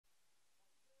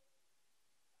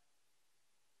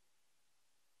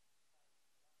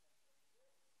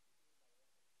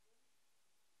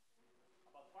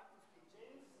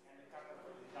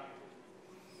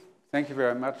Thank you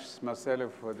very much, Marcelo,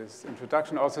 for this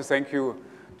introduction. Also, thank you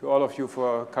to all of you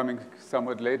for coming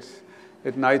somewhat late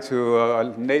at night to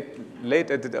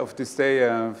late of this day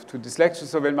to this lecture.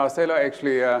 So when Marcelo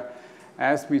actually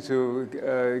asked me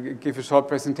to give a short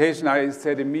presentation, I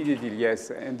said immediately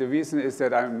yes. And the reason is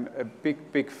that I'm a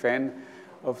big fan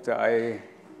of the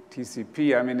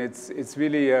ICTP. I mean, it's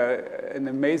really an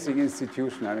amazing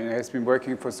institution. I mean, it has been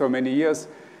working for so many years.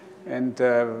 And,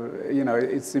 you know,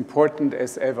 it's important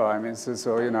as ever. I mean,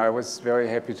 so, you know, I was very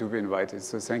happy to be invited.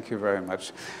 So thank you very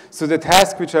much. So the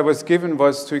task which I was given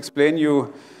was to explain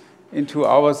you in 2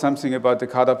 hours something about the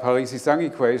Kardar-Parisi-Zhang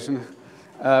equation,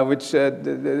 which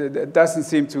doesn't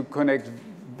seem to connect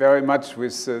very much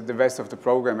with the rest of the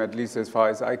program, at least as far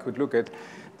as I could look at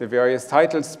the various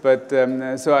titles. But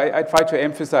so I try to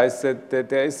emphasize that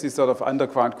there is this sort of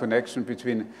underground connection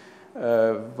between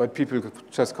what people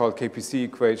just call KPC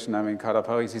equation, I mean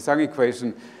Kardar-Parisi-Zhang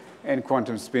equation, and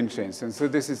quantum spin chains. And so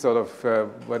this is sort of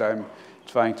what I'm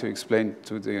trying to explain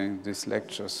to these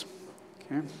lectures.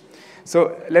 Okay.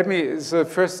 So the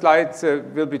first slide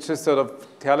will be just sort of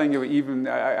telling you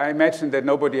I imagine that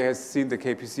nobody has seen the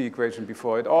KPC equation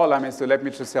before at all. I mean, so let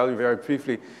me just tell you very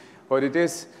briefly what it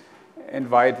is and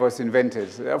why it was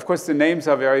invented. Of course, the names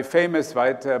are very famous,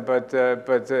 right? But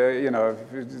you know,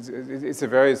 it's a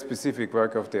very specific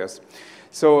work of theirs.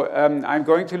 So I'm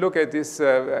going to look at this.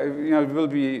 You know, it will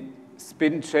be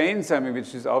spin chains, I mean,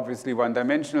 which is obviously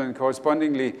one-dimensional, and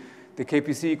correspondingly, the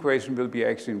KPC equation will be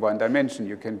actually in one dimension.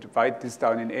 You can write this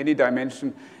down in any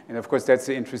dimension, and of course, that's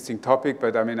an interesting topic.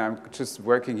 But I mean, I'm just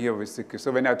working here with the.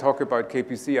 So when I talk about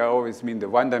KPC, I always mean the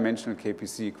one-dimensional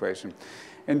KPC equation.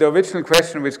 And the original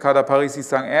question which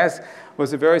Kardar-Parisi-Zhang asked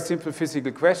was a very simple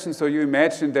physical question. So you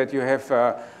imagine that you have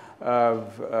a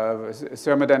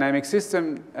thermodynamic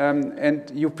system,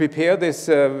 and you prepare this,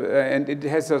 and it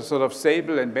has a sort of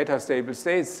stable and metastable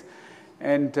states.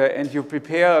 And you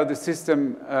prepare the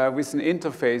system with an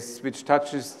interface which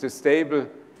touches the stable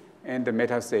and the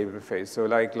metastable phase. So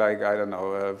like I don't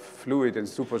know, fluid and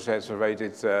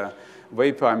supersaturated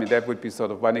vapor. I mean, that would be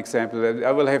sort of one example.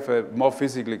 I will have a more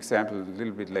physical example a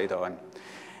little bit later on.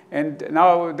 And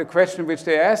now the question which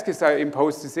they ask is, I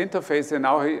impose this interface, and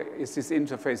now is this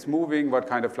interface moving? What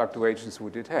kind of fluctuations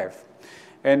would it have?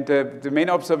 And the main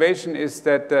observation is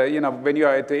that, you know, when you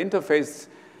are at the interface,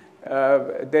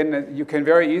 then you can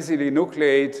very easily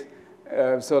nucleate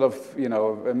sort of, you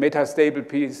know, a metastable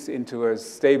piece into a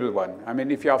stable one. I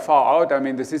mean, if you are far out, I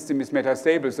mean, the system is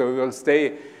metastable, so it will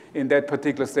stay in that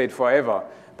particular state forever.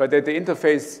 But at the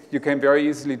interface, you can very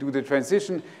easily do the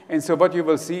transition. And so what you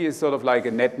will see is sort of like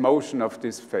a net motion of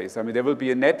this phase. I mean, there will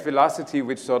be a net velocity,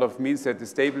 which sort of means that the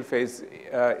stable phase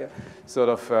sort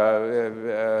of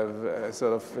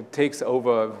takes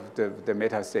over the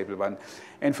metastable one.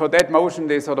 And for that motion,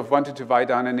 they sort of wanted to write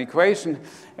down an equation.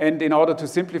 And in order to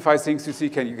simplify things, you see,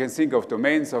 you can think of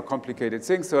domains or complicated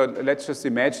things. So let's just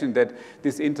imagine that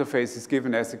this interface is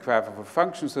given as a graph of a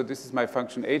function. So this is my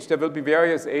function h. There will be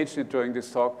various h during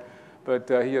this talk. But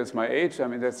here's my h. I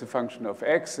mean, that's a function of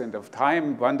x and of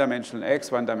time, one-dimensional x,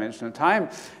 one-dimensional time.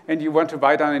 And you want to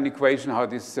write down an equation how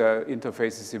this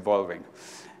interface is evolving.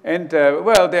 And,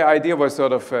 well, the idea was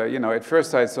sort of, you know, at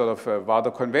first sight, sort of rather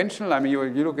conventional. I mean,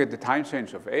 you look at the time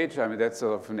change of h. I mean, that's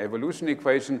sort of an evolution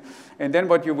equation. And then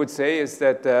what you would say is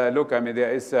that, look, I mean,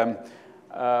 there is, at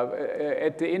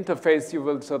the interface, you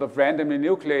will sort of randomly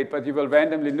nucleate, but you will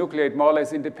randomly nucleate more or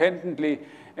less independently,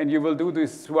 and you will do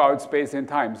this throughout space and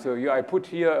time. So I put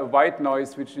here a white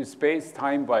noise, which is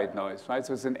space-time white noise, right?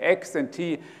 So it's an x and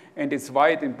t, and it's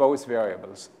white in both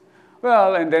variables.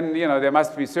 Well, and then, you know, there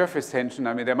must be surface tension.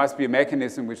 I mean, there must be a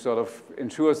mechanism which sort of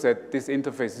ensures that this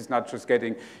interface is not just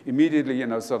getting immediately, you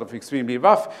know, sort of extremely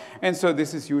rough. And so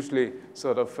this is usually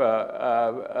sort of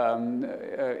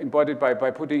embodied by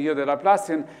putting here the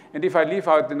Laplacian. And if I leave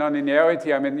out the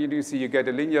nonlinearity, I mean, you see you get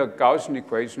a linear Gaussian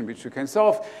equation which you can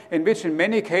solve, and which in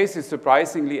many cases,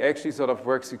 surprisingly, actually sort of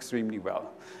works extremely well.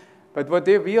 But what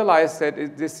they realized that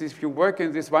if you work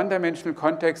in this one-dimensional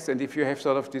context, and if you have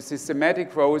sort of this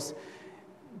systematic rows,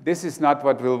 this is not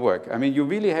what will work. I mean, you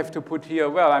really have to put here,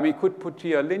 well, I mean, you could put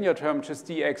here a linear term, just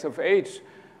dx of h,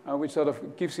 which sort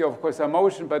of gives you, of course, a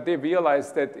motion, but they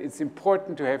realized that it's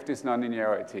important to have this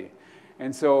nonlinearity.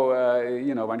 And so,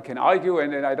 you know, one can argue,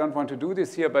 and I don't want to do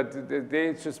this here, but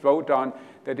they just wrote down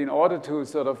that in order to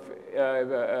sort of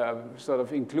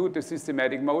include the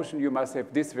systematic motion, you must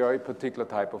have this very particular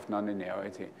type of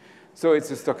nonlinearity. So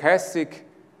it's a stochastic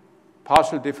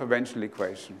partial differential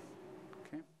equation.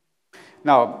 Okay?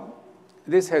 Now,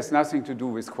 this has nothing to do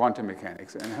with quantum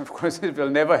mechanics. And of course, it will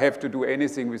never have to do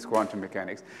anything with quantum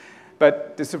mechanics.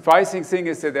 But the surprising thing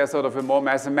is that there's sort of a more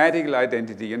mathematical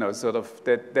identity, you know, sort of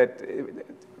that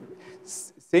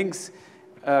things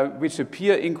which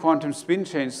appear in quantum spin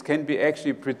change can be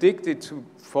actually predicted to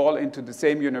fall into the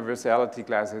same universality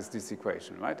class as this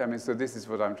equation, right? I mean, so this is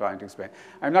what I'm trying to explain.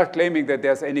 I'm not claiming that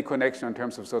there's any connection in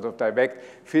terms of sort of direct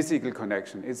physical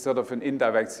connection. It's sort of an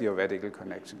indirect theoretical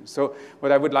connection. So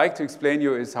what I would like to explain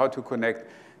you is how to connect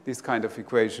this kind of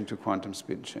equation to quantum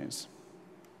spin chains.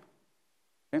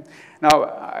 Okay. Now,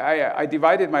 I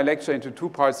divided my lecture into 2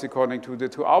 parts according to the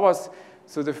 2 hours.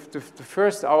 So the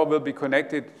first hour will be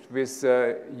connected with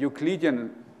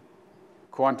Euclidean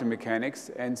quantum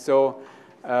mechanics. And so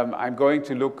I'm going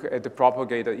to look at the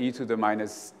propagator e to the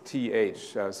minus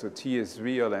th. So t is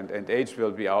real, and h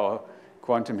will be our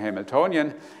quantum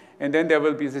Hamiltonian. And then there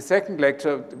will be the second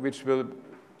lecture, which will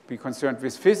be concerned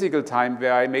with physical time,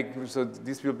 where I make, so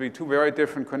this will be 2 very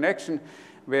different connections,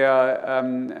 where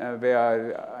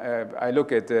I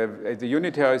look at the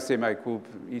unitary semigroup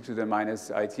e to the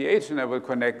minus ith, and I will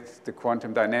connect the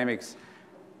quantum dynamics,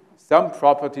 some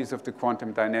properties of the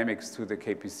quantum dynamics to the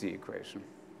KPC equation.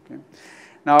 Okay?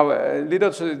 Now,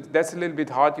 literature, that's a little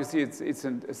bit hard. You see, it's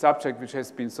a subject which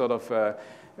has been sort of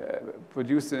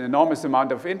produced an enormous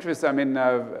amount of interest. I mean,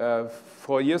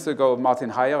 4 years ago,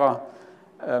 Martin Heyer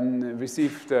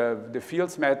received the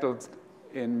Fields Medal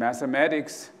in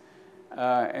mathematics.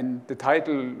 And the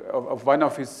title of one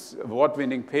of his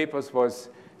award-winning papers was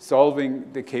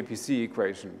Solving the KPC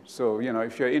equation. So, you know,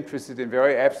 if you're interested in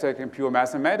very abstract and pure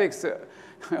mathematics,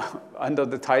 under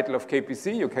the title of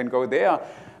KPC, you can go there.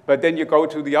 But then you go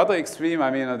to the other extreme.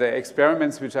 I mean, the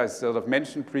experiments, which I sort of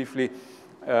mentioned briefly,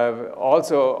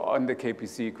 also on the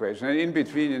KPC equation. And in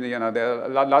between, you know, there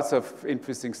are lots of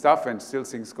interesting stuff and still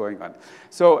things going on.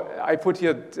 So I put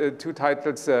here 2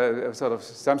 titles, sort of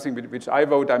something which I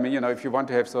wrote. I mean, you know, if you want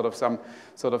to have sort of some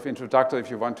sort of introductory,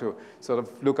 if you want to sort of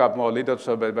look up more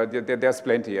literature, but there's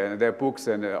plenty. And there are books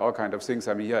and all kinds of things.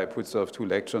 I mean, here I put sort of 2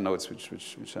 lecture notes which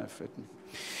I've written.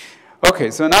 Okay,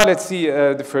 so now let's see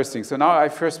the first thing. So now I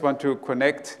first want to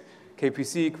connect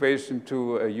KPC equation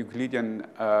to a Euclidean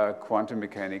quantum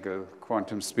mechanical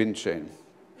quantum spin chain.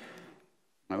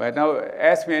 All right, now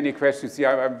ask me any questions. See,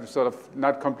 I'm sort of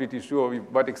not completely sure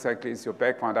what exactly is your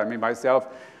background. I mean, myself,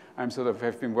 I'm sort of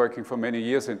have been working for many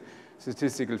years in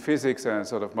statistical physics and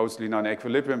sort of mostly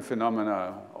non-equilibrium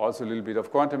phenomena, also a little bit of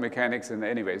quantum mechanics. And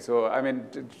anyway, so I mean,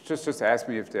 just ask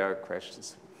me if there are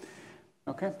questions.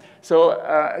 Okay, so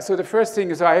the first thing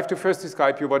is I have to first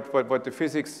describe you what the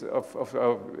physics of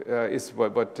is,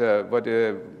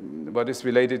 what is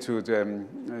related to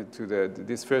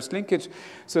this first linkage.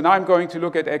 So now I'm going to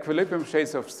look at equilibrium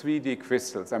shades of 3D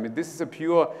crystals. I mean, this is a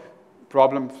pure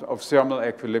problem of thermal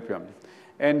equilibrium.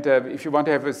 And if you want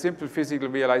to have a simple physical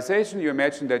realization, you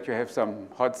imagine that you have some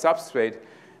hot substrate,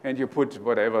 and you put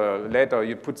whatever lead, or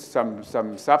you put some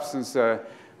substance.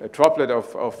 A droplet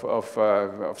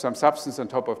of some substance on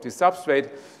top of this substrate,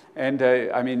 and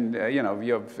I mean, you know,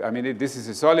 this is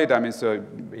a solid. I mean, so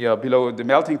you're below the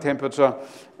melting temperature,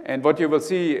 and what you will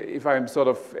see if I'm sort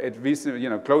of at reason,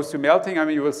 you know, close to melting, I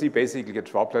mean, you will see basically a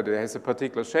droplet that has a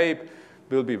particular shape,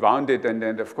 will be rounded, and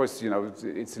then of course, you know,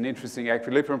 it's an interesting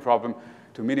equilibrium problem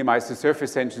to minimize the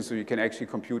surface tension so you can actually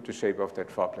compute the shape of that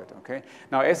droplet, okay?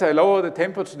 Now, as I lower the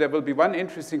temperature, there will be one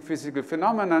interesting physical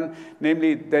phenomenon,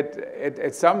 namely that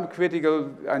at some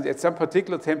critical, and at some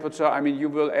particular temperature, I mean, you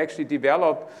will actually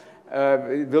develop,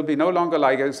 it will be no longer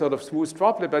like a sort of smooth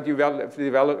droplet, but you will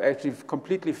develop actually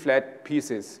completely flat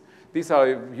pieces. These are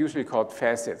usually called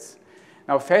facets.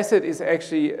 Now, facet is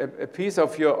actually a piece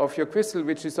of your crystal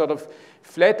which is sort of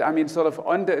flat, I mean, sort of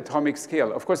on the atomic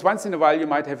scale. Of course, once in a while you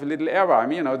might have a little error. I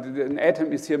mean, you know, an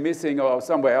atom is here missing, or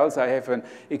somewhere else I have an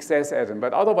excess atom.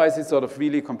 But otherwise, it's sort of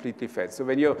really completely flat. So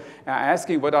when you're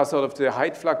asking what are sort of the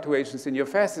height fluctuations in your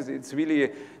facets, it's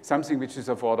really something which is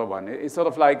of order 1. It's sort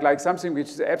of like something which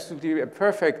is absolutely a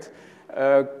perfect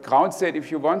ground state,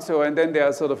 if you want so, and then there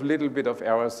are sort of a little bit of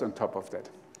errors on top of that,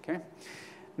 okay?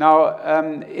 Now,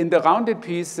 in the rounded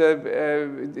piece,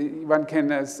 one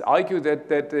can argue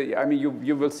that I mean,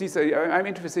 you will see, so I'm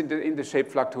interested in the shape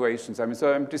fluctuations. I mean,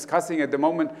 so I'm discussing at the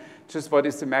moment just what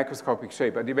is the macroscopic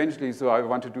shape. But eventually, so I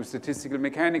want to do statistical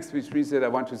mechanics, which means that I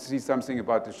want to see something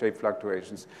about the shape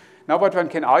fluctuations. Now, what one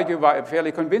can argue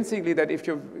fairly convincingly that if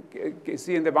you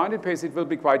see in the bounded case, it will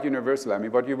be quite universal. I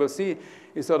mean, what you will see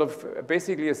is sort of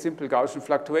basically a simple Gaussian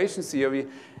fluctuation theory.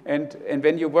 And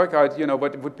when you work out, you know,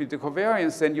 what would be the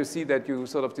covariance, then you see that you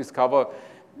sort of discover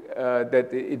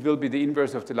that it will be the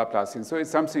inverse of the Laplacian. So it's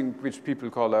something which people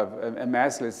call a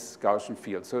massless Gaussian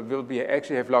field. So it will be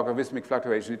actually have logarithmic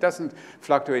fluctuation. It doesn't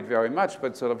fluctuate very much,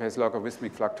 but sort of has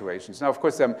logarithmic fluctuations. Now, of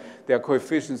course, there are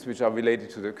coefficients which are related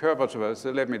to the curvature.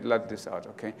 So let me let this out,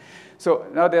 okay? So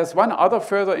now there's one other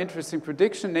further interesting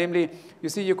prediction, namely, you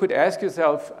see, you could ask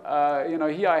yourself, you know,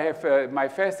 here I have my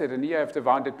facet, and here I have the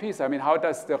rounded piece. I mean, how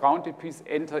does the rounded piece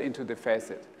enter into the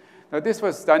facet? Now, this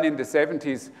was done in the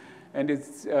 70s. And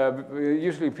it's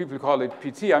usually people call it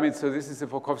PT. I mean, so this is the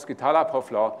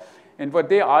Fokovsky-Talapoff law. And what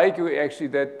they argue actually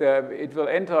that it will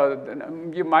enter,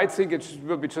 you might think it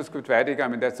will be just quadratic. I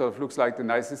mean, that sort of looks like the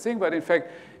nicest thing. But in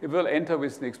fact, it will enter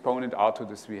with an exponent r to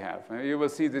the 3/2. You will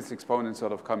see this exponent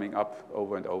sort of coming up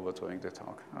over and over during the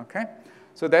talk. Okay?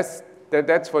 So that's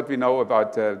what we know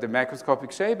about the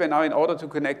macroscopic shape. And now in order to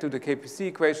connect to the KPC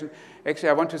equation, actually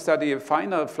I want to study a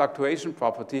finer fluctuation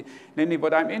property. Namely,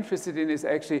 what I'm interested in is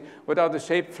actually what are the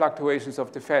shape fluctuations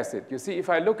of the facet. You see, if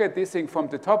I look at this thing from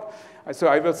the top, so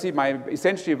I will see my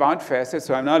essentially round facet.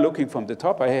 So I'm now looking from the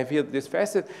top. I have here this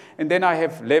facet. And then I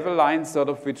have level lines sort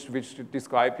of which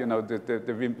describe, you know,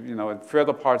 the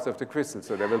further parts of the crystal.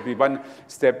 So there will be one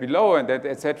step below and that,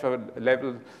 etc.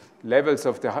 levels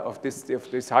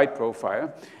of this height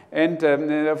profile. And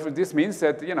this means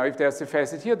that, you know, if there's a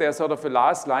facet here, there's sort of a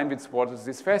last line which borders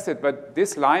this facet. But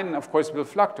this line, of course, will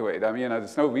fluctuate. I mean, you know,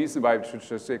 there's no reason why it should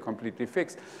just stay completely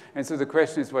fixed. And so the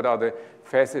question is, what are the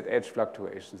facet edge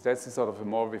fluctuations? That's a sort of a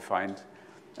more refined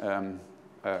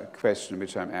question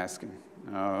which I'm asking.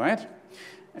 All right?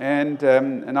 And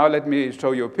now let me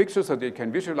show you a picture so that you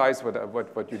can visualize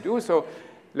what you do. So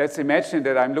let's imagine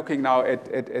that I'm looking now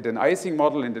at an Ising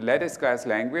model in the lattice class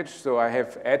language. So I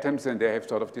have atoms and they have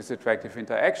sort of this attractive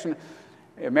interaction.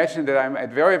 Imagine that I'm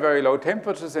at very, very low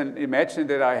temperatures and imagine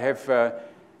that I have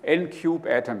n cube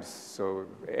atoms. So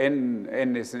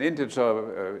n is an integer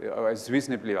or is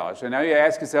reasonably large. And now you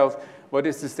ask yourself, what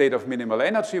is the state of minimal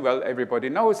energy? Well, everybody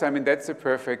knows. I mean, that's a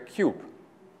perfect cube.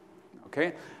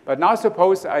 Okay? But now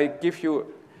suppose I give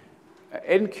you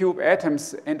n cube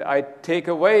atoms and I take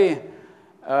away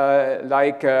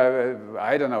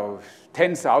I don't know,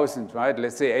 10,000, right?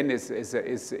 Let's say n is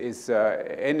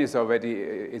already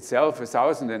itself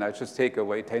 1,000, and I just take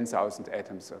away 10,000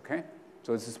 atoms, okay?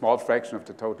 So it's a small fraction of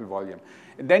the total volume.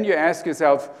 And then you ask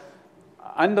yourself,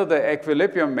 under the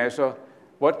equilibrium measure,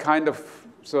 what kind of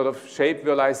sort of shape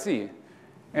will I see?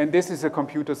 And this is a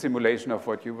computer simulation of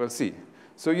what you will see.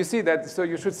 So you see that, so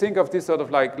you should think of this sort of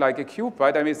like a cube,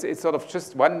 right? I mean, it's sort of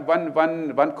just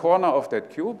one corner of that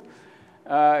cube.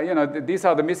 You know, these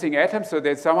are the missing atoms, so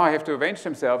they somehow have to arrange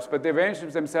themselves, but they arrange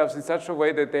themselves in such a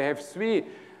way that they have 3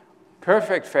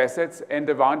 perfect facets and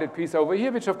a rounded piece over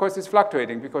here, which of course is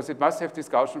fluctuating because it must have these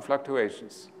Gaussian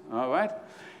fluctuations, all right?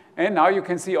 And now you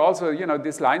can see also, you know,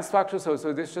 this line structure, so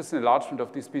this is just an enlargement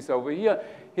of this piece over here.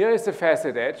 Here is the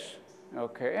facet edge.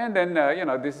 Okay, and then, you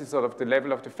know, this is sort of the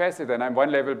level of the facet, and I'm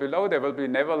one level below. There will be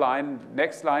never line,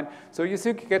 next line. So you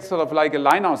see, you get sort of like a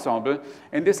line ensemble,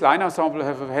 and this line ensemble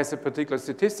has a particular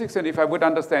statistics, and if I would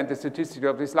understand the statistics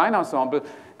of this line ensemble,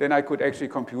 then I could actually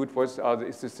compute what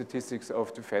is the statistics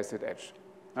of the facet edge.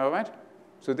 All right?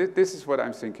 So this is what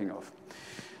I'm thinking of.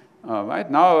 All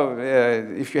right, now,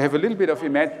 if you have a little bit of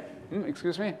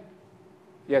excuse me?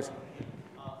 Yes?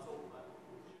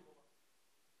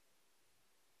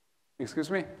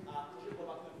 Excuse me?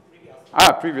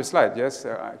 Previous slide. Yes,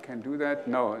 I can do that.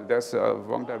 No, that's the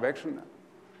wrong direction.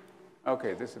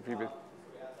 Okay, this is the previous.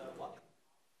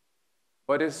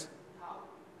 What is?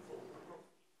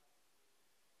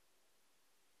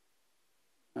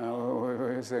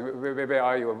 Where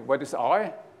are you? What is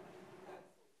R?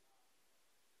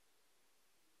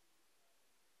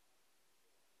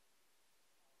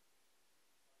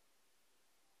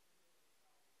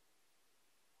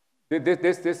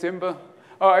 This symbol?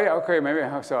 Oh, yeah, okay, maybe,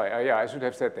 I'm sorry. Yeah, I should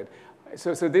have said that.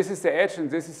 So this is the edge, and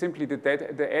this is simply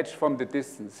the edge from the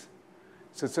distance.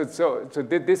 So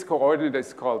this coordinate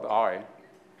is called R.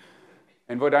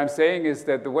 And what I'm saying is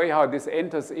that the way how this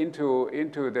enters into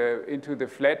the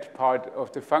flat part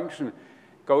of the function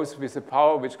goes with a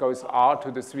power which goes R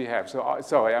to the 3/2. So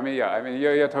sorry,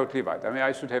 you're totally right. I mean,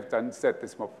 I should have said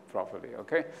this more properly,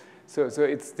 okay? So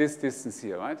it's this distance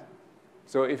here, right?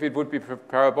 So if it would be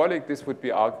parabolic, this would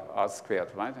be r squared,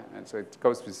 right? And so it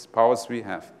goes with power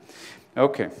 3/2.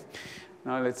 Okay.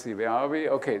 Now let's see, where are we?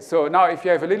 Okay, so now if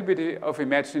you have a little bit of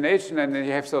imagination and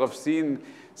you have sort of seen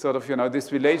sort of, you know,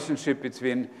 this relationship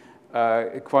between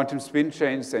quantum spin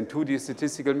chains and 2D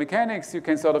statistical mechanics, you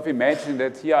can sort of imagine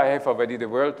that here I have already the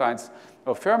world lines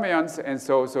of fermions, and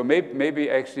so maybe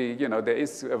actually, you know, there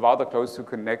is a rather close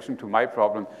connection to my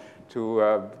problem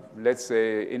to let's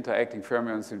say, interacting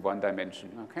fermions in one dimension,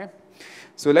 okay?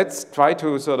 So let's try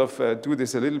to sort of do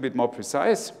this a little bit more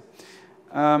precise.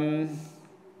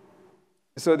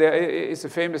 So there is a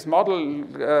famous model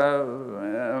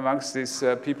amongst these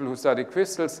people who study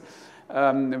crystals,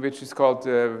 which is called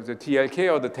the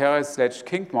TLK, or the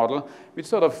Terrace/Kink model, which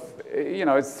sort of,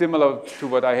 it's similar to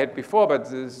what I had before, but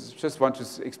just want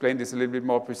to explain this a little bit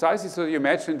more precisely. So you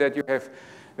imagine that you have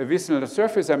a vicinal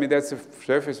surface. I mean, that's a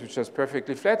surface which is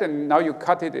perfectly flat, and now you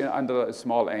cut it under a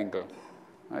small angle.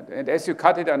 Right? And as you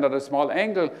cut it under the small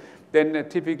angle, then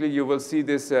typically you will see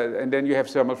this, and then you have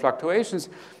thermal fluctuations.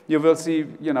 You will see,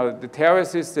 the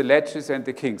terraces, the ledges, and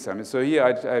the kinks. I mean, so here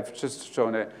I've just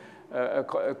shown a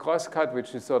crosscut,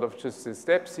 which is sort of just the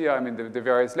steps here. I mean, the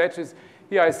various ledges.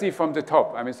 Here I see from the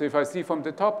top. I mean, so if I see from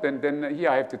the top, then here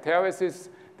I have the terraces.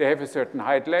 They have a certain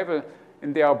height level,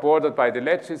 and they are bordered by the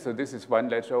ledges. So this is one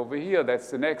ledge over here. That's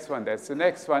the next one. That's the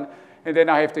next one. And then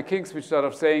I have the kinks, which sort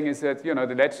of saying is that,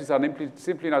 the ledges are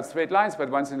simply not straight lines,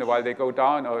 but once in a while they go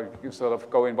down, or you sort of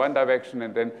go in one direction,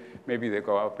 and then maybe they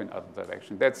go up in other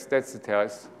direction. That's the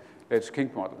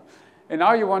Terrace/Kink model. And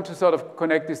now you want to sort of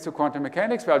connect this to quantum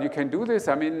mechanics. Well, you can do this.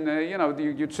 I mean,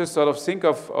 you just sort of think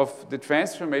of the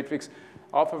transfer matrix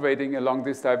operating along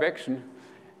this direction.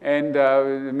 And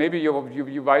maybe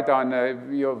you write down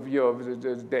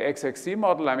the XXC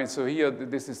model. I mean, so here,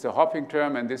 this is the hopping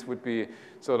term, and this would be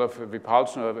sort of a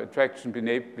repulsion or attraction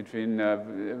between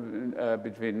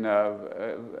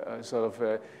sort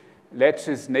of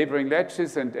ledges, neighboring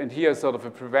ledges, and here sort of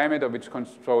a parameter which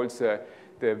controls the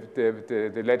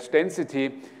ledge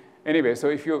density. Anyway, so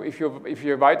if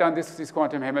you write down this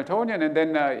quantum Hamiltonian, and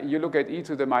then you look at e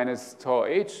to the minus tau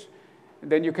h,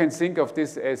 then you can think of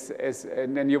this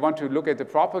and then you want to look at the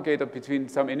propagator between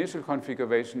some initial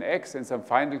configuration x and some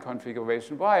final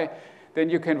configuration y, then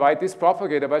you can write this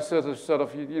propagator by sort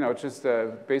of just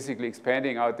basically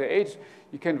expanding out the h.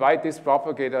 You can write this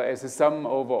propagator as a sum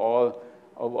over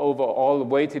all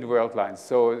weighted world lines.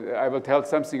 So I will tell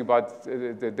something about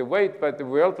the weight, but the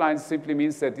world lines simply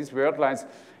means that these world lines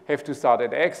have to start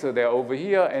at x, so they're over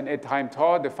here, and at time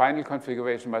tau, the final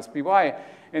configuration must be y.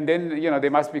 And then, they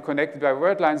must be connected by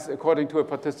word lines according to a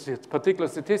particular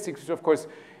statistic, which, of course,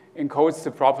 encodes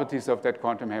the properties of that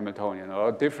quantum Hamiltonian.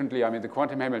 Or differently, I mean, the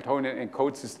quantum Hamiltonian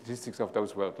encodes the statistics of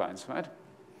those word lines, right?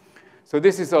 So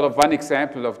this is sort of one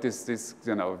example of this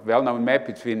well-known map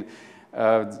between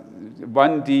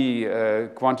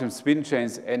 1D quantum spin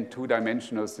chains and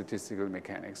two-dimensional statistical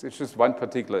mechanics. It's just one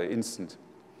particular instant.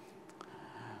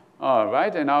 All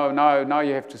right, and now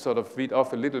you have to sort of read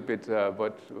off a little bit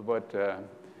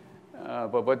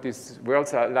what these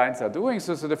world lines are doing.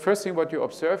 So the first thing what you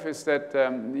observe is that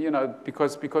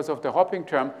because of the hopping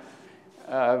term,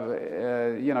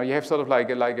 you have sort of like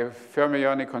a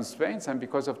fermionic constraints, and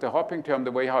because of the hopping term,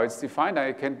 the way how it's defined,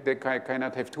 they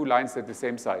cannot have two lines at the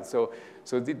same side. So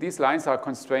these lines are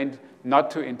constrained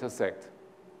not to intersect,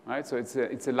 right? So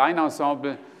it's a line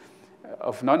ensemble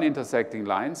of non-intersecting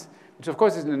lines, which of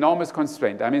course is an enormous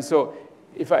constraint. I mean, so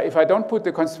if I don't put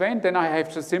the constraint, then I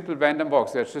have just simple random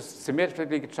walks. They're just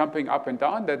symmetrically jumping up and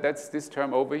down. That's this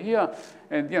term over here.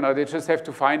 And they just have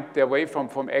to find their way from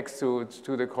x to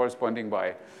the corresponding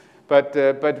y. But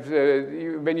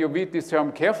when you read this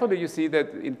term carefully, you see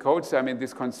that it encodes, I mean,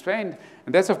 this constraint.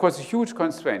 And that's, of course, a huge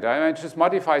constraint. I mean, it just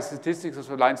modifies statistics of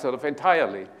the line sort of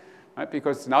entirely, right?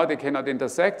 Because now they cannot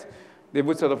intersect. They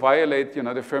would sort of violate,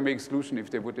 the Fermi exclusion if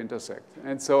they would intersect.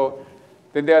 And so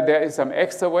then there is some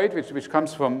extra weight, which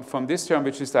comes from this term,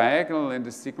 which is diagonal in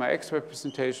the sigma x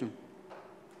representation.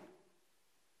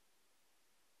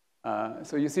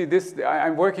 So you see this,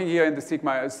 I'm working here in the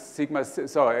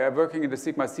I'm working in the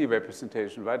sigma c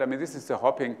representation, right? I mean, this is the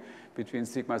hopping between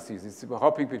sigma c's. It's the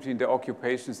hopping between the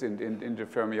occupations in the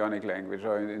fermionic language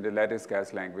or in the lattice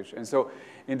gas language. And so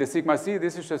in the sigma c,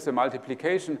 this is just a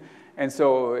multiplication. And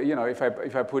so,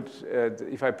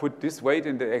 if I put this weight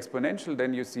in the exponential,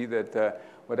 then you see that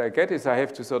what I get is I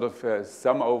have to sort of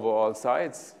sum over all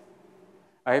sides.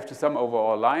 I have to sum over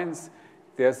all lines.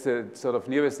 There's a sort of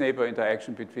nearest neighbor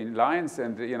interaction between lines,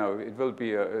 and it will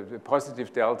be a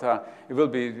positive delta. It will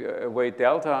be a weight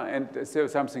delta, and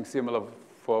something similar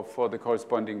for the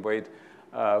corresponding weight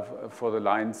for the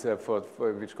lines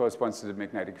which corresponds to the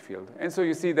magnetic field. And so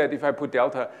you see that if I put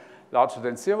delta larger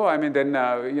than 0, I mean, then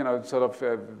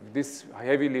this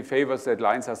heavily favors that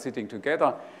lines are sitting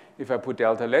together. If I put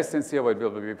delta less than 0, it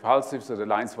will be repulsive, so the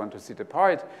lines want to sit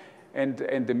apart, and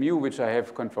the mu which I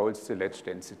have controls the ledge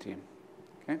density.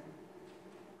 Okay?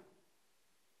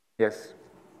 Yes.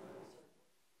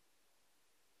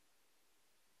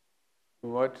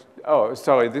 what? Oh,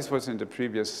 sorry, this was in the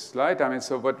previous slide. I mean,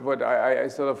 so what I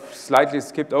sort of slightly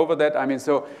skipped over that. I mean,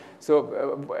 so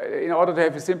in order to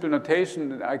have a simple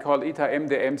notation, I call eta m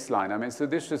the mth line. I mean, so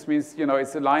this just means, you know,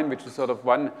 it's a line which is sort of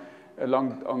one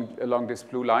along this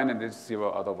blue line, and it's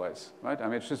zero otherwise, right? I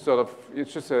mean, it's just sort of,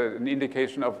 it's just an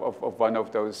indication of one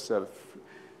of those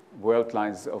world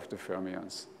lines of the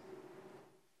fermions.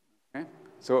 Okay?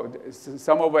 So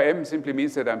sum over m simply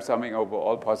means that I'm summing over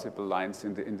all possible lines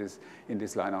in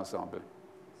this line ensemble.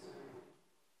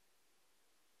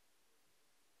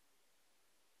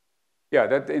 Yeah,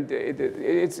 that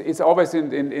it's always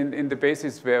in the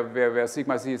basis where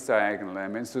sigma c is diagonal. I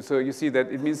mean, so you see that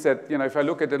it means that, you know, if I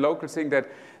look at the local thing that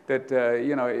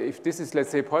you know, if this is, let's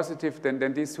say, positive,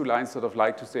 then these two lines sort of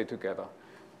like to stay together.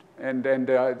 And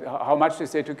how much they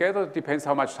stay together depends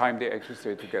how much time they actually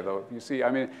stay together. You see, I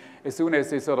mean, as soon as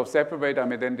they sort of separate, I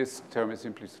mean, then this term is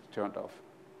simply turned off.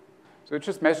 So it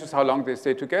just measures how long they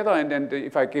stay together, and then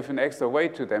if I give an extra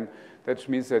weight to them, that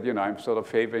means that, you know, I'm sort of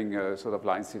favoring sort of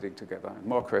lines sitting together.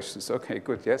 More questions? Okay,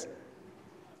 good. Yes.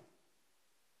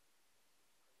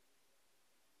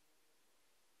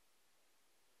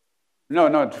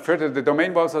 No, further, the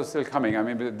domain walls are still coming. I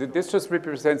mean, this just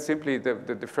represents simply the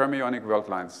fermionic world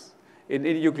lines in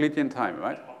Euclidean time,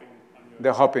 right?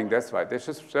 The hopping, that's right. They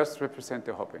just represent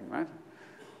the hopping, right?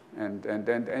 And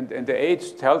the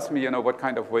age tells me, you know, what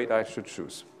kind of weight I should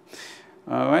choose.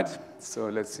 All right, so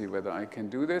let's see whether I can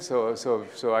do this.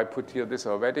 So I put here this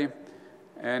already.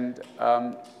 And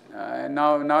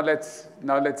now let's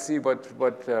see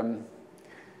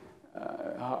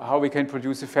how we can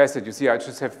produce a facet. You see, I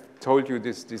just have told you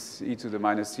this e to the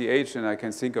minus th, and I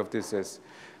can think of this as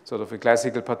sort of a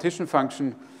classical partition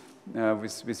function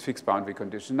with fixed boundary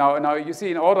condition. Now you see,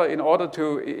 in order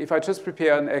to, if I just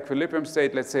prepare an equilibrium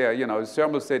state, let's say you know, a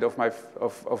thermal state of my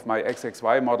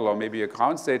XXY model, or maybe a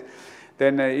ground state,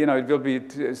 then you know, it will be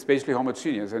spatially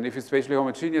homogeneous. And if it's spatially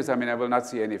homogeneous, I mean, I will not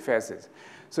see any facets.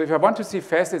 So if I want to see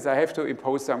facets, I have to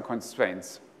impose some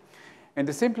constraints. And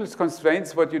the simplest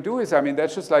constraints, what you do is, I mean,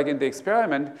 that's just like in the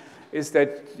experiment, is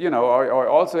that, you know, or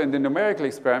also in the numerical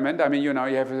experiment, I mean, you know,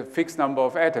 you have a fixed number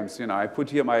of atoms. You know, I put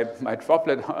here my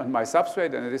droplet on my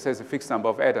substrate, and this has a fixed number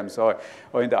of atoms. Or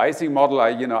in the Ising model,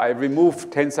 I remove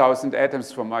 10,000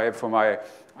 atoms from my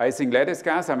Ising lattice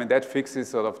gas. I mean, that fixes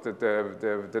sort of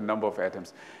the number of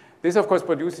atoms. This, of course,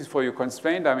 produces for you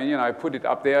constraint. I mean, you know, I put it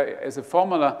up there as a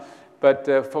formula. But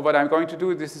for what I'm going to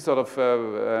do, this is sort of,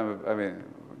 I mean,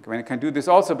 I can do this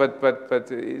also, but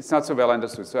it's not so well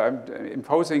understood. So I'm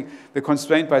imposing the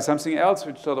constraint by something else,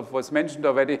 which sort of was mentioned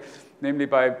already, namely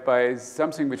by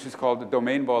something which is called the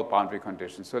domain wall boundary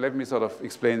condition. So let me sort of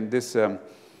explain this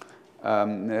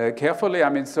carefully. I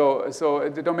mean, so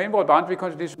the domain wall boundary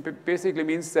condition basically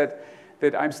means that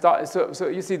I'm so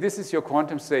you see, this is your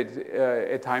quantum state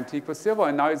at time t equals 0,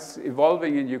 and now it's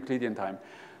evolving in Euclidean time.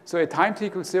 So at time t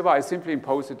equals 0, I simply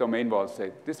impose a domain wall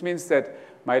state. This means that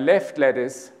my left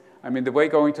lattice, I mean, the way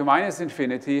going to minus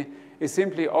infinity, is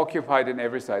simply occupied in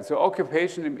every side. So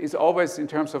occupation is always in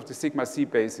terms of the sigma c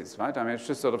basis, right? I mean, it's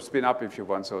just sort of spin up if you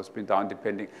want, so spin down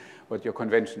depending what your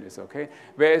convention is, okay?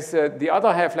 Whereas the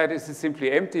other half lattice is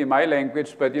simply empty in my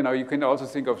language, but, you know, you can also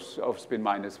think of spin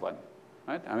minus 1,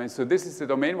 right? I mean, so this is the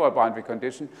domain wall boundary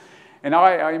condition. And now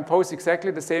I impose exactly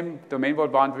the same domain wall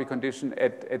boundary condition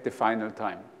at the final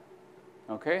time.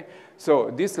 Okay, so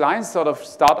these lines sort of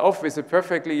start off with a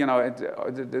perfectly, you know,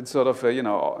 sort of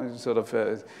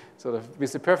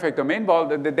with a perfect domain wall.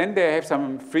 Then they have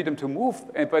some freedom to move,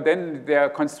 but then they are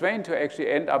constrained to actually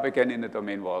end up again in the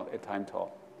domain wall at time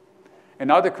tau. And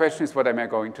now the question is, what am I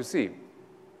going to see?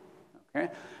 Okay.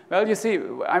 Well, you see,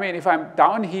 I mean, if I'm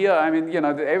down here, I mean, you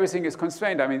know, everything is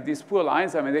constrained. I mean, these poor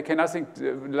lines, I mean, they can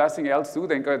nothing else do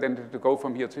than to go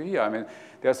from here to here. I mean,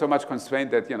 there's so much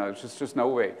constraint that, you know, it's just no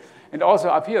way. And also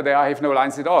up here, I have no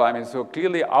lines at all. I mean, so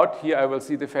clearly out here, I will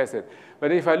see the facet.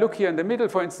 But if I look here in the middle,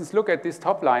 for instance, look at this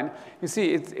top line, you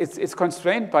see it's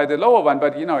constrained by the lower one,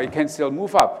 but, you know, it can still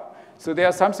move up. So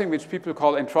there's something which people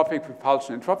call entropic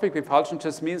repulsion. Entropic repulsion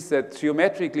just means that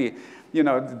geometrically, you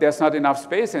know, there's not enough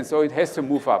space, and so it has to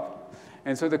move up.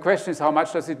 And so the question is, how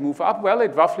much does it move up? Well,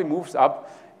 it roughly moves up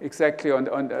exactly on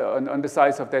the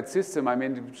size of that system, I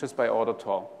mean, just by order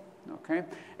tau. Okay?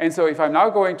 And so if I'm now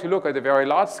going to look at a very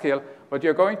large scale, what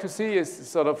you're going to see is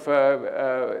sort of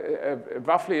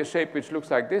roughly a shape which looks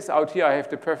like this. Out here, I have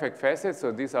the perfect facets,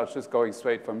 so these are just going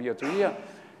straight from here to here.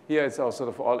 Here it's all sort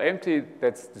of all empty.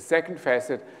 That's the second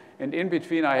facet. And in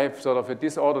between, I have sort of a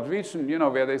disordered region, you know,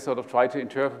 where they sort of try to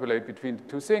interpolate between the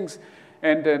two things.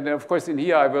 And then, of course, in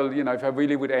here, I will, you know, if I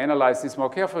really would analyze this more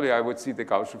carefully, I would see the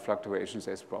Gaussian fluctuations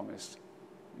as promised.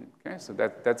 Okay, so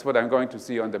that's what I'm going to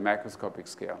see on the macroscopic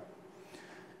scale.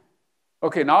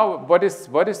 Okay, now what is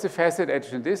the facet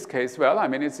edge in this case? Well, I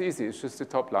mean, it's easy. It's just the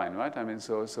top line, right? I mean,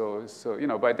 so you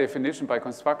know, by definition, by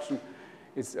construction,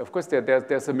 it's of course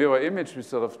there's a mirror image which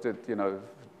sort of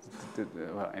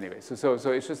well, anyway. So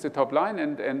it's just the top line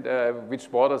and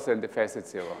which borders then the facet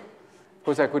 0. Of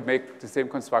course, I could make the same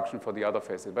construction for the other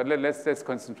facet, but let's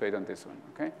concentrate on this one,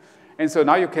 okay? And so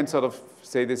now you can sort of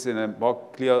say this in a more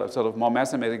clear, sort of more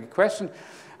mathematical question.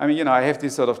 I mean, you know, I have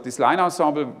this line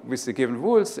ensemble with the given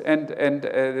rules, and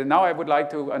now I would like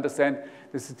to understand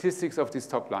the statistics of this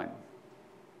top line.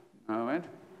 All right.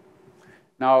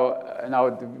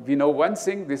 Now we know one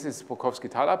thing. This is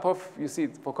Prokofsky-Talapov. You see,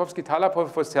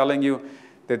 Prokofsky-Talapov was telling you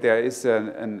that there is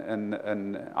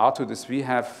an R to the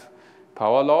 3½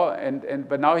 power law,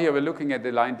 but now here we're looking at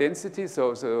the line density.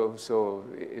 So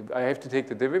I have to take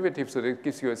the derivative, so that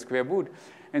gives you a square root.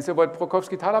 And so what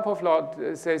Prokofsky-Talapov law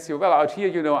says you, well, out here,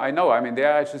 you know, I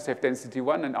there I just have density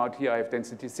 1, and out here I have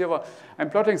density 0. I'm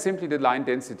plotting simply the line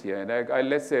density, and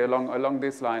let's say along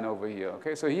this line over here.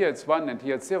 Okay, so here it's 1, and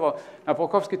here it's 0. Now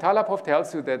Prokofsky-Talapov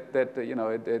tells you that you know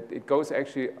it goes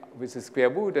actually with a square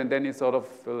root, and then it's sort of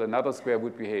another square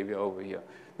root behavior over here.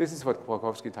 This is what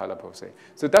Prokofsky-Talapov say.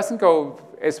 So it doesn't go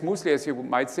as smoothly as you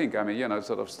might think. I mean, you know, it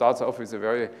sort of starts off with a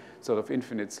very sort of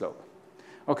infinite slope.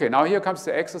 Okay, now here comes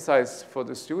the exercise for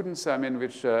the students, I mean,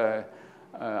 which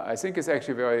I think is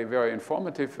actually very, very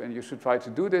informative, and you should try to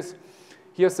do this.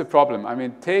 Here's the problem. I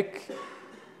mean, take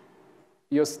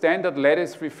your standard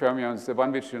lattice-free fermions, the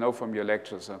one which you know from your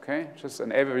lectures, okay? Just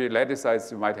on every lattice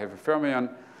size, you might have a fermion,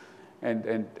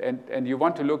 and you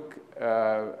want to look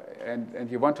and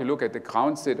you want to look at the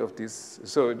ground state of this.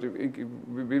 So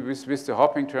with the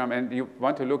hopping term, and you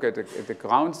want to look at the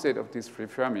ground state of these free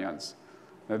fermions.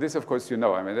 Now this, of course, you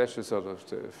know. I mean, that's just sort of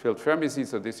the filled Fermi sea,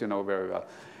 so this you know very well.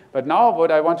 But now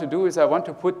what I want to do is I want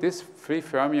to put these free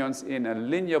fermions in a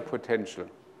linear potential.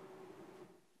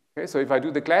 Okay, so if I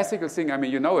do the classical thing, I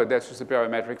mean, you know it, that's just a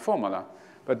barometric formula.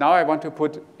 But now I want to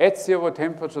put at 0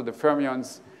 temperature the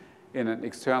fermions in an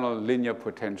external linear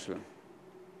potential.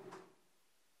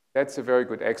 That's a very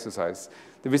good exercise.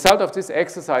 The result of this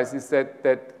exercise is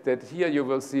that here you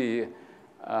will see, you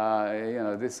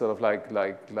know, this sort of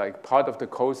like part of the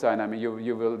cosine. I mean,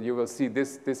 you will see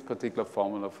this particular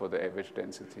formula for the average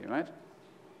density, right?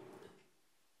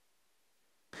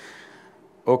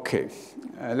 Okay,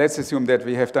 let's assume that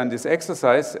we have done this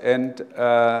exercise, and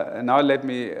now let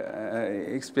me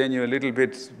explain you a little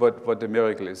bit what the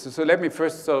miracle is. So let me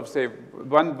first sort of say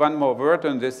one more word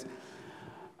on this.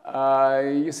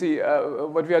 You see,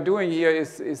 what we are doing here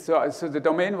is so the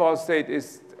domain wall state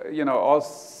is, you know, all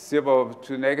 0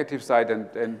 to the negative side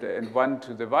and 1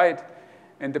 to the right,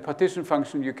 and the partition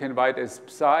function you can write as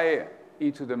psi e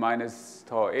to the minus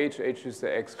tau h. H is the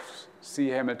xc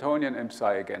Hamiltonian, and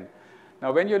psi again.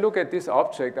 Now, when you look at this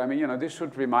object, I mean, you know, this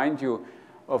should remind you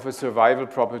of a survival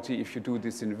property if you do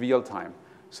this in real time.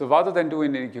 So rather than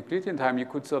doing it in Euclidean time, you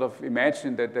could sort of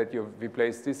imagine that you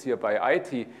replace this here by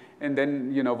IT, and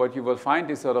then, you know, what you will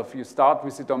find is sort of you start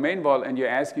with the domain wall, and you're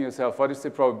asking yourself, what is the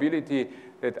probability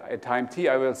that at time t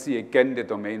I will see again the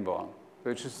domain wall? So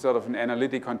it's just sort of an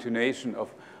analytic continuation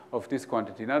of this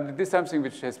quantity. Now, this is something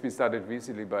which has been studied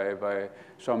recently by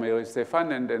Jean-Marie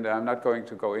Stéphane, and I'm not going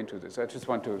to go into this. I just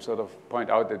want to sort of point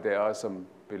out that there are some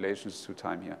relations to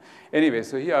time here. Anyway,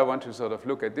 so here I want to sort of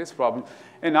look at this problem.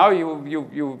 And now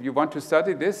you want to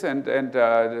study this, and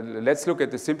let's look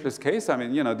at the simplest case. I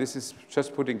mean, you know, this is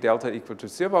just putting delta equal to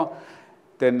 0.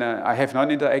 Then I have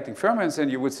non-interacting fermions, and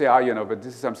you would say, you know, but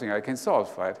this is something I can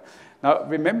solve, right? Now,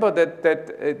 remember that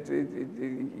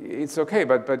it's okay,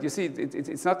 but you see,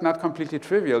 it's not completely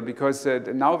trivial, because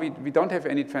now we don't have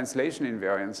any translation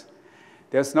invariance.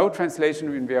 There's no translation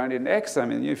invariant in X. I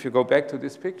mean, if you go back to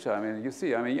this picture, I mean, you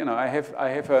see, I mean, you know, I have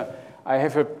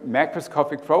a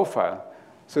macroscopic profile.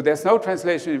 So there's no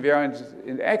translation invariant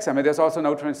in X. I mean, there's also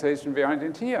no translation invariant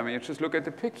in T. I mean, you just look at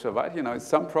the picture, right? You know, it's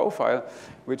some profile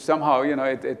which somehow, you know,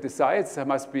 at the sides there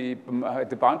must be, at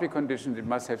the boundary condition, it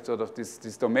must have sort of this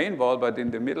domain wall, but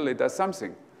in the middle it does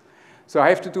something. So I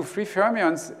have to do free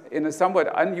fermions in a somewhat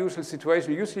unusual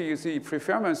situation. Usually you see free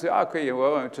fermions, say, okay,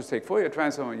 well, I just take Fourier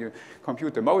transform, and you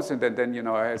compute the modes, and then you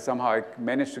know, somehow I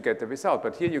manage to get the result.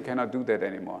 But here you cannot do that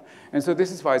anymore. And so this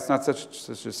is why it's not such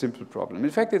a simple problem.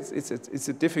 In fact, it's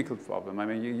a difficult problem. I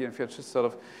mean, if I just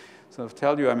sort of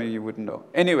tell you, I mean, you wouldn't know.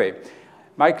 Anyway,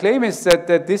 my claim is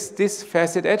that this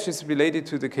facet edge is related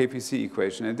to the KPC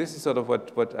equation. And this is sort of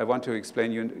what I want to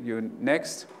explain you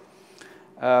next.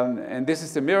 And this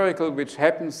is the miracle which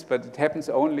happens, but it happens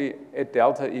only at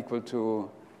delta equal to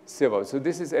 0. So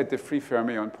this is at the free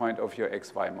fermion point of your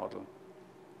XY model.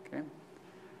 Okay?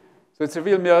 So it's a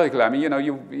real miracle. I mean, you know,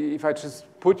 if I just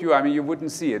put you, I mean, you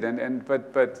wouldn't see it.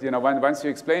 But you know, once you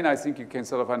explain, I think you can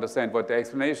sort of understand what the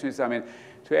explanation is. I mean,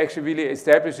 to actually really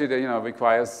establish it, you know,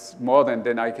 requires more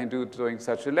than I can do during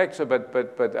such a lecture.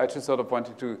 But I just sort of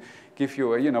wanted to give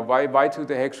you, you know, why to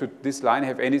the heck should this line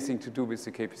have anything to do with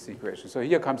the KPC equation? So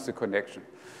here comes the connection.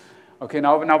 Okay,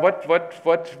 now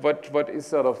what is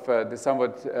sort of the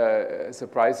somewhat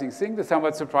surprising thing? The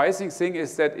somewhat surprising thing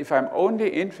is that if I'm only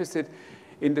interested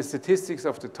in the statistics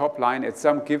of the top line at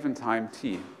some given time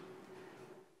t,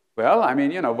 well, I mean,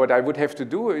 you know, what I would have to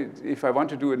do if I want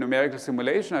to do a numerical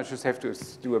simulation, I just have to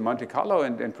do a Monte Carlo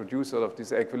and produce sort of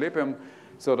this equilibrium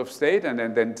sort of state and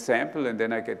then sample, and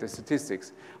then I get the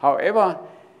statistics. However,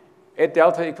 at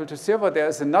delta equal to 0,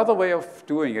 there's another way of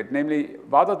doing it. Namely,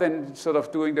 rather than sort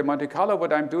of doing the Monte Carlo,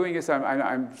 what I'm doing is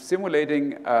I'm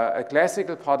simulating a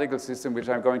classical particle system, which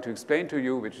I'm going to explain to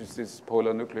you, which is this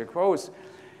polar nuclear growth.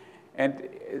 And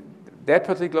that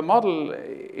particular model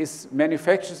is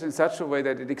manufactured in such a way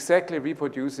that it exactly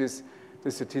reproduces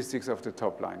the statistics of the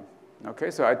top line.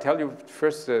 Okay, so I tell you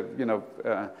first, you know,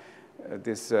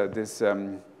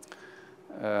 the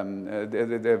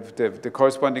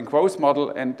corresponding growth model,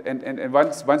 and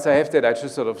once I have that, I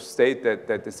just sort of state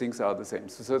that the things are the same.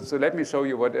 So let me show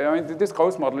you what, I mean, this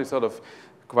growth model is sort of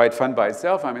quite fun by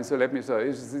itself. I mean, so let me show,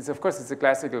 of course, it's a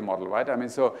classical model, right? I mean,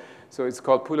 so it's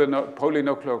called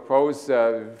polynuclear growth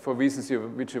for reasons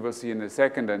which you will see in a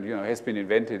second, and, you know, has been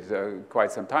invented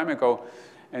quite some time ago.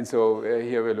 And so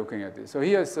here we're looking at this. So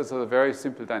here is a very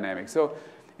simple dynamic. So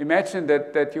imagine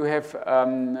that you have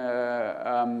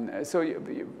so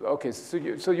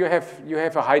you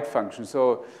have a height function.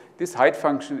 So this height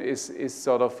function is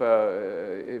sort of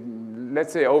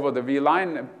let's say over the real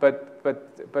line, but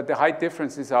the height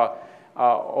differences are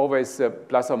always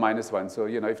plus or minus 1. So,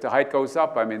 you know, if the height goes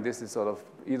up, I mean, this is sort of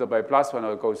either by plus 1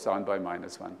 or it goes down by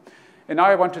minus 1. And now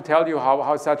I want to tell you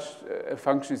how such a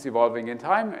function is evolving in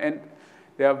time, and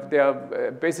there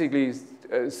are basically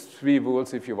 3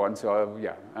 rules if you want, so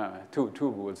yeah, two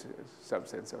rules, some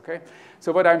sense, okay?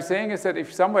 So what I'm saying is that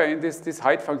if somewhere in this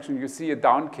height function you see a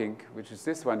down kink, which is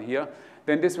this one here,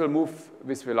 then this will move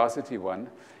with velocity 1.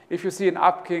 If you see an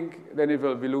up kink, then it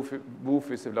will move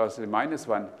with velocity minus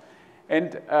 1.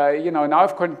 And, you know, now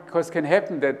of course can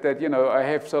happen that you know, I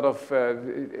have sort of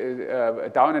a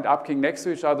down and up kink next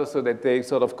to each other so that they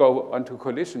sort of go onto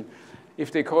collision. If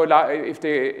they coalesce,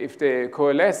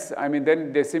 I mean,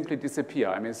 then they simply disappear.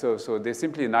 I mean, so they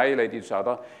simply annihilate each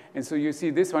other. And so you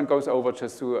see this one goes over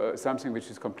just to something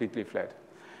which is completely flat.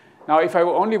 Now, if I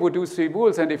only would do 3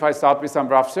 rules, and if I start with some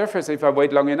rough surface, if I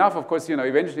wait long enough, of course, you know,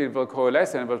 eventually it will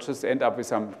coalesce and it will just end up with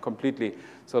some completely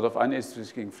sort of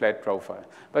uninteresting flat profile.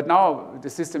 But now the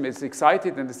system is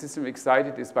excited, and the system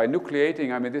excited is by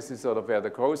nucleating. I mean, this is sort of where the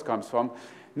growth comes from.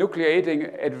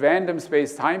 Nucleating at random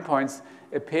space-time points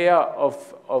a pair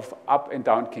of up and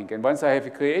down kink. And once I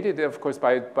have created it, of course,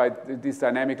 by these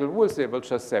dynamical rules, they will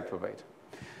just separate.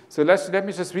 So let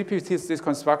me just repeat this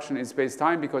construction in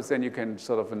space-time, because then you can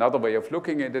sort of another way of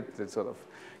looking at it that's sort of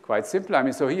quite simple. I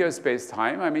mean, so here is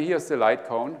space-time. I mean, here's the light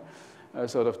cone.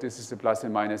 Sort of this is the plus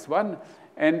and minus 1.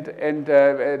 And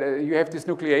you have these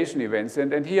nucleation events.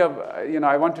 And here, you know,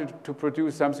 I wanted to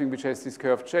produce something which has this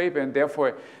curved shape, and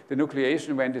therefore the nucleation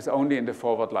event is only in the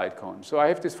forward light cone. So I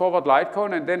have this forward light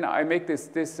cone, and then I make this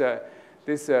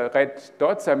red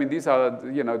dots. I mean, these are,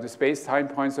 you know, the space-time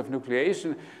points of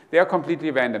nucleation. They are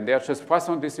completely random. They are just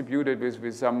Poisson distributed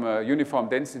with some uniform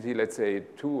density, let's say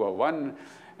 2 or 1.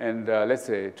 And let's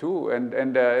say 2,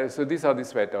 and so these are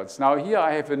these red dots. Now here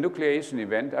I have a nucleation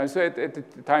event. So at the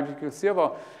time equals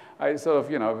 0, I sort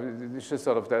of, you know, it's just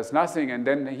sort of there's nothing, and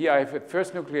then here I have a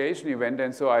first nucleation event,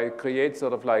 and so I create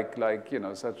sort of like you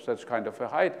know, such kind of a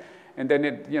height, and then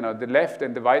it, you know, the left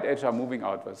and the right edge are moving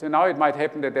outwards. And now it might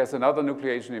happen that there's another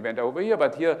nucleation event over here,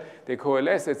 but here they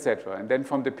coalesce, etc. And then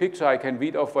from the picture I can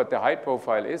read off what the height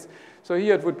profile is. So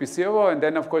here it would be 0, and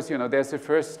then of course, you know, there's the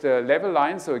first level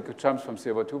line, so it jumps from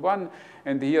 0 to 1,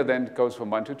 and here then it goes from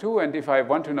 1 to 2. And if I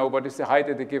want to know what is the height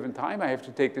at a given time, I have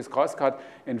to take this crosscut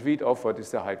and read off what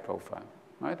is the height profile,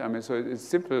 right? I mean, so it's a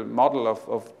simple model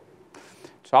of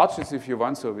charges, if you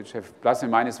want, so which have plus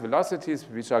and minus velocities,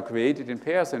 which are created in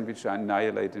pairs and which are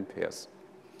annihilated in pairs.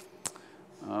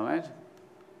 All right.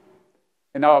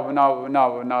 And now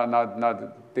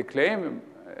the claim,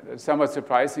 somewhat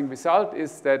surprising result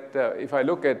is that if I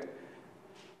look at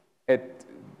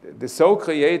the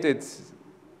so-created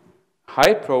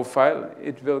height profile,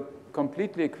 it will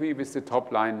completely agree with the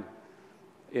top line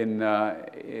in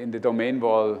the domain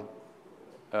wall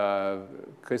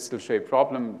crystal-shaped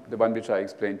problem, the one which I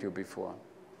explained to you before.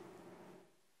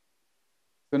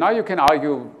 So now you can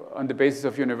argue, on the basis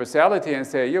of universality and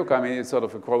say, look, I mean, it's sort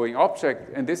of a growing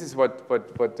object, and this is what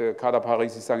the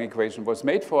Kardar-Parisi-Zhang equation was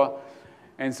made for.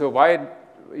 And so why,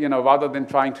 rather than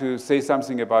trying to say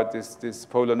something about this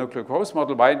polar nuclear growth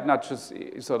model, why not just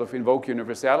sort of invoke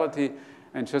universality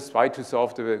and just try to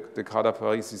solve the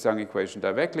Kardar-Parisi-Zhang equation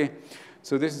directly?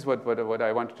 So this is what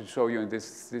I wanted to show you in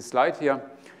this slide here.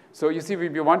 So you see,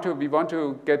 we want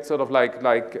to get sort of like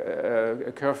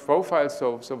a curve profile.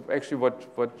 So actually,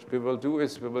 what we will do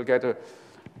is we will get a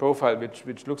profile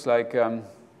which looks like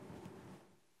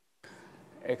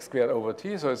x squared over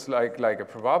t. So it's like a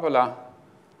parabola,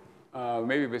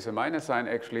 maybe with a minus sign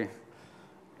actually.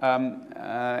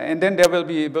 And then there will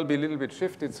be a little bit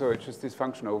shifted. So it's just this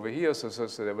function over here. So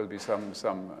there will be some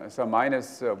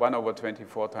minus 1 over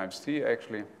 24 times t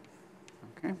actually.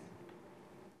 Okay.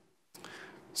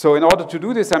 So in order to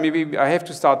do this, I mean, I have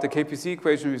to start the KPC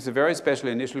equation with a very special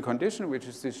initial condition, which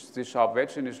is this sharp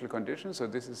wedge initial condition. So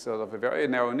this is sort of a very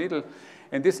narrow needle.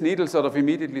 And this needle sort of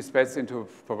immediately spreads into a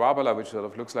parabola, which sort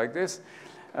of looks like this.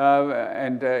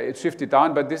 And it's shifted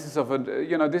down, but this is of a,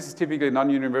 this is typically a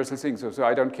non-universal thing. So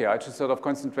I don't care. I just sort of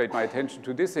concentrate my attention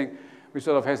to this thing, which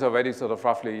sort of has already sort of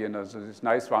roughly, so this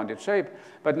nice rounded shape.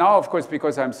 But now, of course,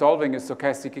 because I'm solving a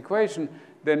stochastic equation,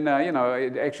 then,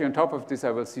 actually on top of this,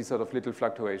 I will see sort of little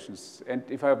fluctuations. And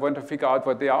if I want to figure out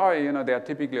what they are, they are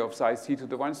typically of size t to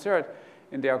the 1/3,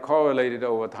 and they are correlated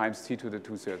over times t to the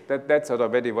 2/3. That's sort of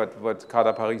already what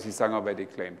Kardar-Parisi-Zhang already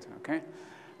claimed, okay?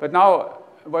 But now,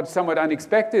 what's somewhat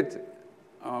unexpected,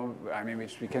 I mean,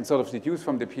 which we can sort of deduce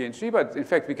from the PNG, but in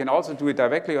fact, we can also do it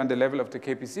directly on the level of the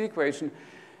KPC equation.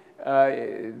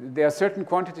 There are certain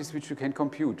quantities which you can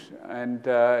compute. And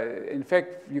in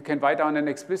fact, you can write down an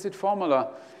explicit formula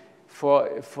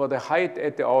for the height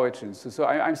at the origin. So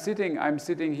I'm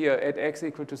sitting here at x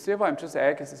equal to 0. I'm just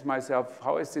asking myself,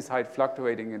 how is this height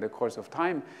fluctuating in the course of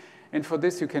time? And for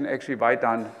this, you can actually write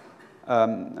down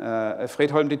a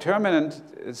Fredholm determinant.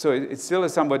 So it's still a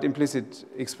somewhat implicit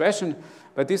expression.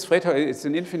 But this Fredholm, it's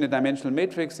an infinite dimensional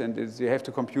matrix, and you have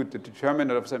to compute the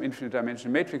determinant of some infinite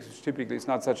dimensional matrix, which typically is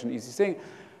not such an easy thing.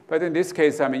 But in this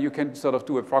case, I mean, you can sort of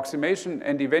do approximation,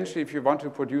 and eventually, if you want to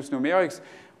produce numerics,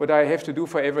 what I have to do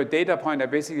for every data point, I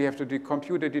basically have to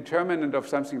compute a determinant of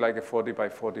something like a 40 by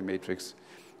 40 matrix.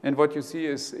 And what you see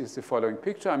is the following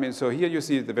picture. I mean, so here you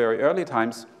see the very early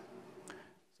times.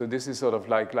 So this is sort of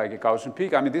like a Gaussian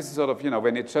peak. I mean, this is sort of,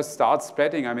 when it just starts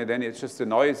spreading, I mean, then it's just the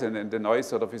noise, and the noise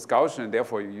sort of is Gaussian, and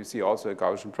therefore you see also a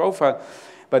Gaussian profile.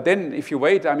 But then if you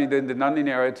wait, I mean, then the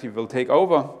nonlinearity will take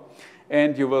over,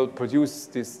 and you will produce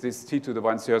this t to the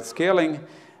 1/3 scaling,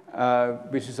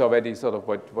 which is already sort of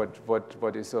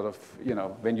what is sort of,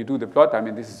 when you do the plot, I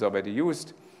mean, this is already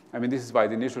used. I mean, this is why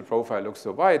the initial profile looks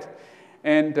so wide.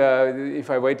 And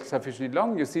if I wait sufficiently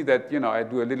long, you see that, I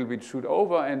do a little bit shoot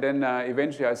over, and then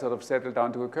eventually I sort of settle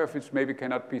down to a curve which maybe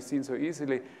cannot be seen so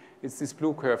easily. It's this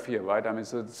blue curve here, right? I mean,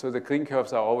 so the green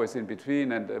curves are always in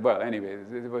between, and well, anyway,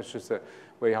 it was just a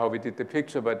way how we did the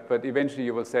picture, but eventually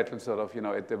you will settle sort of,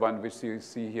 at the one which you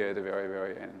see here at the very,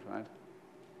 very end, right?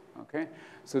 Okay,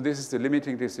 so this is the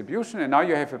limiting distribution, and now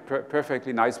you have a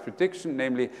perfectly nice prediction,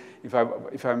 namely,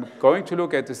 if I'm going to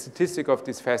look at the statistic of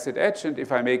this facet edge, and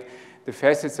if I make the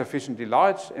facet sufficiently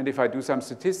large, and if I do some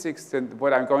statistics, then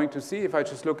what I'm going to see, if I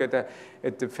just look at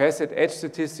the facet edge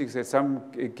statistics at some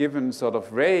given sort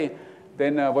of ray,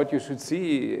 then what you should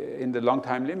see in the long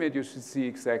time limit, you should see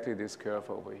exactly this curve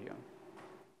over here.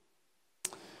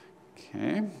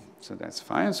 Okay. So that's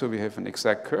fine. So we have an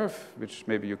exact curve, which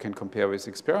maybe you can compare with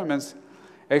experiments.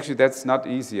 Actually, that's not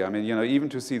easy. I mean, even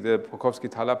to see the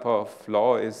Prokofsky-Talapov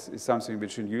law is something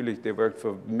which in Jülich they worked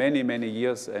for many, many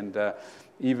years. And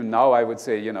even now, I would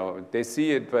say, they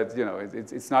see it, but,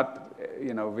 it's not,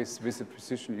 with the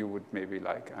precision you would maybe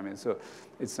like. I mean, so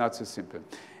it's not so simple.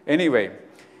 Anyway,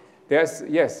 yes?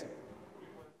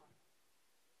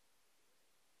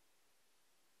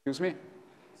 Excuse me?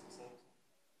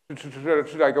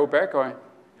 Should I go back, or?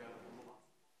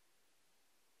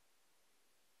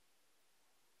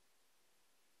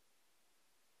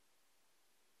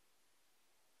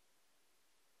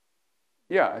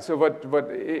 Yeah, so what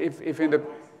if in the...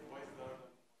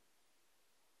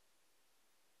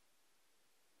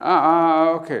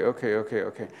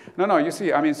 Okay. No, you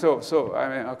see, I mean, so I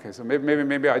mean, okay, so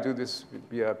maybe I do this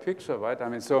via a picture, right? I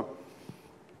mean, so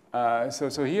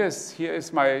here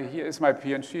is my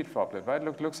PNG droplet, right?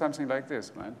 Look something like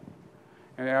this, right?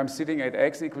 And I'm sitting at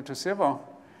x equal to 0,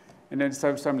 and then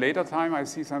some later time I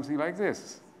see something like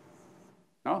this.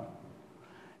 No?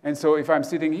 And so if I'm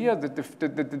sitting here,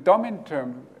 the dominant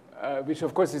term, which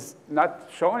of course is not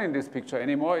shown in this picture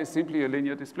anymore, is simply a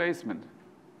linear displacement.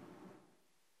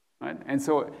 Right? And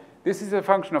so this is a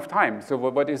function of time. So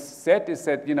what is said is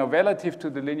that, relative to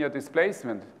the linear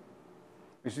displacement,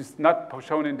 which is not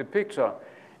shown in the picture,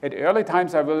 at early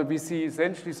times we see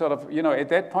essentially sort of, at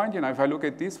that point, if I look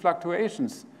at these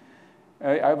fluctuations,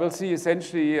 I will see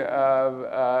essentially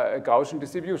a Gaussian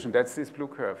distribution. That's this blue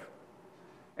curve.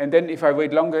 And then if I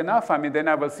wait longer enough, then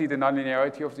I will see the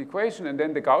nonlinearity of the equation, and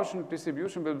then the Gaussian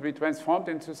distribution will be transformed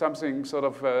into something sort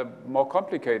of more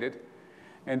complicated.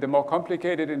 And the more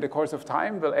complicated in the course of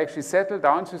time will actually settle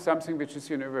down to something which is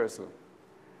universal.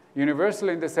 Universal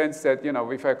in the sense that,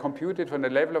 if I compute it from the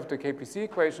level of the KPC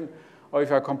equation, or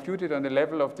if I compute it on the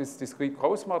level of this discrete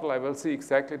growth model, I will see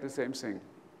exactly the same thing.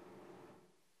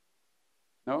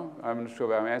 No? I'm not sure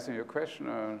whether I'm answering your question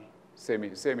or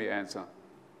semi-answer.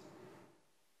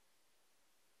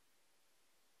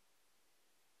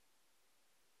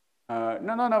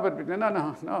 No.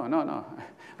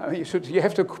 You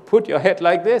have to put your head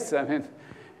like this.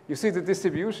 You see the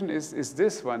distribution is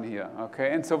this one here,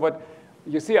 okay? And so what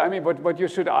you see, what you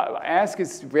should ask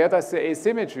is, where does the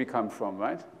asymmetry come from,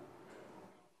 right?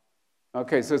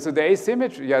 Okay, so the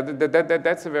asymmetry, yeah,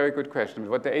 that's a very good question,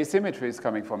 what the asymmetry is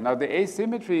coming from. Now, the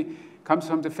asymmetry comes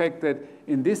from the fact that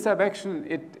in this direction,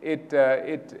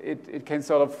 it can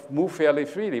sort of move fairly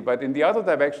freely, but in the other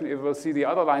direction, it will see the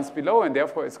other lines below, and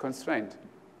therefore it's constrained.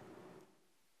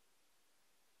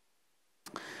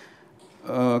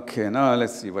 Okay, now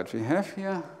let's see what we have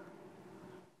here.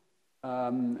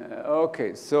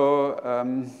 Okay,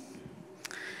 so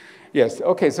yes.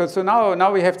 Okay, so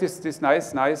now we have this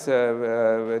nice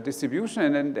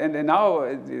distribution, and now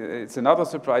it's another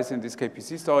surprise in this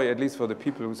KPC story, at least for the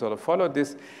people who sort of followed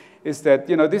this, is that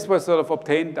this was sort of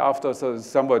obtained after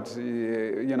somewhat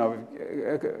I'm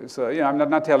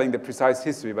not telling the precise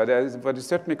history, but it's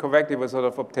certainly correct. It was sort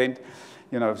of obtained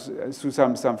through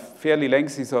some fairly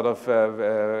lengthy sort of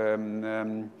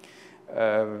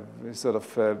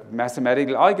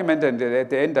mathematical argument, and at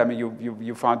the end,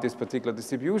 you found this particular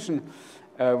distribution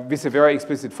with a very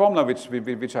explicit formula,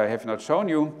 which I have not shown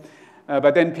you.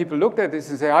 But then people looked at this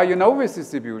and say, you know this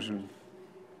distribution.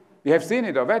 We have seen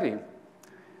it already.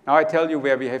 Now I tell you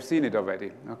where we have seen it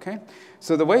already, okay?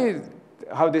 So the way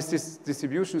how this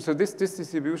distribution, so this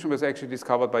distribution was actually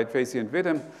discovered by Tracy and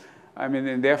Widom.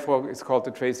 And therefore it's called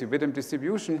the Tracy-Widom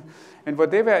distribution. And what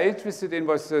they were interested in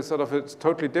was sort of a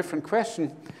totally different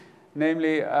question.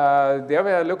 Namely, they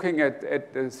were looking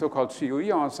at the so-called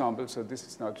GUE ensemble. So this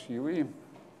is not GUE.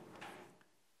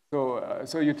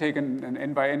 So you take an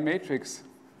n by n matrix,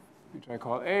 which I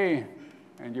call A,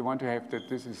 and you want to have that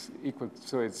this is equal,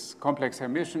 so it's complex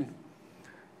Hermitian.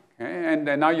 Okay? And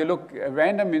now you look at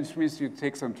random, which means you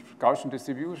take some Gaussian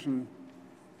distribution,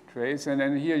 trace, and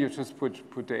then here you just put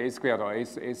the A squared or A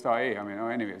star A.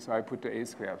 Anyway, so I put the A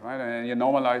squared, right? And then you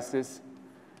normalize this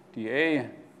dA,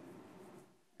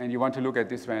 and you want to look at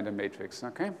this random matrix,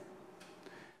 okay?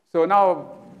 So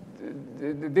now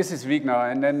this is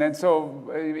Wigner, and then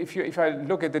so if I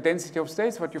look at the density of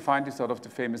states, what you find is sort of the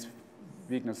famous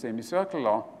Wigner semicircle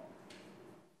law.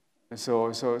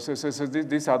 So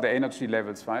these are the energy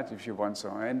levels, right? If you want so,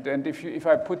 and if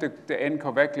I put the n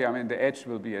correctly, the edge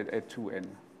will be at 2n.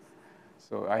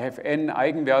 So I have n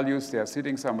eigenvalues, they are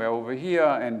sitting somewhere over here,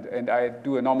 and I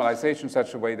do a normalization in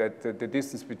such a way that the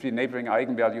distance between neighboring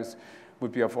eigenvalues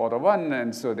would be of order 1,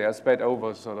 and so they are spread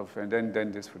over sort of, and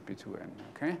then this would be 2n,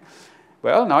 okay?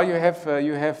 Well, now you have a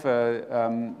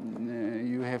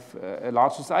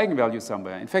largest eigenvalue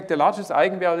somewhere. In fact, the largest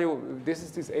eigenvalue, this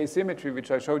is this asymmetry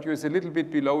which I showed you, is a little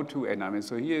bit below 2n.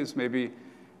 So here is maybe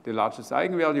the largest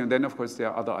eigenvalue, and then of course there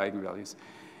are other eigenvalues.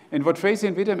 And what Tracy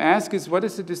and Widom ask is, what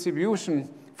is the distribution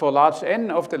for large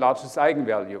n of the largest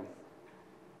eigenvalue?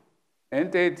 And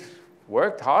they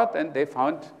worked hard, and they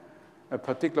found a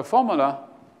particular formula.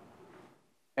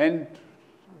 And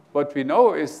what we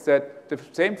know is that the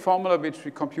same formula which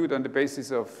we compute on the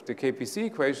basis of the KPC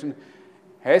equation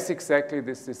has exactly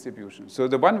this distribution. So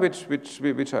the one which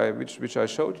I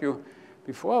showed you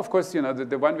before, of course,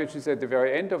 the one which is at the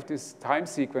very end of this time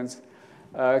sequence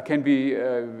can be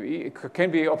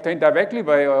obtained directly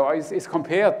by, or is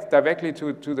compared directly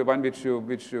to the one which you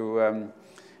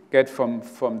get from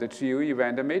the GUE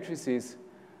random matrices.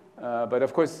 But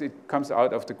of course, it comes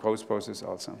out of the growth process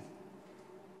also.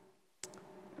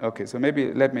 Okay, so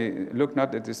maybe let me look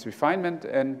not at this refinement,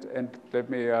 and let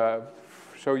me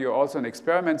show you also an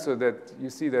experiment so that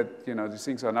you see that these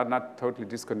things are not totally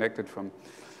disconnected from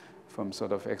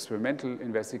sort of experimental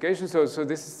investigation. So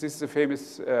this is a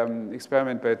famous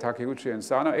experiment by Takeuchi and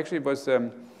Sano. Actually, it was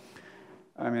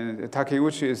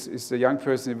Takeuchi is a young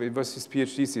person. It was his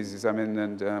PhD thesis.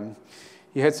 And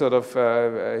he had sort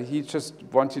of, he just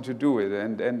wanted to do it.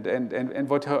 And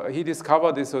what he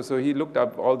discovered is, so he looked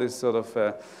up all this sort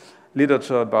of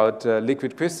literature about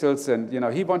liquid crystals, and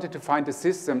he wanted to find a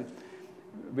system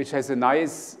which has a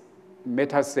nice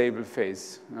metastable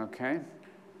phase, okay?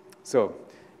 So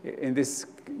in this,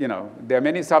 there are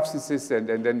many substances, and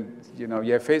then, you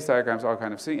have phase diagrams, all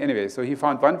kind of things. Anyway, so he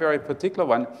found one very particular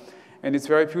one, and it's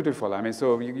very beautiful. I mean,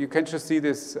 so you can just see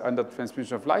this under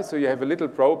transmission of light. So you have a little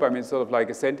probe, I mean, sort of like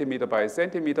a centimeter by a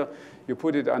centimeter. You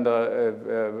put it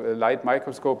under a light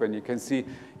microscope, and you can see,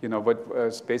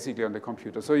 what's basically on the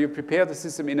computer. So you prepare the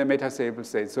system in a metastable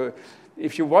state. So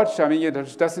if you watch, I mean,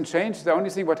 it doesn't change. The only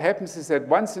thing what happens is that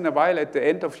once in a while, at the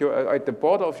end of at the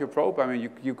border of your probe, I mean,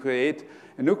 you create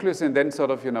a nucleus, and then sort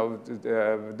of,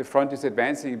 the front is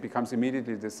advancing, it becomes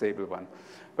immediately the stable one.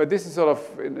 But this is sort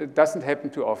of, it doesn't happen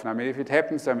too often. I mean, if it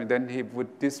happens, I mean, then he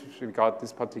would disregard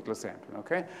this particular sample,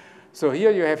 okay? So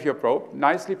here you have your probe,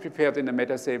 nicely prepared in a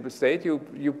metastable state.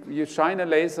 You shine a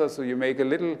laser, so you make a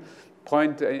little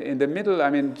point in the middle, I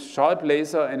mean, sharp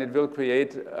laser, and it will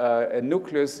create a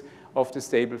nucleus of the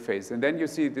stable phase. And then you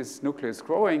see this nucleus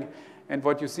growing, and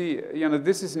what you see,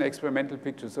 this is an experimental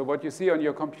picture. So what you see on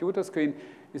your computer screen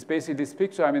is basically this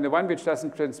picture. I mean, the one which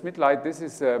doesn't transmit light, this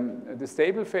is the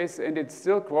stable phase, and it's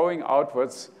still growing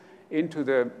outwards into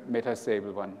the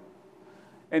metastable one.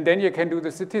 And then you can do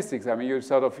the statistics. I mean, you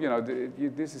sort of,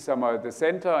 this is somewhere at the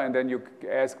center, and then you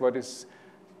ask what is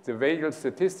the radial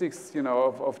statistics,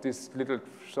 of this little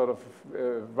sort of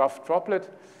rough droplet.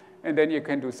 And then you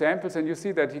can do samples, and you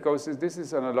see that he goes, this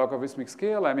is on a logarithmic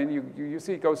scale. I mean, you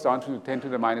see it goes down to 10 to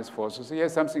the minus 4. So he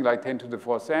has something like 10 to the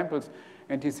 4 samples,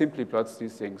 and he simply plots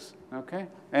these things, okay?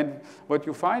 And what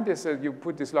you find is that you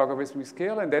put this logarithmic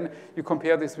scale, and then you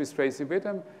compare this with Tracy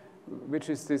Witham, which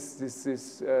is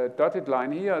this dotted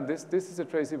line here. This is a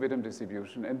Tracy Witham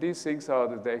distribution, and these things are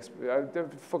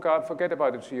forget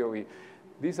about the GOE.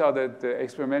 These are the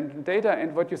experimental data,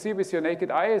 and what you see with your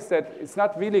naked eye is that it's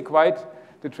not really quite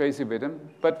the Tracy Witham,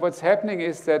 but what's happening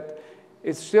is that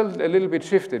it's still a little bit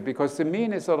shifted, because the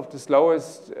mean is sort of the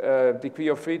slowest degree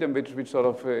of freedom which sort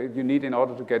of you need in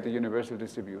order to get the universal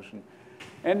distribution.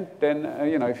 And then,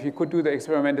 if you could do the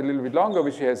experiment a little bit longer,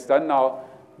 which he has done now,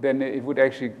 then it would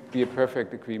actually be a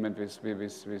perfect agreement with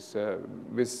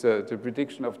the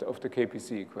prediction of the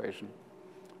KPC equation.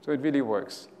 So it really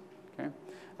works, okay?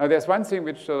 Now, there's one thing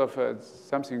which sort of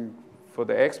something for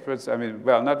the experts, I mean,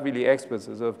 well, not really experts,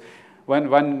 sort of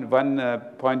one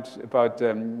point about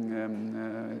a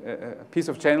piece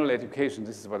of general education.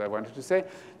 This is what I wanted to say.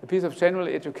 The piece of general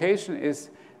education is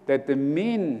that the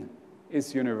mean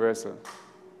is universal.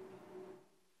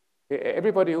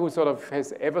 Everybody who sort of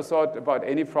has ever thought about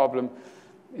any problem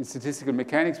in statistical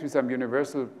mechanics with some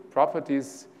universal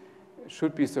properties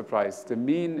should be surprised. The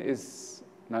mean is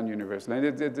non-universal.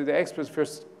 And the experts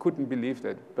first couldn't believe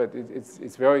that, but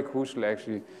it's very crucial,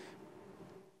 actually.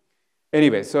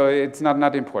 Anyway, so it's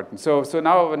not important. So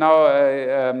now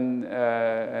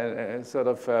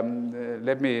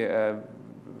let me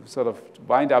sort of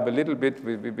wind up a little bit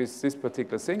with this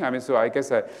particular thing. I mean, so I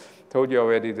guess I told you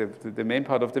already the main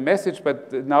part of the message,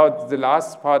 but now the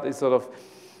last part is sort of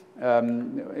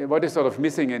what is sort of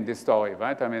missing in this story,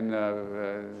 right? I mean,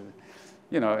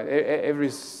 every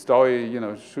story,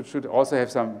 should also have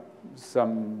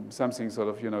something sort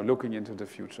of, looking into the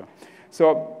future.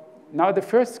 So now the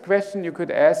first question you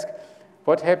could ask,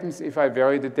 what happens if I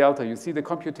vary the delta? You see, the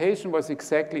computation was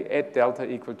exactly at delta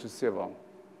equal to 0.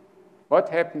 What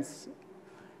happens?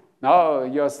 Now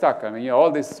you're stuck. I mean, all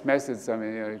these methods, I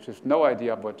mean, you just no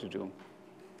idea what to do.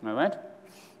 All right?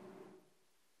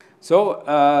 So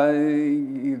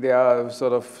they are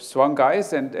sort of strong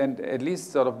guys, and at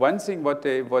least sort of one thing what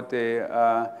they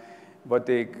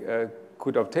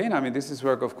could obtain. I mean, this is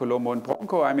work of Colombo and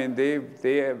Bronco. I mean,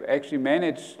 they have actually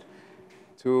managed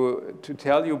to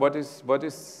tell you what is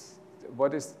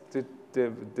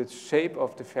the shape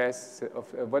of the facet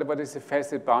of what is the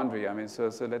facet boundary. I mean,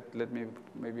 so let me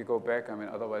maybe go back. I mean,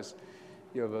 otherwise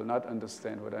you will not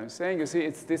understand what I'm saying. You see,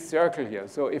 it's this circle here.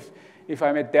 So if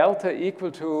I'm at delta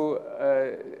equal to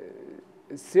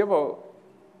 0,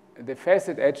 the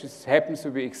facet edge happens to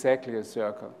be exactly a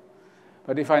circle.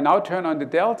 But if I now turn on the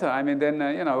delta, I mean, then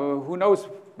who knows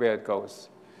where it goes.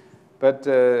 But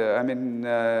I mean,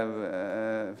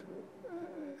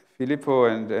 Filippo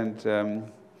and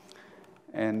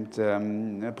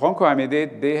Bronco, I mean,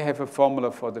 they have a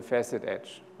formula for the facet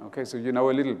edge. Okay, so you know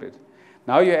a little bit.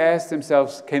 Now you ask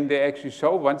themselves, can they actually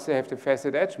show, once they have the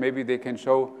facet edge, maybe they can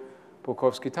show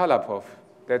Bokovsky-Talapov.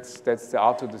 That's the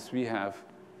R to the 3 half.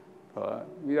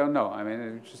 We don't know. I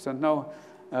mean, we just don't know.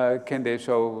 Can they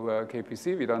show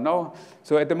KPC? We don't know.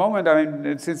 So at the moment, I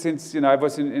mean, since I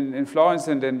was in Florence,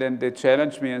 and then they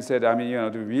challenged me and said, I mean,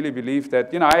 do you really believe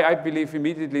that? I believe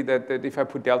immediately that if I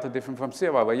put delta different from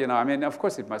 0, well, I mean, of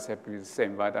course it must have to be the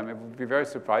same, right? I mean, it would be very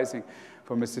surprising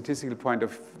from a statistical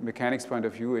mechanics point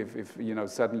of view if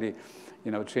suddenly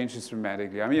changes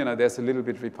dramatically. I mean, there's a little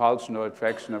bit repulsion or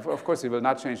attraction. Of course, it will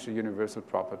not change the universal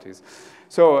properties.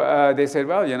 So they said,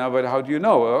 well, but how do you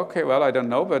know? Okay, well, I don't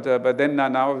know, but then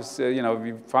now,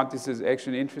 we found this is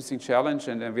actually an interesting challenge,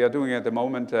 and we are doing at the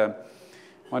moment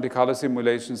Monte Carlo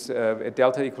simulations at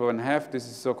delta equal 1/2. This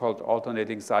is so-called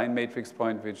alternating sign matrix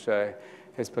point, which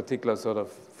has particular sort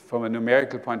of, from a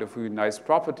numerical point of view, nice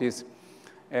properties.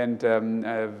 And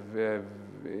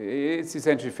it's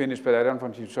essentially finished, but I don't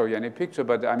want to show you any picture.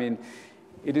 But I mean,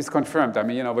 it is confirmed. I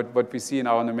mean, what we see in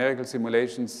our numerical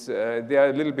simulations, they are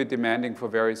a little bit demanding for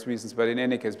various reasons. But in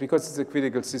any case, because it's a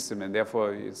critical system, and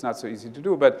therefore it's not so easy to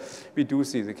do, but we do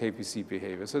see the KPC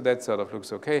behavior. So that sort of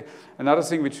looks okay. Another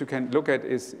thing which you can look at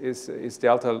is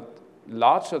delta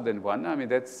larger than 1. I mean,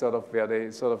 that's sort of where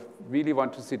they sort of really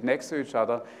want to sit next to each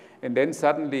other. And then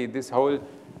suddenly this whole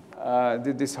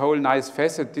nice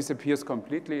facet disappears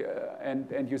completely,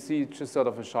 and you see just sort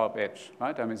of a sharp edge,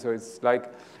 right? I mean, so it's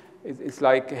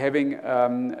like having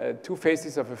two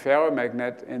faces of a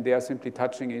ferromagnet, and they are simply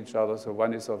touching each other. So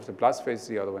one is of the plus face,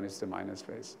 the other one is the minus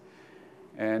face.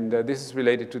 And this is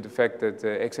related to the fact that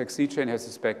the XXC chain has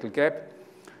a spectral gap,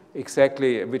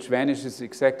 which vanishes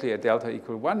exactly at delta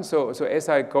equal 1. So as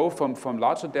I go from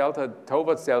larger delta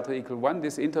towards delta equal 1,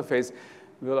 this interface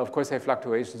will, of course, have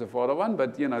fluctuations of order 1,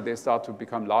 but they start to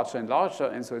become larger and larger,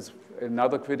 and so it's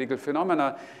another critical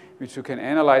phenomena which you can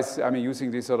analyze, I mean,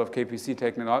 using this sort of KPC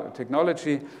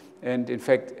technology. And in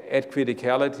fact, at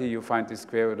criticality, you find the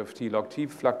square root of T log T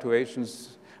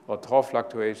fluctuations or tau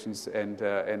fluctuations, and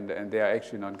they are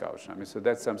actually non-Gaussian. I mean, so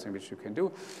that's something which you can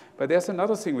do. But there's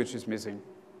another thing which is missing.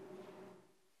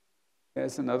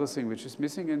 There's another thing which is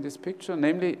missing in this picture,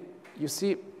 namely, you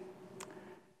see,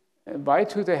 why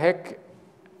to the heck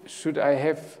should I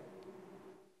have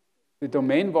the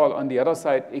domain wall on the other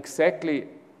side exactly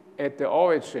at the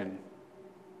origin?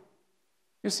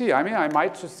 You see, I mean, I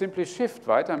might just simply shift,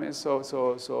 right? I mean, so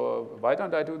why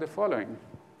don't I do the following?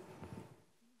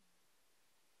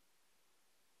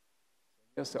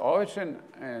 Here's the origin,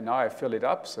 and now I fill it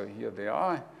up, so here they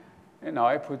are. And now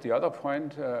I put the other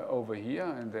point over here,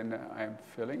 and then I'm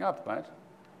filling up, right?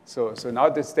 So now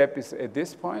the step is at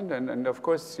this point, and of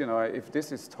course, if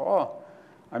this is tau,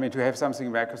 I mean, to have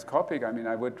something macroscopic, I mean,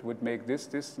 I would make this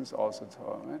distance also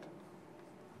tau, right?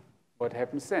 What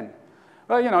happens then?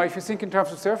 Well, if you think in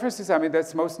terms of surfaces, I mean,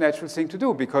 that's the most natural thing to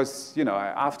do, because,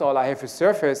 after all, I have a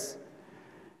surface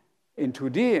in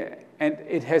 2D, and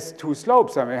it has two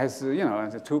slopes. I mean, it has, I mean,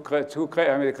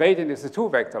 the gradient is a 2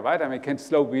 vector, right? I mean, it can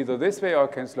slope either this way or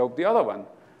it can slope the other one.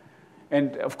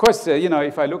 And of course,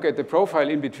 if I look at the profile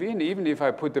in between, even if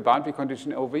I put the boundary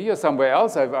condition over here somewhere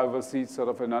else, I will see sort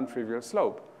of a non-trivial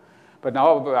slope. But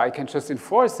now I can just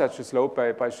enforce such a slope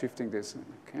by shifting this.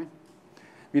 Okay?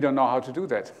 We don't know how to do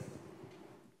that.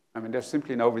 I mean, there's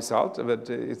simply no result, but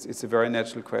it's a very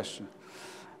natural question.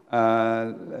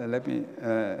 Let me.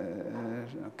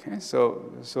 Okay.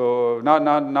 So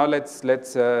now let's.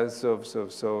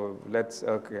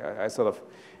 Okay. I sort of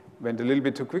went a little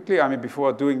bit too quickly. I mean,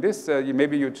 before doing this,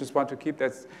 maybe you just want to keep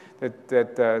that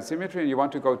symmetry, and you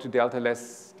want to go to delta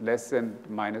less than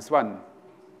 -1.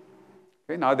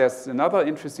 Okay. Now there's another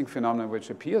interesting phenomenon which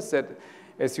appears that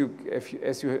as you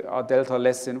are delta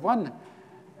less than 1.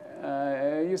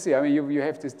 You see, I mean, you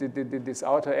have this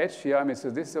outer edge here. I mean, so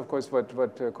this is, of course,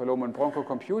 what Colombo and Bronco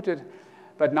computed.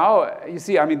 But now, you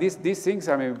see, I mean, these things,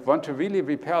 I mean, want to really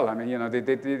repel. I mean,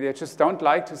 they just don't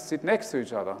like to sit next to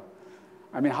each other.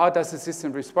 I mean, how does the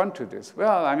system respond to this?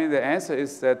 Well, I mean, the answer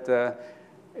is that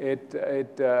in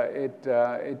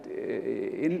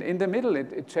the middle,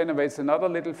 it generates another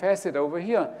little facet over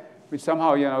here, which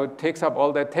somehow, takes up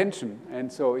all that tension.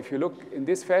 And so if you look in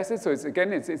this facet, so it's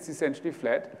essentially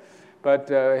flat, but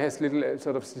has little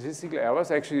sort of statistical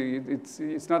errors. Actually,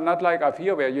 it's not like up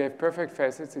here where you have perfect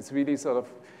facets. It's really sort of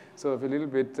a little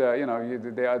bit,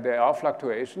 there are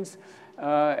fluctuations.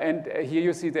 And here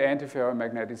you see the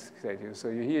antiferromagnetic status. So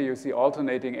here you see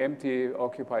alternating empty,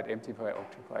 occupied, empty,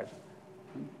 occupied.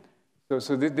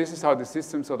 So this is how the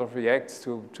system sort of reacts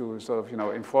to sort of,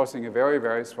 enforcing a very,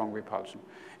 very strong repulsion.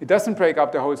 It doesn't break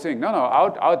up the whole thing. No,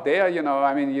 out there,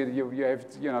 I mean, you have,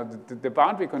 the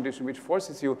boundary condition which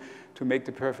forces you to make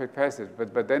the perfect passage.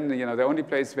 But then, the only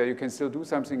place where you can still do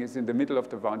something is in the middle of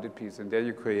the rounded piece, and there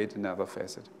you create another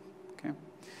facet. Okay.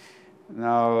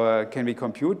 Now, can we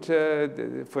compute,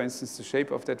 for instance, the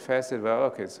shape of that facet? Well,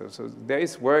 okay, so there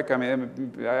is work. I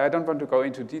mean, I don't want to go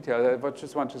into detail. I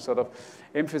just want to sort of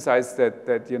emphasize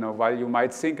that you know, while you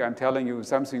might think I'm telling you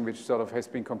something which sort of has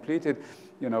been completed,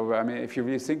 you know, I mean, if you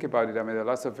really think about it, I mean, there are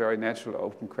lots of very natural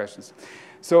open questions.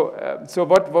 So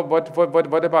what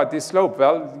about this slope?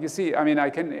 Well, you see, I mean,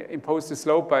 I can impose the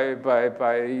slope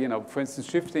by you know, for instance,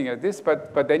 shifting at this,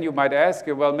 but then you might ask,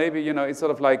 well, maybe, you know, it's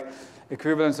sort of like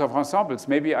equivalence of ensembles.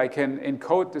 Maybe I can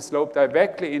encode the slope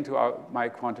directly into my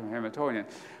quantum Hamiltonian.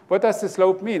 What does the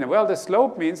slope mean? Well, the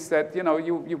slope means that, you know,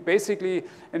 you basically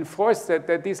enforce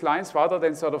that these lines, rather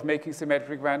than sort of making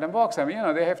symmetric random walks, I mean, you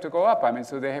know, they have to go up. I mean,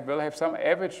 so they will have some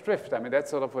average drift. I mean, that's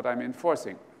sort of what I'm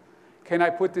enforcing. Can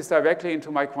I put this directly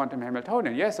into my quantum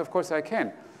Hamiltonian? Yes, of course I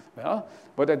can. Well,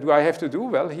 what do I have to do?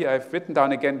 Well, here I've written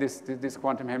down again this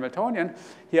quantum Hamiltonian.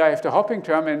 Here I have the hopping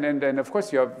term, and of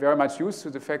course you're very much used to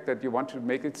the fact that you want to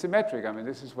make it symmetric. I mean,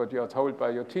 this is what you're told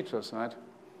by your teachers, right?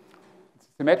 It's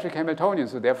a symmetric Hamiltonian,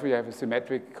 so therefore you have a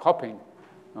symmetric hopping,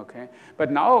 okay?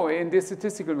 But now in this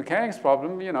statistical mechanics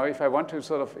problem, you know, if I want to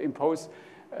sort of impose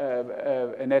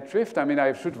a net drift, I mean,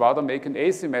 I should rather make an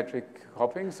asymmetric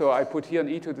hopping. So I put here an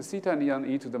e to the theta and here an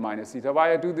e to the minus theta.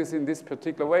 Why I do this in this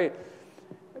particular way,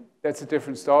 that's a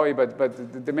different story.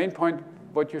 But the main point,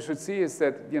 what you should see is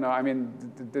that, you know, I mean,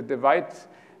 the right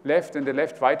left and the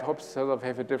left right hops sort of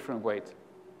have a different weight.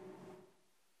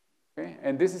 Okay?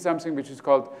 And this is something which is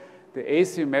called the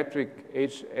asymmetric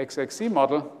HXXC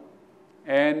model.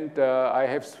 And I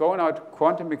have thrown out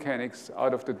quantum mechanics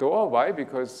out of the door. Why?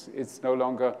 Because it's no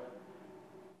longer a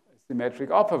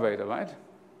symmetric operator, right?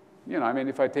 You know, I mean,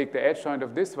 if I take the adjoint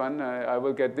of this one, I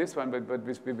will get this one, but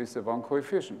with the wrong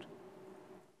coefficient.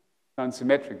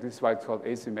 Non-symmetric. This is why it's called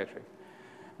asymmetric.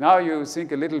 Now you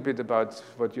think a little bit about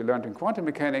what you learned in quantum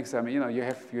mechanics. I mean, you know, you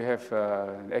have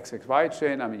an XXY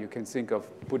chain. I mean, you can think of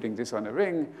putting this on a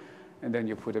ring, and then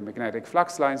you put a magnetic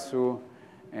flux line through.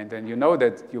 And then you know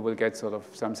that you will get sort of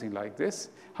something like this.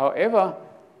 However,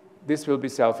 this will be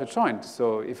self-adjoint.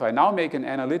 So if I now make an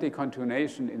analytic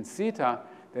continuation in theta,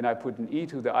 then I put an e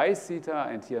to the I theta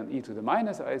and here an e to the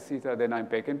minus I theta, then I'm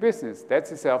back in business.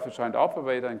 That's a self-adjoint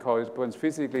operator and corresponds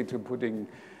physically to putting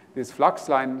this flux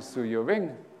line through your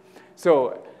ring.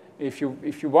 So if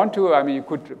you want to, I mean, you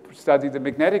could study the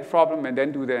magnetic problem and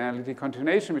then do the analytic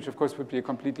continuation, which of course would be a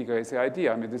completely crazy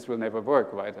idea. I mean, this will never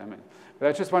work, right? I mean, but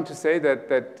I just want to say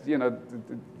that you know,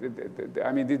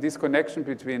 I mean, this connection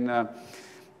between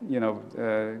you know,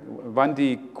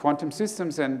 1D quantum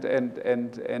systems and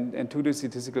 2D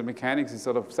statistical mechanics is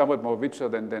sort of somewhat more richer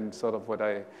than sort of what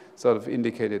I sort of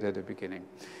indicated at the beginning.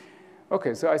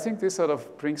 Okay, so I think this sort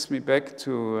of brings me back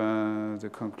to the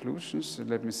conclusions.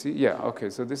 Let me see. Yeah, okay,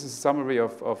 so this is a summary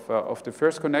of the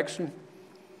first connection.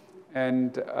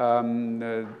 And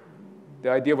the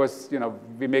idea was, you know,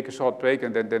 we make a short break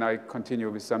and then I continue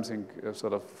with something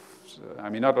sort of, I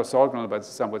mean, not orthogonal, but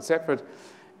somewhat separate.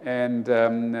 And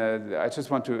I just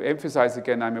want to emphasize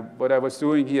again, I mean, what I was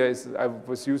doing here is I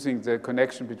was using the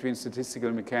connection between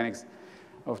statistical mechanics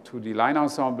of 2D line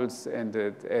ensembles and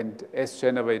S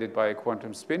generated by a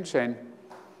quantum spin chain.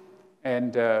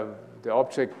 And the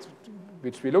object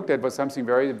which we looked at was something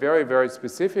very, very, very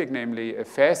specific, namely a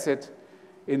facet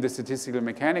in the statistical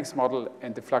mechanics model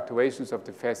and the fluctuations of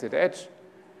the facet edge.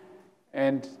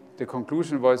 And the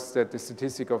conclusion was that the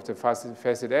statistic of the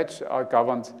facet edge are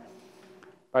governed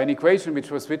by an equation which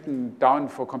was written down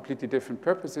for completely different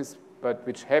purposes, but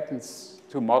which happens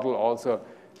to model also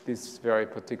these very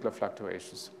particular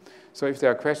fluctuations. So if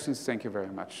there are questions, thank you very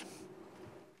much.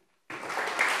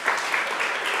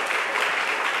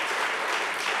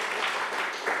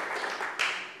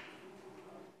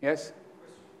 Yes?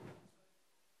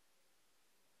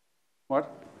 What?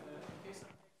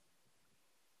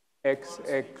 X,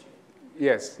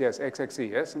 yes,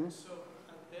 XXE, yes. Mm-hmm.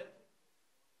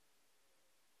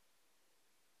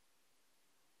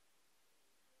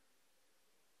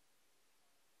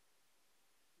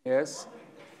 Yes.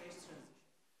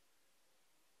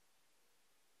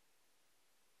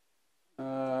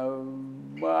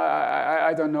 Well,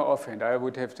 I don't know offhand. I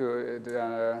would have to,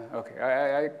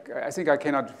 okay. I think I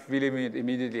cannot really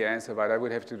immediately answer, but I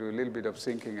would have to do a little bit of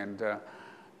thinking. And,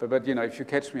 but you know, if you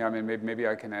catch me, I mean, maybe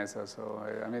I can answer. So,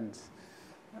 I mean,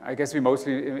 I guess we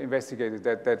mostly investigated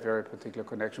that very particular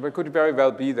connection. But it could very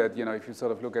well be that, you know, if you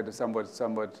sort of look at a somewhat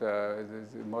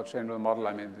more general model,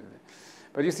 I mean,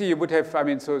 but you see, you would have, I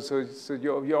mean, so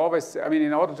you always, I mean,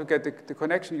 in order to get the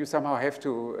connection, you somehow have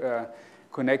to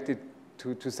connect it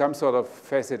to some sort of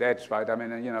facet edge, right? I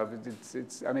mean, you know,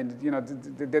 I mean, you know,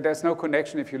 there's no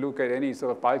connection if you look at any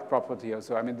sort of bulk property or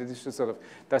so. I mean, this just sort of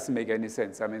doesn't make any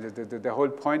sense. I mean, the whole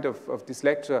point of this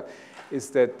lecture is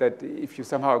that if you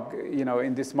somehow, you know,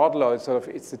 in this model or sort of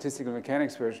its statistical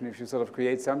mechanics version, if you sort of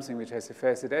create something which has a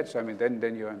facet edge, I mean,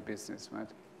 then you're in business, right?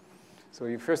 So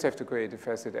you first have to create a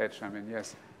facet edge. I mean,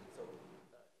 yes.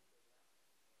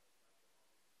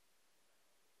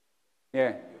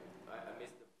 Yeah.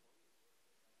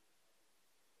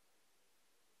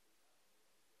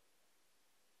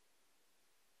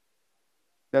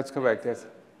 That's correct, yes.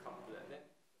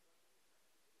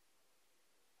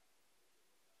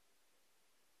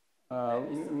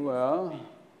 Well,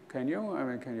 can you? I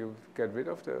mean, can you get rid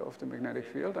of the magnetic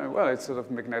field? I mean, well, it's sort of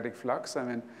magnetic flux. I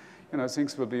mean, you know,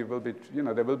 things will be, you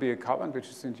know, there will be a current which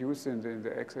is induced in the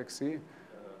XXC.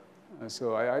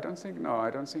 So I don't think, no, I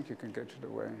don't think you can get it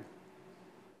away.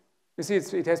 You see,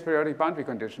 it has periodic boundary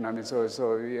condition. I mean,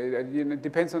 so you know, it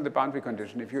depends on the boundary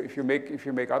condition. If you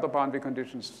make other boundary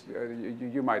conditions,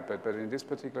 you might, but in this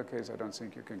particular case, I don't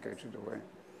think you can gauge it away.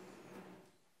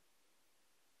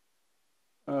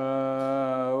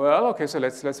 Well, okay, so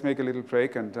let's make a little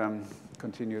break and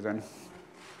continue then.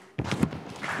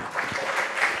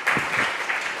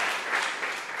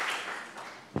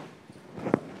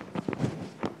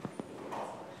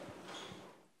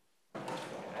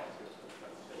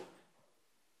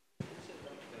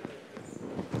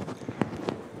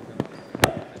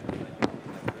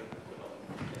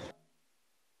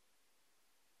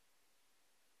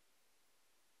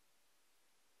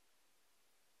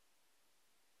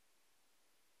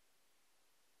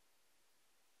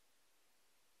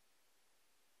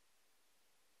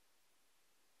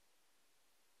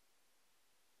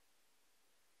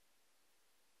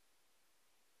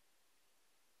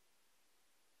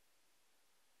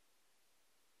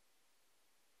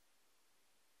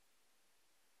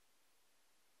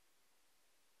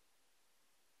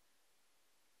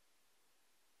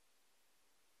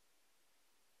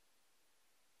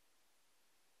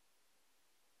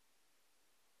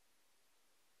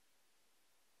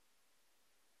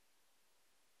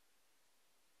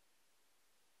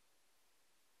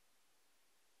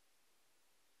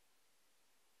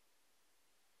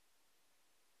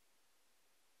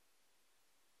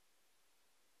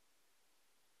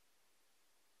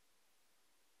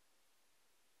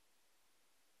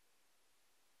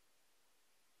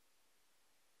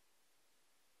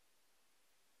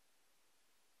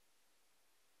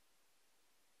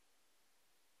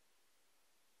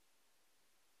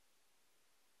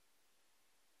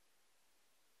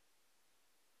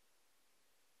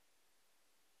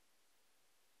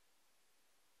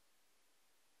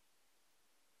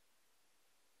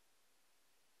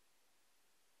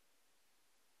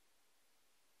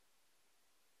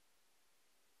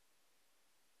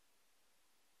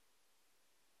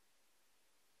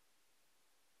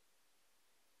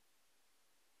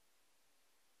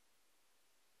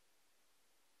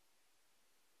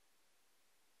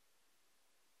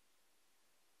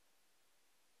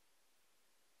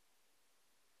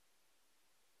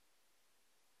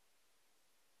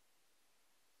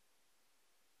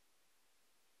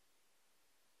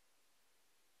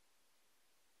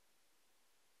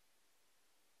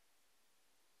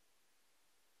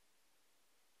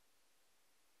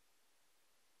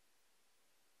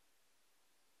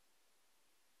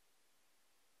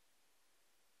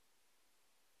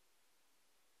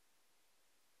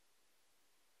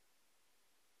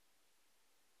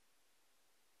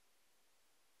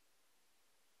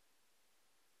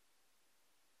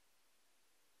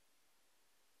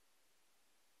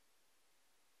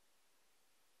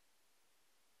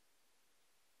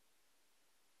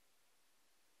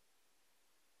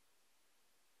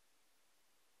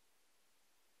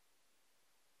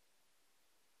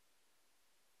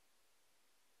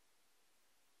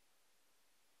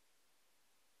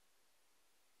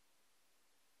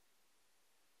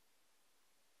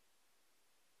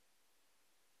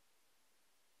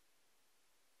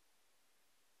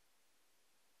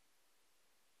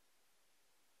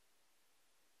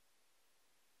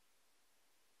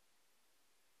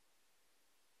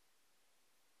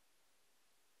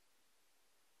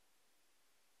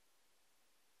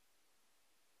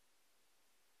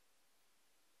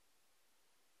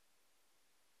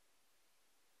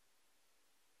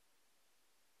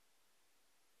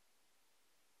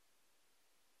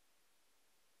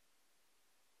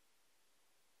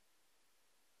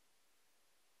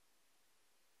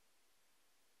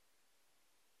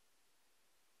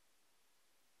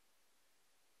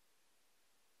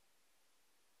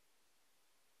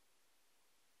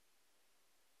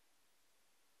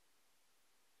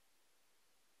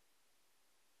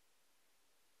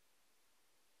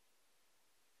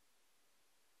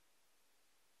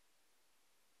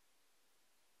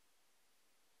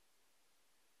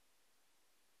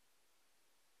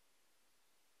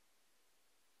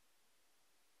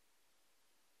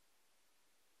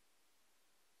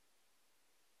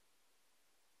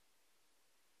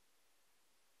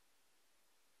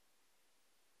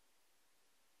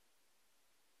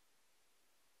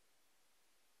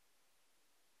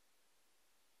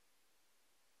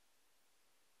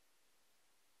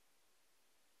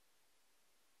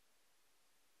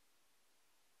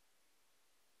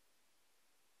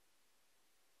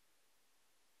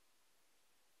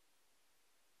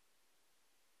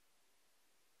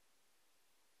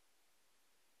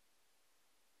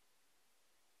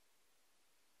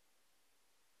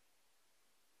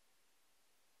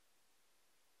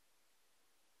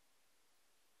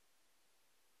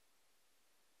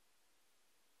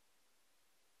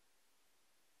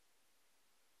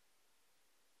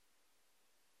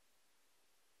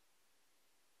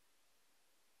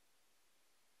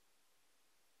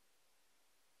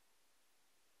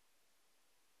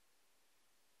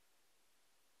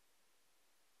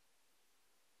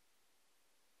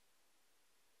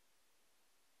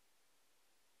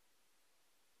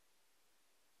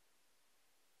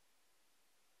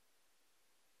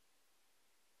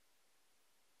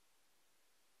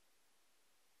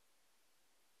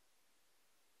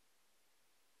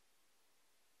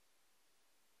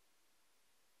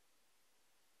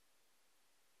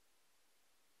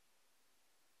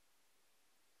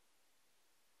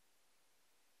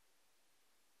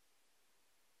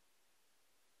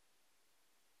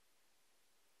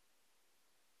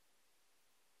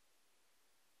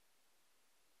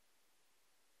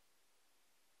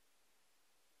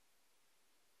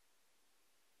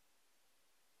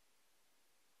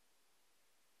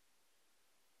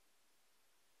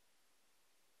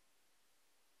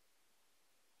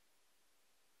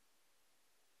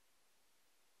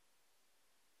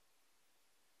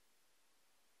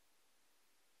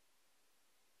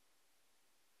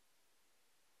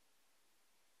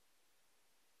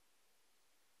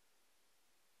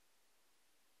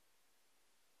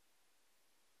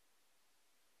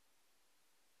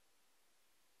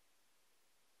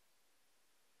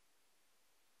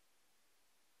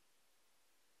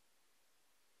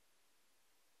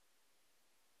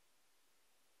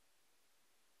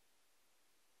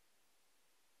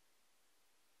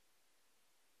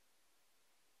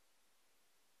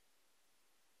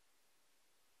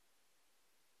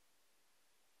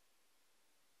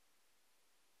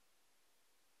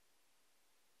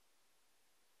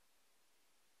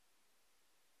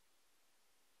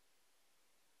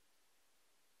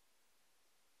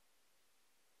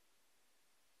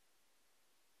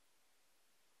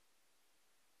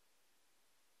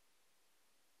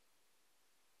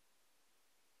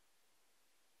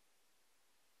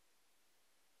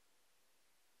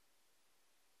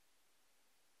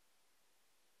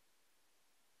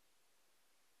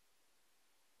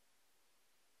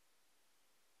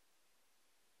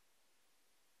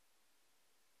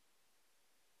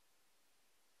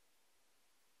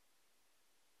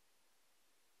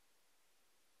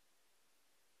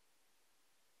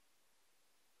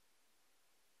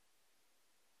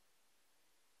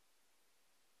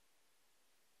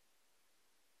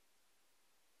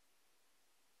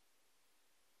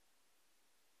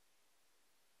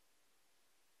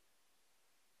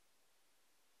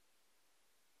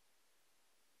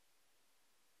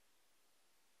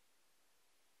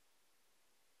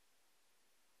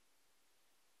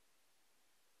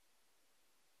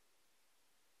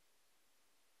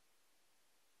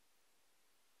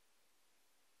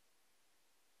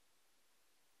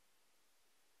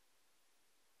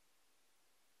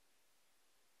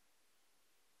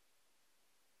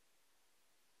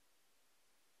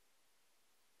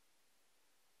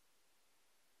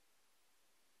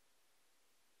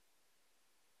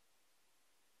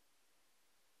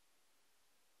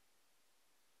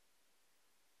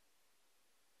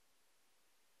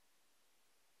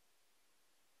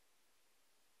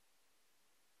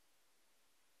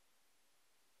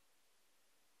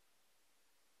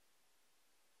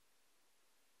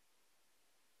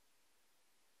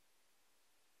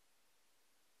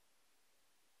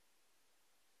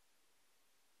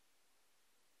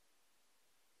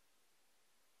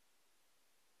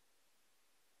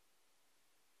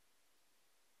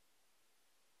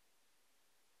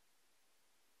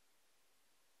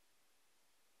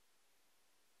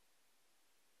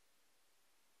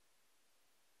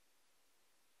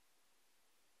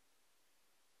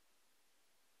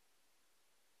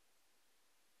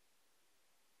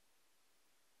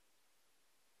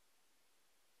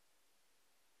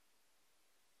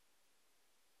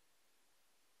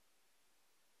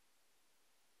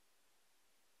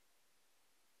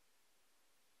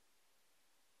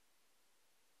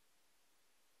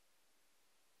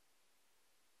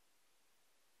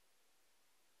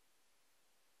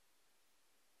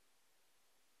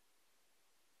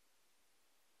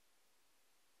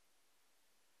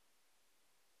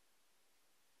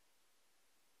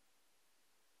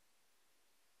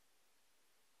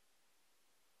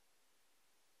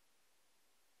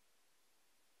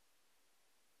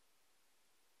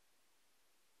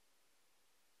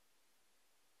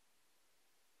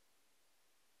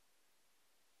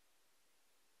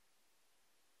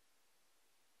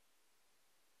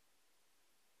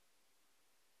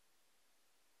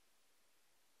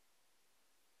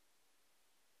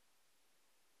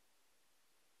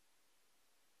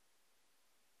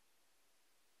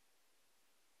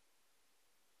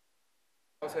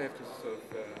 also have to sort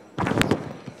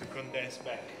of to condense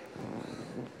back.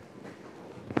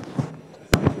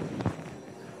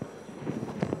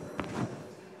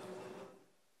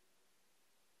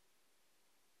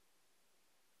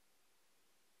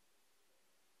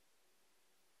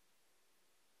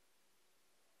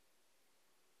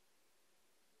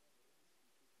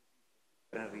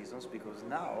 Reasons, because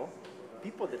now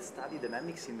people that study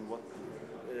dynamics in what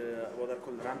are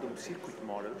called random circuit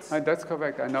models. That's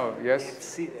correct. I know.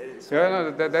 Yes.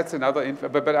 Yeah, no, that's another info.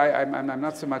 But I'm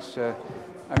not so much.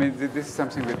 I mean, this is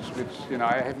something which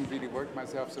I haven't really worked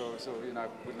myself, so I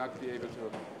would not be able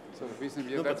to sort of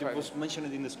reasonably. No, but it was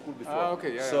mentioned in the school before.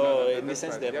 Okay. Yeah. So in this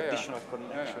sense, they have additional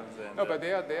connections. Yeah. No, but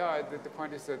they are. The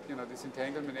point is that this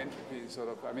entanglement entropy sort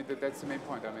of. I mean, that's the main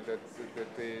point. I mean, that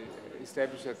they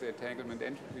establish that the entanglement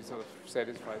entropy sort of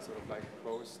satisfies sort of like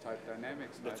closed type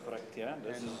dynamics. That's correct. Yeah.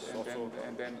 That's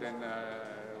and then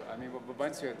I mean,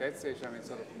 once you're at that stage, I mean,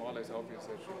 sort of more or less obvious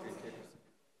that should be capable.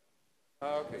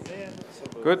 Okay. Yeah, so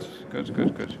good.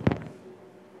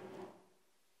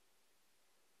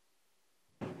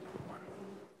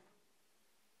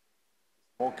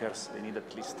 Smokers, they need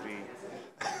at least 3.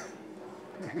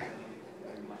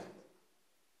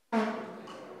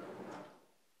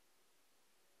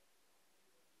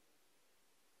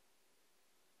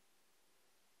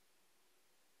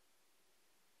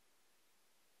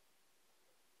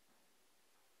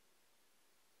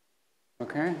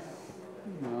 Okay.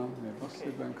 No,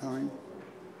 I'm coming.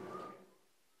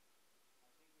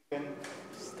 We can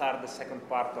start the second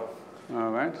part of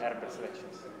Herbert's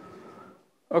lectures.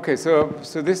 Okay, so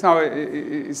this now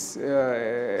is,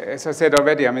 as I said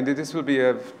already, I mean, this will be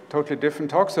a totally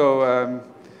different talk. So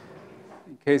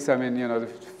in case, I mean, the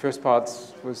first part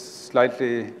was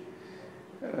slightly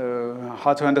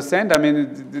hard to understand. I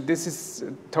mean, this is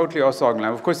totally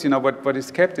orthogonal. Of course, what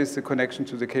is kept is the connection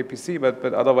to the KPC,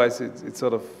 but otherwise it's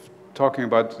sort of talking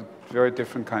about very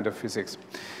different kind of physics.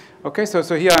 Okay, so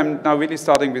here I'm now really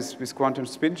starting with quantum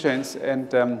spin chains,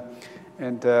 and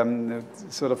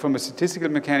sort of from a statistical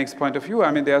mechanics point of view,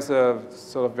 I mean, there's a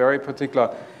sort of very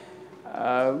particular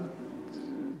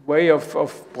way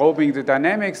of probing the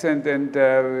dynamics, and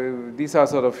these are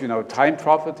sort of time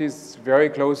properties very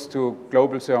close to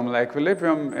global thermal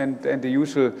equilibrium, and the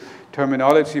usual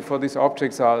terminology for these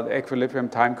objects are equilibrium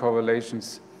time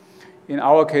correlations. In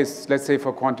our case, let's say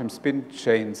for quantum spin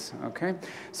chains. Okay,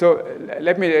 so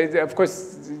let me, of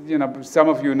course, some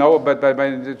of you know, but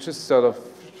just sort of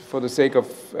for the sake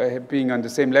of being on the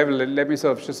same level, let me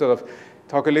just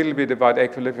talk a little bit about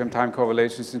equilibrium time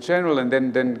correlations in general, and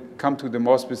then come to the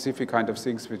more specific kind of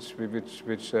things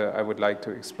which I would like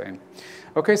to explain.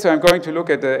 Okay, so I'm going to look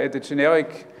at the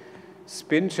generic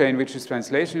spin chain, which is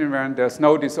translation invariant. There's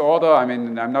no disorder. I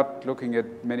mean, I'm not looking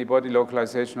at many-body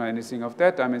localization or anything of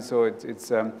that. I mean, so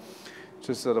it's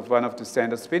just sort of one of the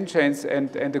standard spin chains. And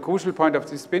the crucial point of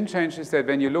this spin chain is that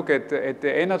when you look at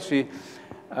the energy,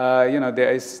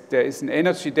 there is an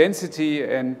energy density,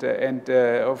 and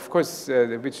of course,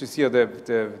 which is here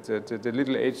the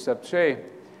little h sub j,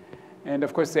 and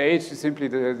of course the h is simply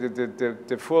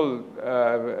the full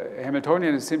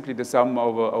Hamiltonian is simply the sum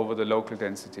over the local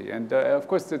density, and of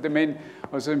course the main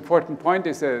also important point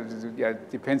is it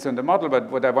depends on the model, but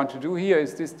what I want to do here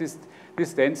is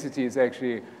this density is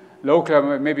actually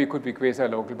local. Maybe it could be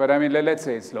quasi-local, but I mean let's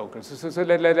say it's local. So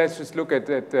let's just look at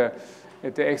the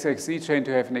XXZ chain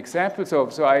to have an example.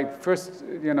 So I first,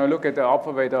 look at the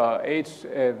operator H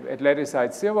at lattice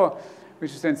 0,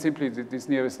 which is then simply this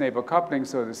nearest neighbor coupling.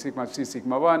 So the sigma C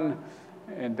sigma 1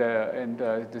 and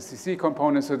the CC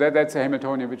component. So that's a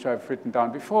Hamiltonian which I've written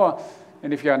down before.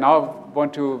 And if you now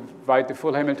want to write the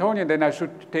full Hamiltonian, then I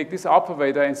should take this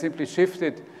operator and simply shift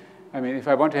it. I mean, if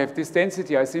I want to have this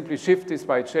density, I simply shift this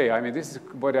by j. I mean, this is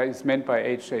what is meant by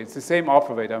hj. It's the same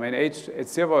operator. I mean, h at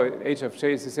 0, h of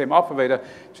j is the same operator,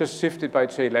 just shifted by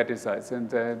j lattices. And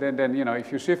then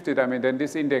if you shift it, I mean, then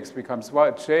this index becomes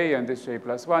j and this j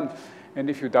plus 1. And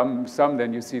if you sum,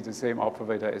 then you see the same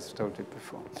operator as told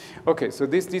before. Okay, so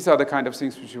these are the kind of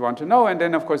things which you want to know. And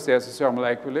then, of course, there's a thermal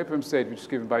equilibrium state, which is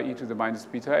given by e to the minus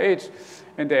beta h.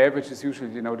 And the average is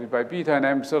usually denoted by beta. And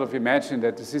I'm sort of imagining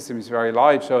that the system is very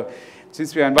large. So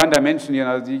since we are in one dimension,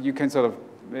 you can sort of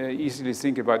easily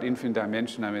think about infinite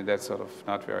dimension. I mean, that's sort of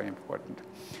not very important.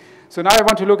 So now I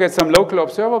want to look at some local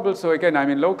observables. So again, I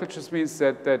mean, local just means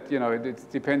that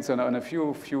it depends on a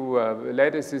few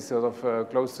lattices sort of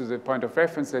close to the point of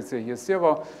reference. Let's say here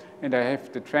 0, and I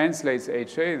have the translates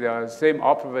HA. They are the same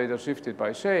operator shifted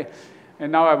by J.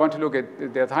 And now I want to look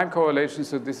at their time correlation.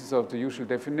 So this is sort of the usual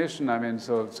definition. I mean,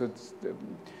 so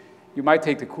You might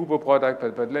take the Kubo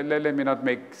product, but let me not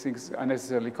make things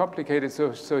unnecessarily complicated.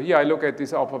 So here I look at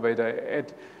this operator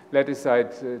at lattice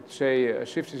side J,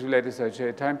 shifted to lattice side J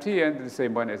at time t, and the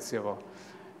same one at 0.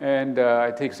 And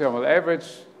I take thermal average.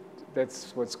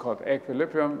 That's what's called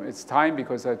equilibrium. It's time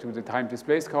because I do the time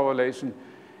displaced correlation.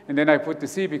 And then I put the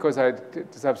C because I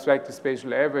subtract the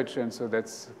spatial average, and so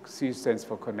that's C stands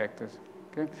for connected.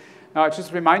 Okay? Now, I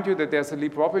just remind you that there's a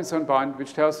Lieb-Robinson bound,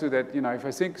 which tells you that, if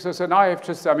I think, so now I have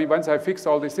just, once I fixed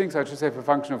all these things, I just have a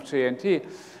function of J and T.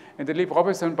 And the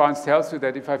Lieb-Robinson bound tells you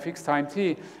that if I fix time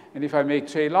T, and if I make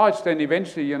J large, then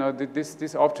eventually,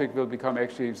 this object will become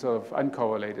actually sort of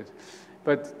uncorrelated.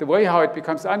 But the way how it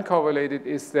becomes uncorrelated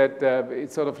is that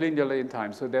it's sort of linearly in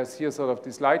time. So there's here sort of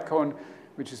this light cone,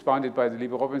 which is bounded by the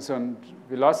Lieb-Robinson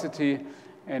velocity.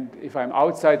 And if I'm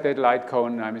outside that light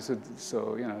cone,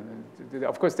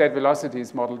 of course, that velocity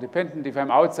is model dependent. If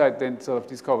I'm outside, then sort of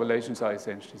these correlations are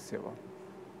essentially 0.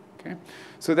 Okay?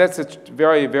 So that's a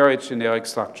very, very generic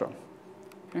structure.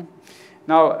 Okay?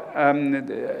 Now,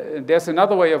 there's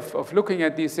another way of looking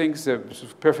at these things,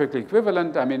 perfectly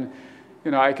equivalent.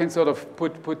 I can sort of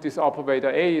put this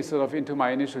operator A sort of into my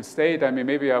initial state.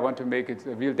 Maybe I want to make it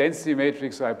a real density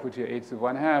matrix, so I put here A to the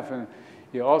 1/2, and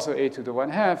here also A to the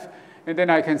 1/2. And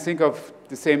then I can think of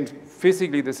the same,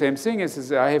 physically the same thing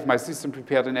is I have my system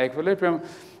prepared in equilibrium.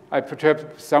 I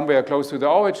perturb somewhere close to the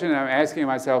origin, and I'm asking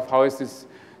myself, how is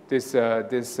this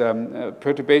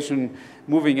perturbation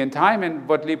moving in time? And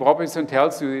what Lieb-Robinson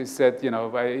tells you is that,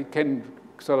 it can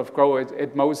sort of grow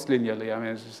at most linearly.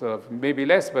 It's sort of maybe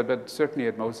less, but certainly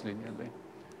at most linearly.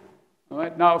 All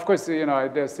right. Now, of course,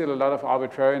 there's still a lot of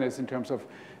arbitrariness in terms of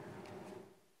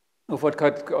what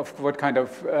kind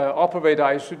of operator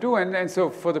I should do. And so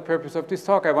for the purpose of this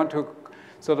talk, I want to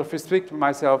sort of restrict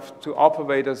myself to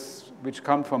operators which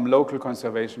come from local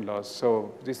conservation laws.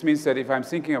 So this means that if I'm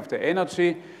thinking of the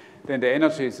energy, then the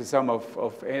energy is the sum of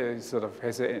sort of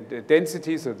has a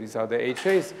density, so these are the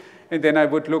HAs. And then I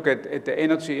would look at the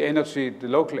the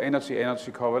local energy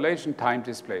correlation, time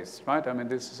displaced, right?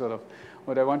 This is sort of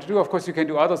what I want to do. Of course, you can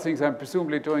do other things. I'm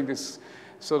presumably doing this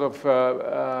sort of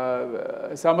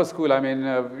summer school.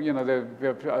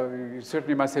 You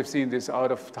certainly must have seen this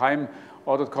out of time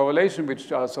ordered correlation,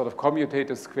 which are sort of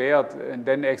commutators squared and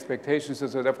then expectations.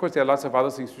 So of course, there are lots of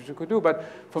other things which you could do. But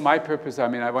for my purpose, I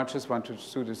just want to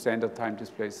do the standard time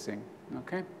displaced thing.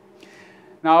 Okay.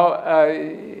 Now,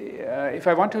 if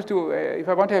I want to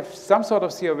have some sort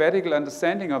of theoretical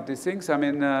understanding of these things,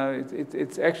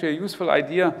 it's actually a useful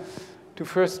idea to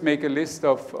first make a list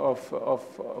of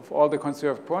all the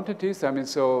conserved quantities.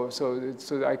 So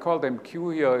I call them Q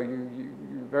here. You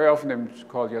very often them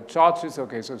call your charges.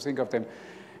 Okay, so think of them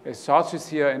as charges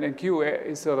here, and then Q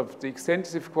is sort of the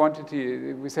extensive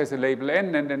quantity which has a label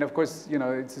N, and then of course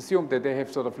it's assumed that they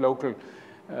have sort of local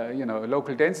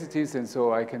densities, and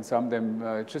so I can sum them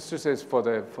just as for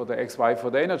the xy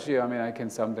for the energy. I can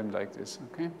sum them like this.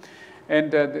 Okay.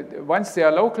 And once they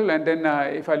are local, and then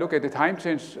if I look at the time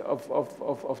change of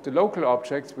the local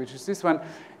objects, which is this one,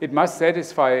 it must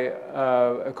satisfy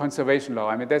a conservation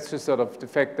law. That's just sort of the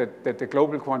fact that the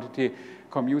global quantity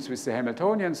commutes with the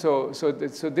Hamiltonian. So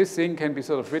this thing can be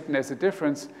sort of written as a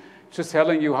difference, just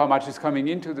telling you how much is coming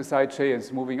into the side J and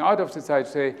is moving out of the side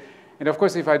J. And of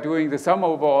course, if I'm doing the sum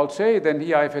over all J, then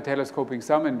here I have a telescoping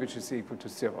sum, which is equal to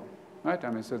 0. Right?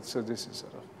 So this is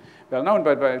sort of well known,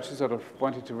 but I just sort of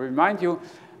wanted to remind you.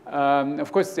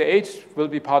 Of course, the H will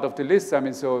be part of the list.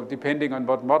 So depending on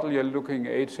what model you're looking,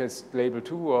 H has label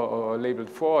 2 or labeled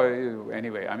 4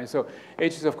 anyway. So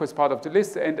H is, of course, part of the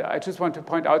list. And I just want to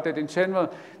point out that in general,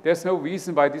 there's no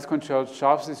reason why these conserved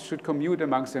charges should commute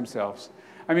amongst themselves.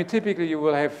 Typically you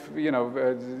will have,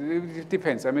 it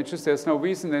depends. Just there's no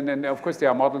reason. And of course, there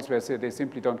are models where they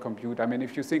simply don't compute.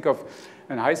 If you think of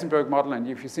an Heisenberg model and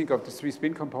if you think of the 3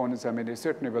 spin components, they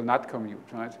certainly will not commute,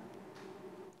 right?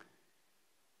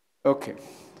 Okay,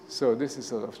 so this is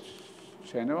sort of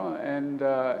general. And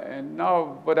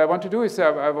now what I want to do is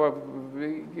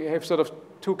we have sort of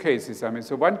 2 cases.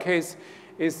 So one case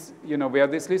is, where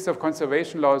this list of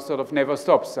conservation laws sort of never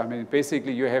stops.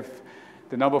 Basically you have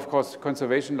the number of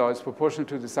conservation laws is proportional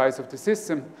to the size of the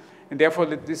system, and therefore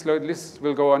this list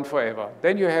will go on forever.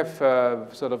 Then you have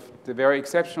sort of the very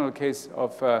exceptional case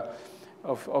of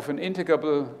an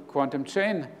integrable quantum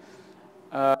chain,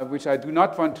 which I do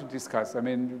not want to discuss. I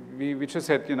mean, we just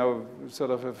had, you know,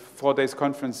 sort of a 4-day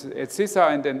conference at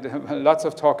CISA and then lots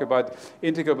of talk about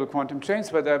integrable quantum chains,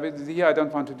 but here I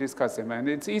don't want to discuss them. And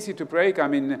it's easy to break. I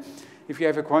mean, if you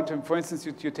have a quantum, for instance,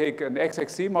 you take an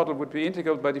XXC model would be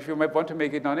integrable, but if you want to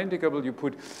make it non-integrable, you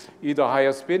put either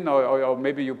higher spin or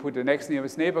maybe you put an X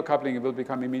nearest neighbor coupling, it will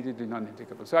become immediately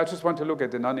non-integrable. So I just want to look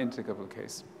at the non-integrable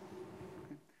case.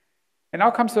 And now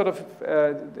comes sort of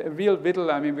a real riddle,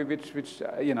 I mean, which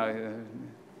you know,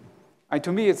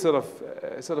 to me it's sort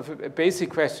of a basic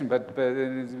question, but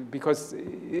because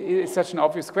it's such an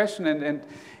obvious question and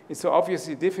it's so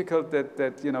obviously difficult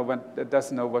that you know, one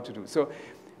doesn't know what to do. So,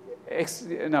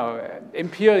 you know,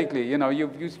 empirically, you know,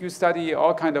 you study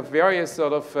all kind of various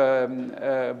sort of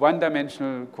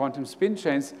one-dimensional quantum spin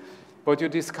chains, but you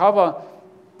discover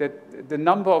that the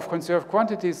number of conserved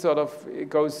quantities sort of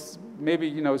goes maybe,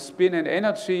 you know, spin and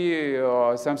energy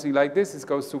or something like this. It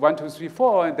goes to 1, 2, 3,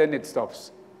 4, and then it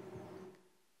stops.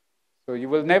 So you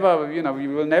will never, you know, you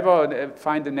will never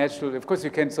find a natural. Of course, you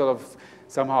can sort of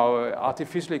somehow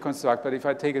artificially construct, but if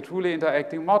I take a truly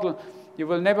interacting model, you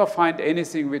will never find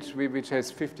anything which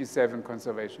has 57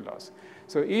 conservation laws.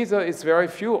 So either it's very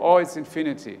few or it's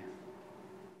infinity.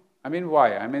 I mean,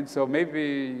 why? I mean, so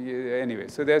maybe, anyway,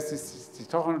 so there's this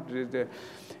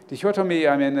dichotomy,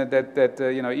 I mean, that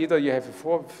you know, either you have a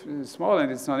 4 small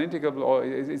and it's non-integrable or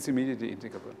it's immediately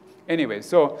integrable. Anyway,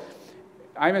 so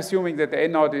I'm assuming that the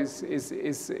n naught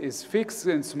is fixed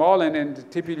and small, and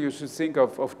typically you should think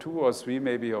of 2 or 3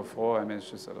 maybe, or 4, I mean,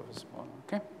 it's just sort of a small,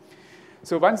 okay?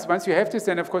 So once you have this,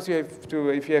 then of course you have to,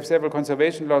 if you have several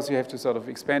conservation laws, you have to sort of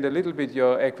expand a little bit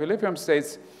your equilibrium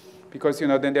states, because, you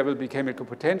know, then there will be chemical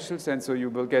potentials, and so you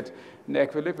will get an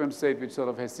equilibrium state which sort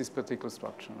of has this particular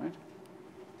structure, right?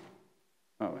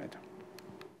 All right.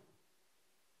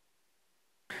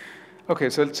 Okay,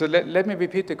 so let me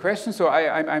repeat the question. So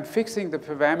I'm fixing the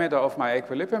parameter of my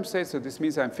equilibrium state, so this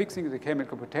means I'm fixing the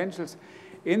chemical potentials.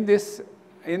 In this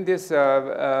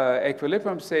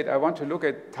equilibrium state, I want to look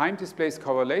at time-displaced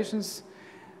correlations.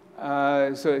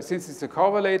 So since it's a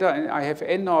correlator and I have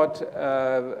n naught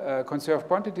conserved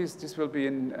quantities, this will be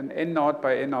an n naught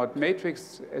by n naught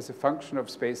matrix as a function of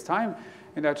space-time.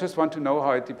 And I just want to know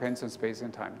how it depends on space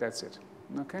and time. That's it.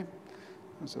 Okay?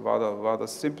 It's a rather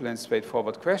simple and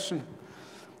straightforward question.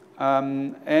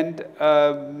 But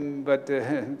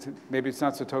maybe it's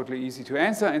not so totally easy to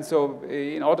answer. And so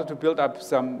in order to build up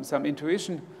some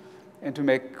intuition and to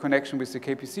make connection with the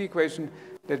KPC equation,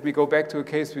 let me go back to a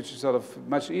case which is sort of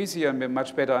much easier and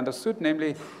much better understood,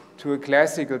 namely to a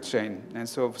classical chain. And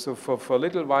so for a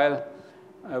little while,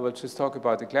 I will just talk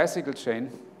about the classical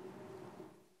chain,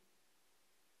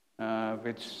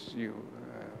 which you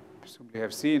presumably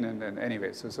have seen. And then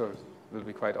anyway, so it will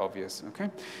be quite obvious.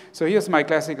 Okay. So here's my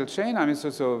classical chain. I mean,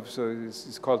 so this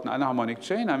is called an anharmonic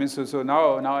chain. I mean, so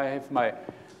now I have my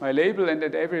label, and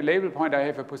at every label point I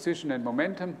have a position and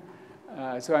momentum.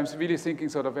 So I'm really thinking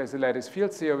sort of as a lattice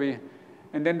field theory.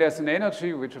 And then there's an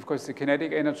energy, which of course is the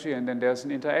kinetic energy, and then there's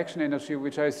an interaction energy,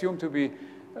 which I assume to be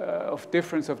of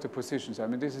difference of the positions. I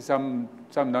mean, this is some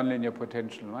nonlinear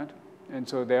potential, right? And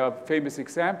so there are famous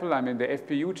examples. I mean, the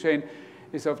FPU chain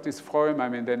is of this form. I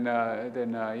mean, then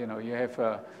you know, you have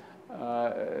a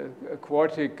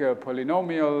quartic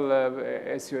polynomial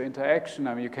as your interaction.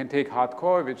 I mean, you can take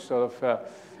hardcore, which sort of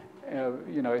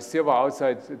you know, is 0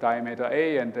 outside the diameter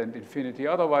A and infinity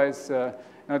otherwise.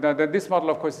 Now this model,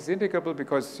 of course, is integrable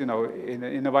because, you know,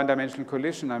 in a one-dimensional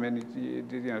collision, I mean,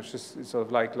 you know, it's just sort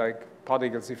of like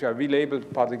particles. If you are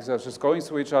relabeled, particles are just going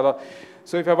through each other.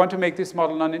 So if I want to make this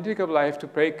model non-integrable, I have to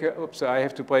break.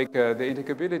 The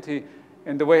integrability.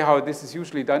 And the way how this is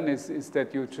usually done is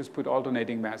that you just put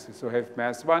alternating masses. So have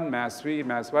mass 1, mass 3,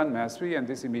 mass 1, mass 3, and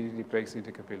this immediately breaks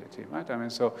integrability, right? I mean,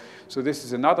 so this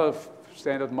is another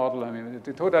standard model. I mean,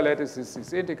 the total lattice is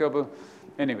integrable.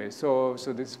 Anyway, so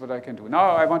this is what I can do.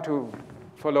 Now I want to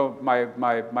follow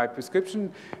my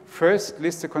prescription. First,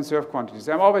 list the conserved quantities.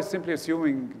 I'm always simply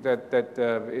assuming that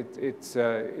it's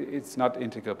not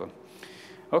integrable.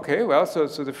 Okay, well, so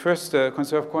the first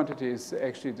conserved quantity is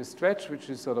actually the stretch, which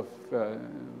is sort of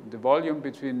the volume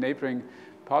between neighboring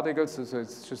particles. So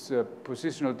it's just a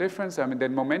positional difference. I mean,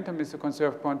 then momentum is a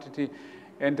conserved quantity,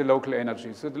 and the local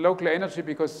energy. So the local energy,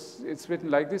 because it's written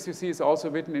like this, you see, is also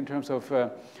written in terms of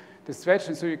the stretch.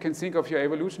 And so you can think of your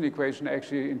evolution equation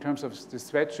actually in terms of the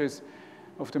stretches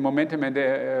of the momentum and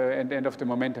end of the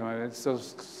momentum. It's so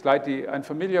slightly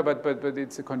unfamiliar, but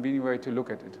it's a convenient way to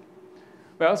look at it.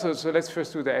 Well, so let's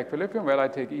first do the equilibrium. Well, I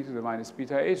take e to the minus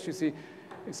beta h. You see,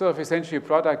 it's sort of essentially a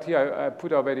product here. I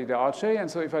put already the RJ, and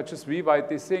so if I just rewrite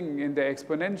this thing in the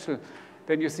exponential,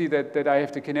 then you see that I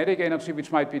have the kinetic energy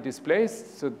which might be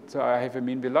displaced. So I have a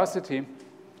mean velocity.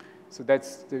 So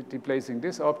that's displacing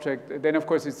this object. Then, of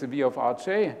course, it's the V of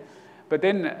Rj. But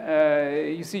then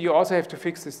you see you also have to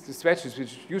fix the stretches,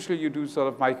 which usually you do sort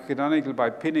of microcanonical by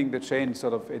pinning the chain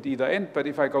sort of at either end. But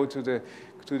if I go to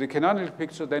the canonical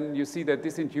picture, then you see that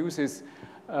this induces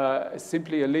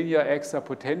simply a linear extra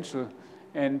potential.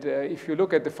 And if you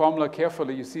look at the formula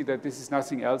carefully, you see that this is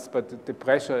nothing else but the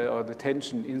pressure or the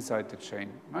tension inside the chain,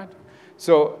 right?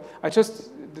 So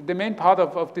the main part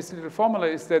of this little formula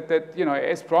is that, you know,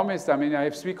 as promised, I mean, I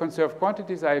have 3 conserved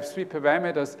quantities, I have 3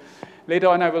 parameters. Later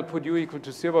on, I will put u equal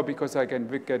to 0 because I can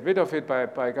get rid of it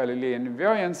by Galilean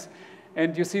invariance.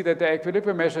 And you see that the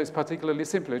equilibrium measure is particularly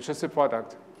simple. It's just a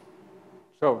product.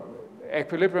 So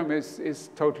equilibrium is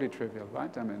totally trivial,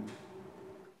 right? I mean,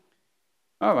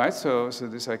 all right, so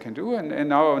this I can do. And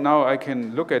now I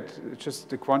can look at just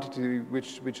the quantity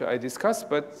which I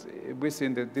discussed, but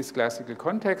within this classical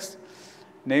context.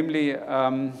 Namely,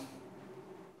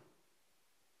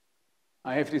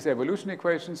 I have this evolution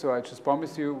equation, so I just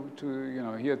promise you to, you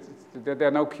know, here there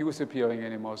are no Q's appearing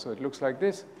anymore, so it looks like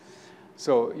this.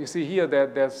 So you see here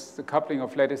that there's the coupling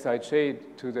of lattice Ij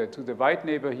to the right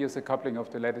neighbor. Here's the coupling of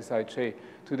the lattice Ij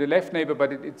to the left neighbor,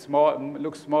 but it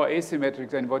looks more asymmetric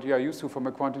than what you are used to from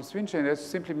a quantum string chain. That's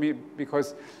simply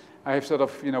because I have sort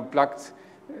of, you know, plugged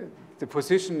the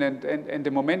position and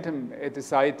the momentum at the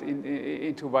side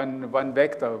into one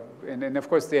vector, and of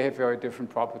course they have very different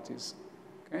properties.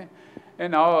 Okay?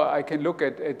 And now I can look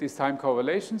at this time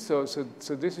correlation. So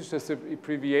this is just a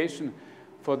abbreviation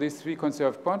for these 3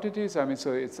 conserved quantities. I mean,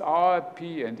 so it's R,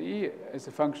 P, and E as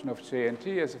a function of J and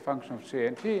T, as a function of J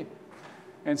and T.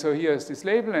 And so here's this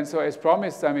label. And so as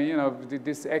promised, I mean, you know,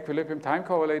 this equilibrium time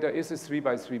correlator is a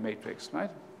 3×3 matrix, right?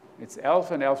 It's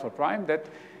alpha and alpha prime. That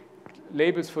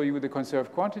labels for you the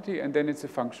conserved quantity, and then it's a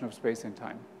function of space and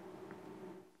time.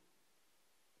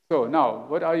 So now,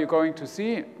 what are you going to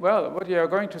see? Well, what you are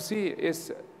going to see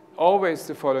is always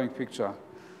the following picture.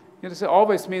 You know, so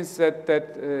always means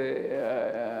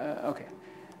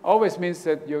always means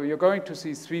that you're going to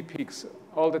see 3 peaks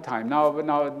all the time. Now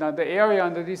the area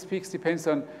under these peaks depends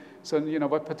on, so you know,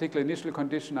 what particular initial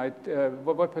condition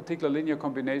what particular linear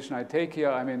combination I take here.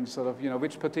 I mean, sort of, you know,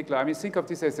 which particular. I mean, think of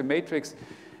this as a matrix,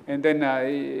 and then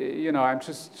you know, I'm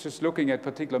just looking at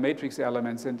particular matrix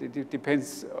elements, and it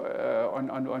depends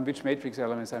on which matrix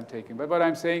elements I'm taking. But what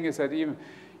I'm saying is that even,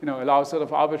 you know, allow sort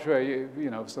of arbitrary, you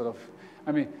know, sort of,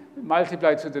 I mean,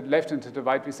 multiply to the left and to the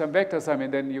right with some vectors. I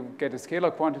mean, then you get a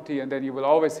scalar quantity, and then you will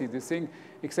always see this thing,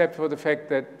 except for the fact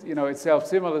that, you know, it's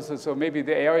self-similar. So maybe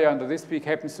the area under this peak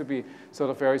happens to be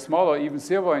sort of very small or even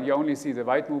 0, and you only see the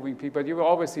right moving peak, but you will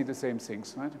always see the same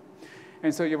things, right?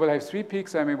 And so you will have 3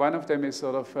 peaks. I mean, one of them is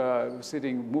sort of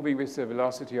moving with the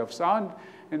velocity of sound,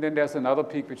 and then there's another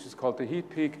peak which is called the heat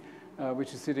peak,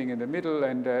 which is sitting in the middle,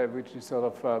 and which is sort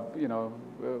of, you know,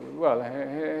 well,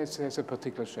 has a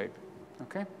particular shape.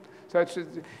 Okay, so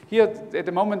here at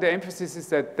the moment the emphasis is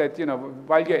that you know,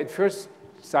 while you're at first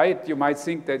sight you might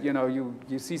think that, you know,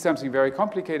 you see something very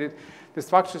complicated, the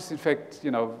structure is in fact, you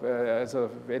know,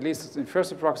 sort of, at least in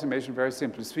first approximation, very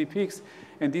simple. 3 peaks,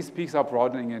 and these peaks are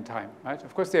broadening in time, right?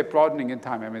 Of course they're broadening in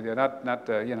time. I mean, they're not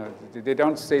you know, they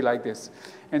don't stay like this.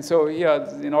 And so here,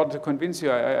 in order to convince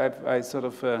you, I sort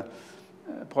of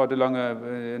brought along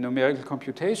a numerical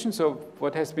computation. So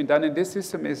what has been done in this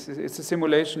system is it's a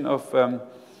simulation of the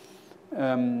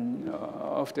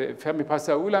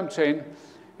Fermi-Pascal-Ulam chain.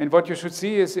 And what you should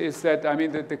see is that, I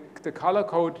mean, the color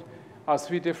code are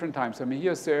 3 different times. I mean,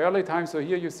 here's the early time. So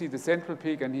here you see the central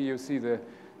peak, and here you see the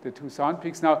 2 sound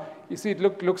peaks. Now, you see it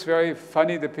looks very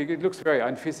funny, the peak. It looks very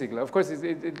unphysical. Of course,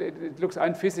 it looks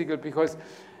unphysical because,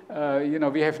 you know,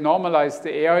 we have normalized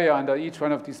the area under each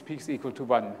one of these peaks equal to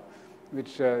 1.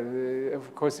 Which,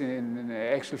 of course, in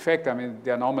actual fact, I mean,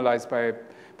 they are normalized by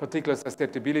particular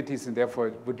susceptibilities, and therefore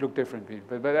it would look differently.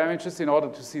 But I mean, just in order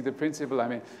to see the principle, I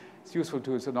mean, it's useful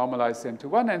to normalize them to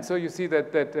 1. And so you see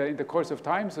that in the course of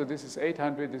time, so this is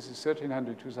 800, this is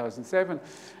 1300, 2007.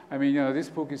 I mean, you know, this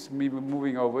book is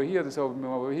moving over here, this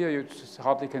over here. You just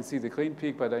hardly can see the green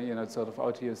peak, but you know, it's sort of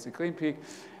out here is the green peak.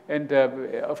 And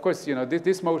of course, you know,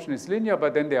 this motion is linear,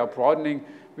 but then they are broadening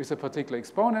with a particular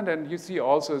exponent, and you see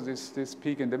also this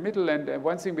peak in the middle. And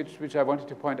one thing which I wanted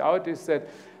to point out is that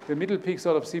the middle peak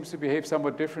sort of seems to behave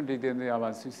somewhat differently than the other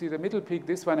ones. You see the middle peak,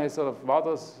 this one has sort of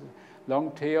rather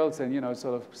long tails, and, you know,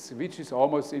 sort of reaches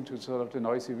almost into sort of the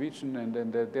noisy region,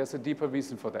 and there's a deeper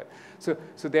reason for that. So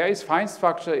there is fine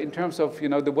structure in terms of, you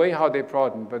know, the way how they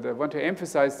broaden, but I want to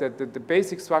emphasize that the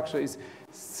basic structure is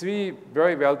 3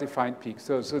 very well-defined peaks.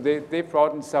 So they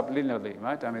broaden sublinearly,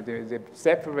 right? I mean, they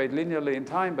separate linearly in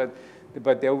time, but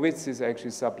but their width is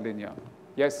actually sublinear.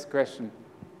 Yes, question?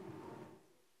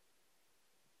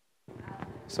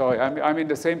 Sorry, I'm in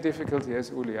the same difficulty as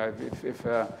Uli. If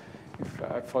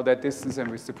for that distance and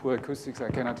with the poor acoustics, I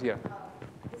cannot hear.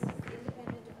 This is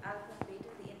independent of alpha and beta,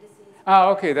 the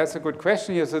indices. Okay, that's a good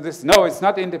question here. So no, it's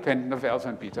not independent of alpha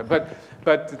and beta.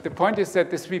 But the point is that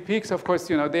the 3 peaks, of course,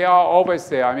 they are always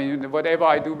there. I mean, whatever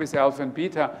I do with alpha and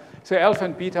beta. So alpha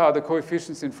and beta are the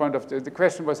coefficients in front of the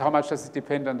question was how much does it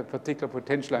depend on the particular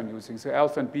potential I'm using. So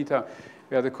alpha and beta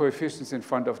are the coefficients in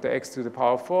front of the x to the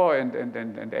power 4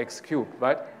 and x cubed,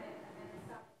 right?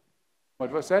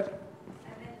 What was that?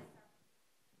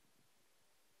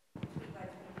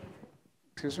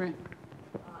 Excuse me?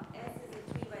 S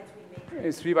is a 3 by 3 matrix.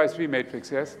 It's 3 by 3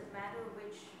 matrix, yes? Does it matter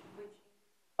which?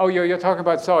 Oh, you're talking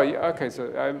about, sorry. Okay,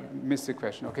 so I missed the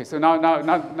question. Okay, so now,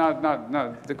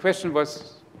 the question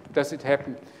was, does it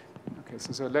happen? Okay,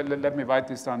 so let me write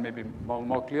this down maybe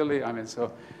more clearly. I mean,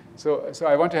 so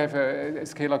I want to have a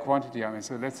scalar quantity. I mean,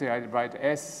 so let's say I write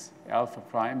S alpha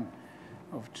prime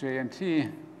of J and T,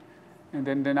 and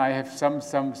then I have some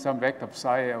vector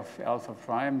psi of alpha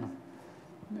prime,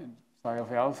 and psi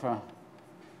of alpha,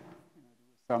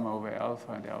 sum over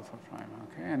alpha and alpha prime.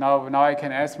 Okay, and now I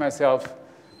can ask myself,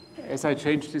 as I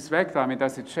change this vector, I mean,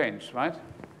 does it change, right?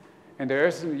 And the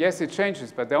answer, yes, it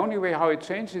changes, but the only way how it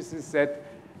changes is that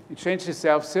it changes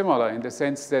self-similar in the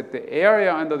sense that the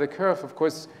area under the curve, of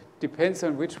course, depends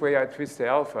on which way I twist the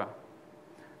alpha.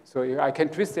 So I can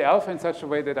twist the alpha in such a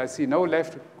way that I see no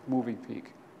left moving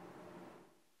peak.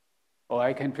 Or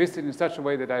I can twist it in such a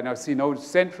way that I now see no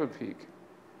central peak.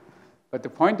 But the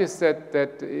point is that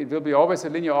it will be always a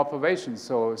linear operation.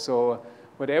 So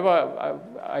whatever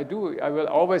I do, I will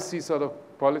always see sort of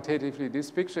qualitatively this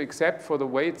picture, except for the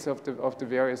weights of the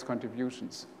various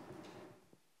contributions.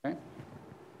 Okay?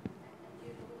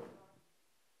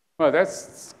 Well,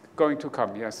 that's going to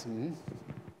come, yes. Mm-hmm.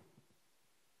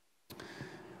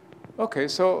 Okay,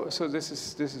 so this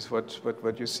is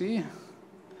what you see.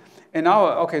 And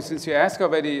now, okay, since you asked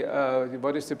already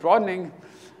what is the broadening,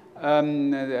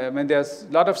 when there's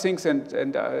a lot of things, and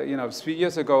 3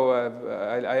 years ago,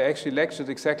 I actually lectured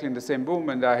exactly in the same room,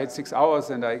 and I had 6 hours,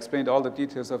 and I explained all the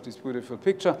details of this beautiful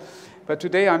picture. But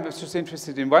today, I'm just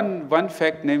interested in one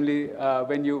fact, namely,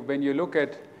 when you look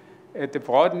at the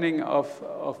broadening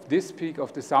of this peak,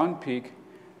 of the sound peak,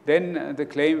 then the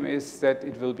claim is that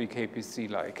it will be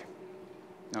KPC-like.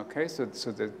 Okay, so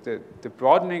the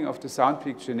broadening of the sound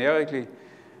peak generically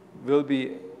will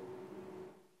be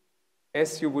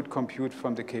as you would compute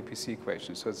from the KPC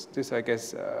equation. So this, I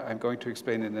guess, I'm going to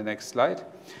explain in the next slide.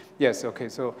 Yes, okay,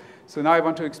 so now I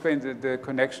want to explain the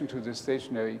connection to the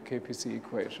stationary KPC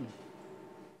equation.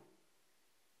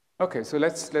 Okay, so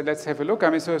let's have a look. I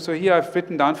mean, so here I've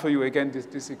written down for you again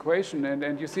this equation,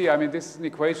 and you see, I mean, this is an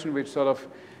equation which sort of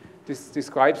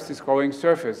describes this growing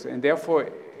surface, and therefore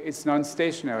it's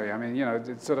non-stationary. I mean,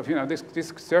 it's sort of,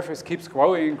 this surface keeps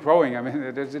growing and growing. I mean,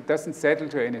 it doesn't settle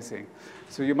to anything.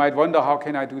 So you might wonder, how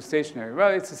can I do stationary?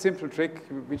 Well, it's a simple trick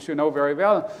which you know very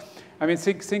well. I mean,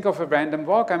 think of a random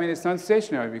walk. I mean, it's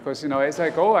non-stationary because, as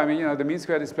I go, I mean, the mean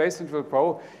square displacement will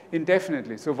grow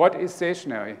indefinitely. So what is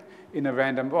stationary in a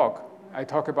random walk?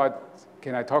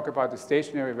 Can I talk about a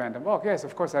stationary random walk? Yes,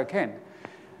 of course I can.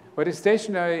 What is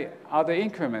stationary are the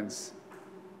increments.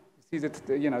 See that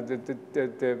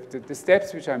the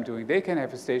steps which I'm doing, they can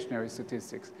have a stationary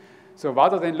statistics. So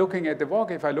rather than looking at the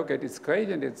walk, if I look at its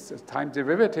gradient, its time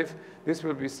derivative, this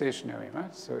will be stationary,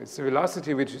 right? So it's the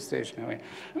velocity which is stationary.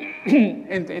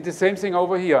 And the same thing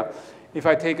over here. If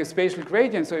I take a spatial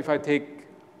gradient, so if I take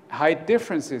height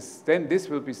differences, then this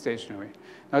will be stationary.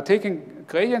 Now taking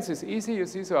gradients is easy, you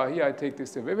see, so here I take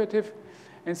this derivative.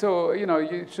 And so,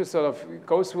 you just sort of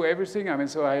go through everything. I mean,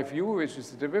 so I have u, which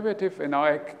is the derivative, and now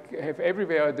I have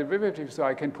everywhere a derivative, so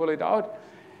I can pull it out.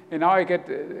 And now I get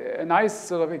a nice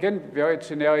sort of, again, very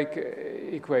generic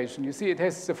equation. You see, it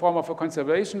has the form of a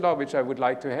conservation law, which I would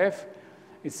like to have.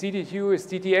 Its CDQ is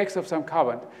dTx of some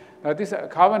current. Now, this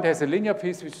current has a linear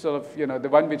piece, which sort of, the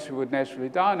one which would naturally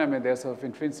down. I mean, there's sort of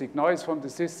intrinsic noise from the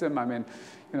system. I mean,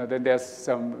 then there's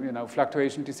some,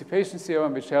 fluctuation dissipation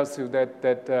theorem, which tells you that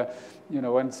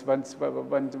once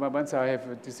I have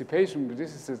a dissipation,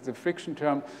 this is the friction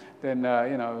term, then,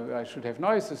 I should have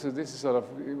noise. So this is sort of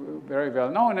very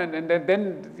well known. And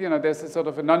then there's a sort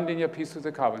of a nonlinear piece to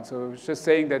the current. So it's just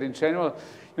saying that in general,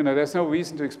 there's no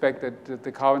reason to expect that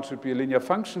the current should be a linear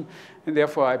function. And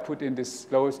therefore, I put in this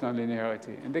lowest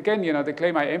nonlinearity. And again, the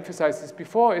claim I emphasized this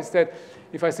before is that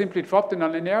if I simply drop the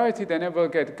nonlinearity, then I will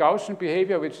get Gaussian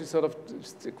behavior, which is sort of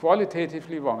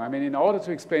qualitatively wrong. I mean, in order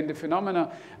to explain the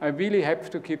phenomena, I really have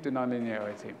to keep the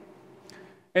nonlinearity.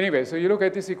 Anyway, so you look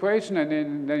at this equation, and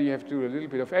then you have to do a little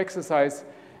bit of exercise,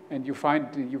 and you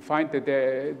find that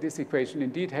this equation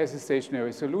indeed has a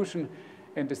stationary solution,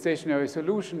 and the stationary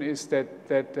solution is that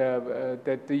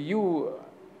the u,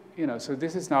 so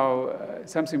this is now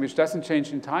something which doesn't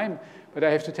change in time, but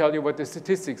I have to tell you what the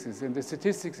statistics is, and the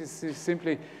statistics is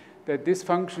simply that this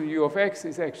function u of x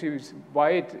is actually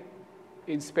wide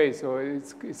in space, so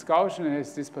it's Gaussian and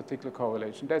has this particular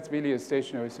correlation. That's really a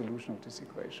stationary solution of this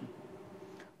equation.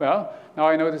 Well, now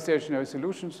I know the stationary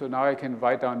solution, so now I can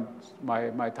write down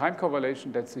my time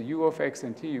correlation. That's the u of x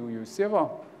and t u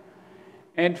 0.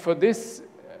 And for this,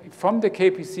 from the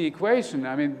KPC equation,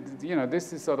 I mean,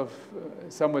 this is sort of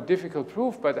somewhat difficult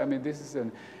proof, but I mean, this is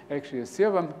actually a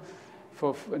theorem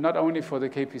for not only for the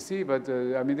KPC, but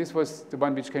I mean, this was the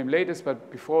one which came latest, but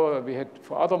before we had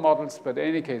for other models. But in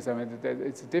any case, I mean,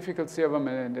 it's a difficult theorem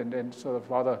and sort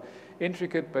of rather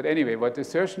intricate. But anyway, what the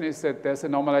assertion is that there's a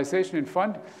normalization in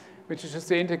front, which is just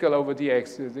the integral over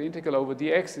dx. The integral over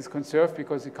dx is conserved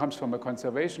because it comes from a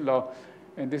conservation law.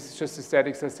 And this is just a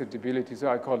static susceptibility, so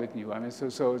I call it nu. I mean,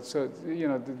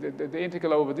 the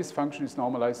integral over this function is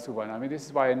normalized to 1. I mean, this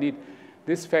is why I need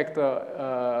this factor.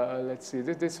 Let's see,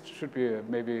 this should be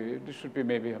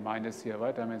maybe a minus here,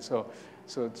 right? I mean, so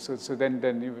then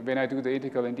when I do the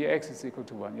integral in dx is equal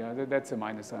to 1. Yeah, that's a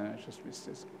minus sign. I just missed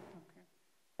this. Okay.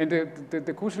 And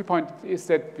the crucial point is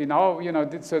that we now,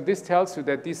 so this tells you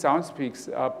that these sound peaks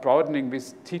are broadening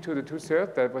with t to the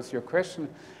 2/3. That was your question.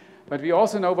 But we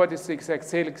also know what is the exact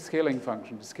scaling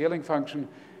function. The scaling function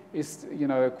is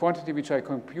a quantity which I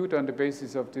compute on the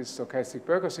basis of this stochastic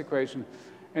Burgers equation.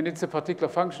 And it's a particular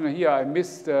function. Here I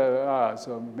missed,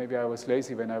 so maybe I was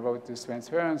lazy when I wrote this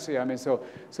transparency. I mean, so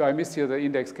I missed here the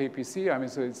index KPC. I mean,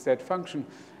 so it's that function.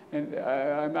 And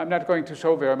I'm not going to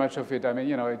show very much of it. I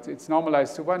mean, it's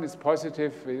normalized to 1. It's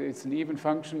positive. It's an even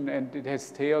function. And it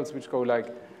has tails which go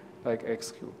like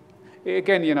x cubed.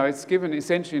 Again, it's given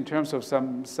essentially in terms of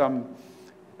some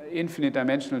infinite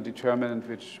dimensional determinant,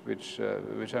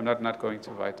 which I'm not going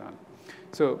to write down.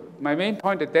 So my main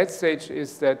point at that stage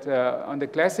is that on the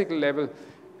classical level,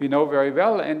 we know very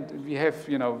well, and we have,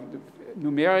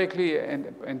 numerically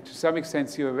and to some extent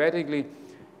theoretically,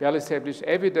 well-established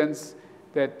evidence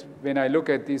that when I look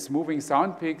at these moving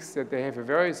sound peaks, that they have a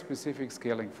very specific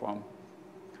scaling form.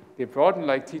 They broaden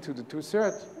like t to the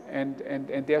 2/3,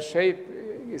 and their shape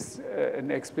is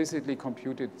an explicitly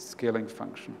computed scaling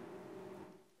function.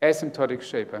 Asymptotic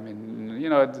shape. I mean,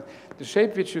 the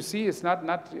shape which you see is not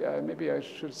maybe I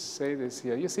should say this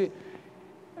here. You see,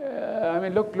 I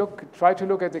mean, try to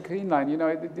look at the green line.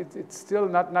 It's still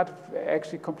not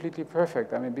actually completely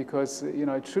perfect. I mean, because,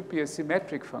 it should be a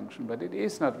symmetric function, but it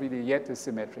is not really yet a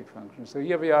symmetric function. So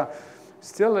here we are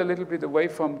still a little bit away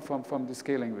from the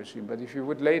scaling regime. But if you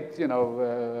would late,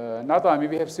 another, I mean,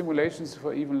 we have simulations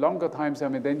for even longer times. I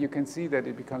mean, then you can see that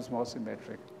it becomes more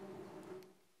symmetric.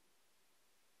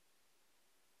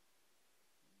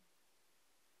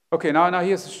 Okay, now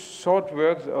here's a short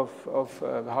word of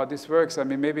how this works. I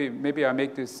mean, maybe I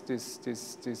make this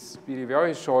really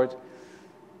very short.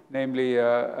 Namely,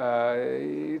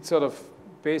 it's sort of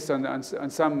based on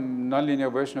some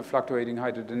nonlinear version of fluctuating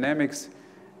hydrodynamics.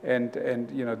 And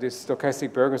this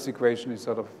stochastic Burgers equation is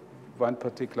sort of one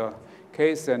particular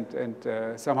case, and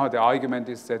somehow the argument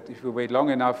is that if we wait long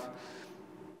enough,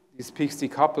 these peaks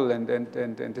decouple,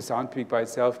 and the sound peak by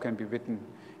itself can be written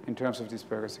in terms of this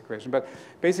Burgers equation. But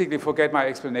basically, forget my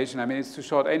explanation. I mean, it's too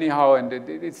short anyhow, and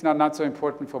it's not so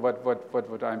important for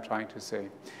what I'm trying to say.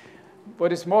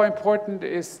 What is more important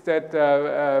is that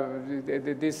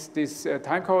these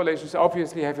time correlations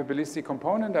obviously have a ballistic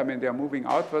component. I mean, they are moving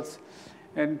outwards.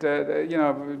 And,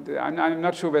 I'm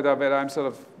not sure whether I'm sort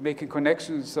of making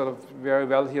connections sort of very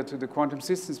well here to the quantum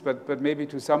systems, but maybe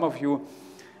to some of you,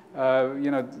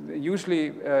 usually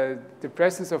the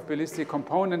presence of ballistic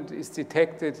component is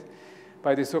detected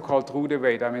by the so-called Drude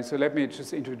weight. I mean, so let me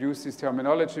just introduce this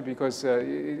terminology because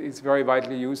it's very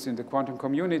widely used in the quantum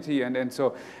community, and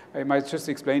so I might just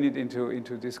explain it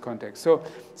into this context.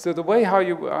 So the way how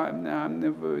you, I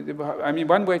mean,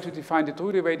 one way to define the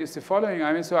Drude weight is the following.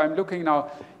 I mean, so I'm looking now,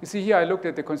 you see here I looked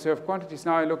at the conserved quantities,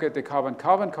 now I look at the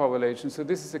carbon-carbon correlation. So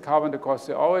this is the carbon across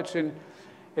the origin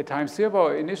at time 0,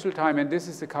 initial time, and this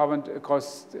is the carbon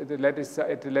across the lattice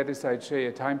at the lattice side J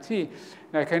at time t.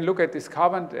 And I can look at this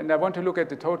carbon, and I want to look at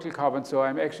the total carbon, so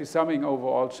I'm actually summing over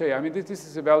all J. I mean, this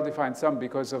is a well-defined sum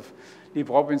because of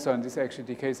Lieb-Robinson. This actually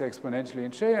decays exponentially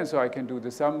in J, and so I can do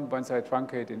the sum once I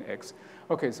truncate in X.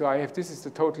 Okay, so this is the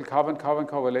total carbon-carbon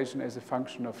correlation as a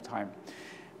function of time.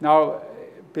 Now,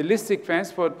 ballistic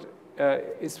transport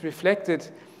is reflected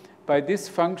by this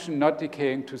function not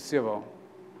decaying to 0.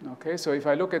 Okay, so if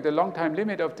I look at the long time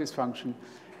limit of this function,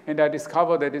 and I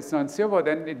discover that it's non-zero,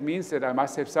 then it means that I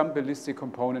must have some ballistic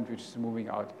component which is moving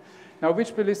out. Now,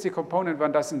 which ballistic component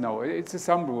one doesn't know. It's a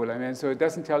sum rule. I mean, so it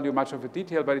doesn't tell you much of a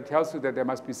detail, but it tells you that there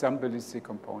must be some ballistic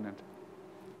component.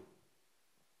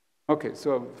 Okay,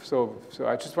 so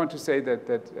I just want to say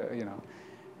that you know,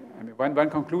 I mean, one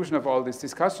conclusion of all these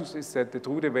discussions is that the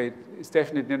Trude weight is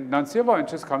definitely non-zero and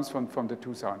just comes from the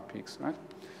two sound peaks, right?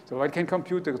 So I can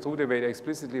compute the Trude weight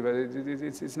explicitly, but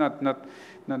it's not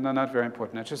very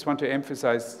important. I just want to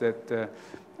emphasize that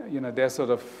you know, there's sort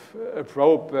of a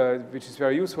probe which is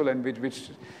very useful and which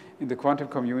in the quantum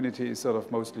community is sort of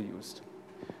mostly used.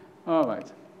 All right.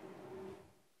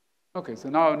 Okay, so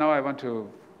now I want to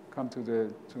come to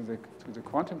the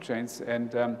quantum chains,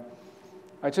 and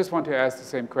I just want to ask the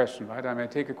same question, right? I mean, I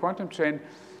take a quantum chain,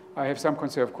 I have some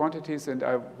conserved quantities, and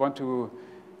I want to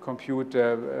compute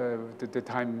the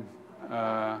time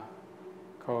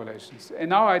correlations. And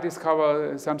now I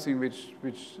discover something which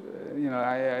you know,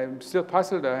 I'm still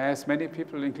puzzled. I asked many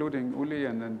people, including Uli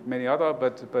and many other,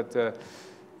 but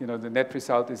you know, the net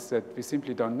result is that we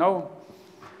simply don't know.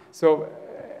 So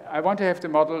I want to have the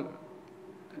model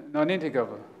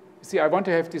non-integrable. See, I want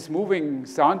to have these moving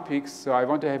sound peaks, so I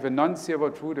want to have a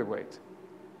non-zero Trude weight.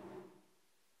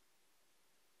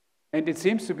 And it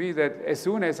seems to be that as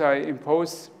soon as I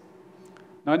impose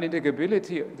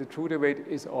non-integrability, the Trude weight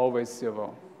is always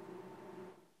zero.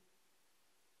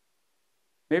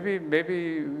 Maybe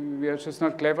we are just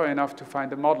not clever enough to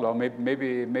find a model, or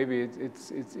maybe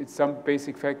it's some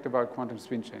basic fact about quantum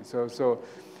spin chains. So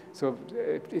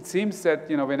it seems that,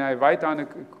 you know, when I write down a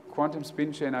quantum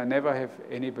spin chain, I never have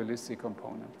any ballistic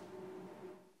component.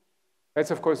 That's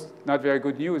of course not very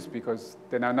good news, because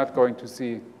then I'm not going to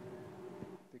see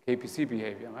the KPC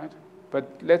behavior, right?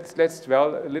 But let's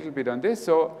dwell a little bit on this.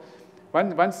 So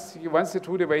once the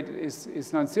Trude weight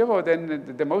is non-zero,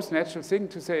 then the most natural thing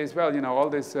to say is, well, you know, all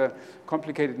these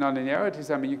complicated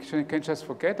nonlinearities, I mean, you can just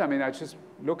forget. I mean, I just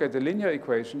look at the linear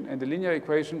equation, and the linear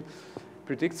equation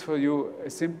predicts for you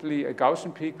simply a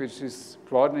Gaussian peak which is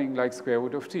broadening like square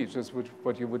root of t, just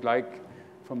what you would like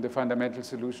from the fundamental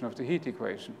solution of the heat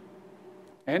equation.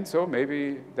 And so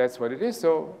maybe that's what it is.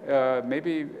 So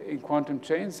maybe in quantum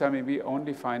chains, I mean, we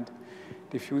only find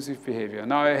diffusive behavior.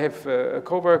 Now I have a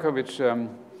coworker which you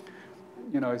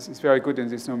know, is very good in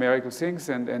these numerical things,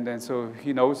 and so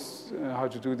he knows how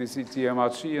to do this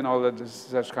DMRG and all that,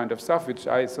 such kind of stuff, which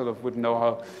I sort of wouldn't know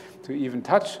how to even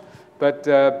touch.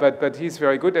 But he's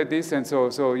very good at this, and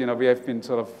so you know, we have been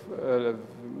sort of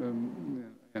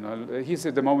you know, he's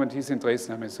at the moment he's in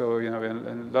Dresden, I mean, so you know, we had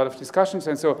a lot of discussions,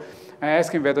 and so I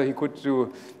asked him whether he could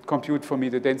compute for me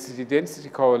the density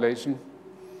correlation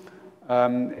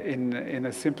in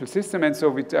a simple system, and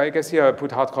so I guess here I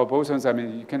put hard-core bosons. I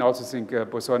mean, you can also think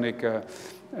bosonic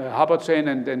Herbert chain,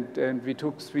 and we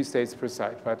took 3 states per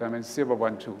site, right? I mean, 0,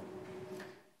 1, 2,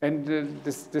 and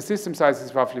the system size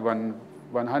is roughly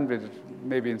 100,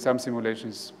 maybe in some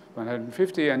simulations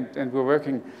 150, and we're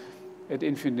working at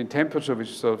infinite temperature, which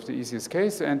is sort of the easiest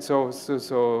case. And so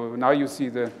now you see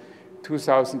the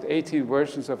 2018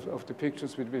 versions of the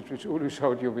pictures which Uli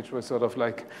showed you, which was sort of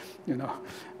like, you know,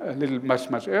 a little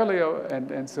much earlier.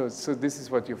 And so this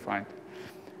is what you find.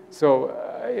 So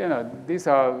you know, these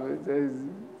are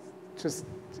just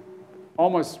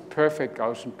almost perfect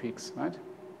Gaussian peaks, right?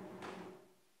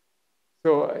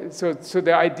 So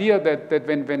the idea that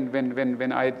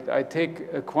when I take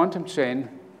a quantum chain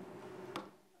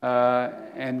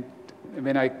and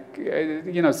when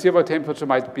you know, zero temperature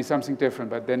might be something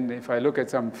different, but then if I look at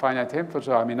some finite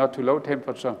temperature, I mean, not too low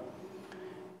temperature,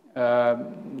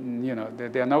 you know,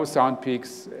 there are no sound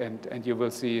peaks, and you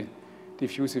will see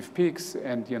diffusive peaks,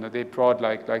 and you know, they broad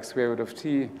like square root of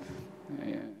t.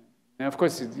 And of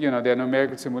course, you know, there are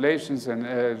numerical simulations and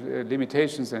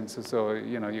limitations, and so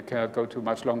you know, you cannot go to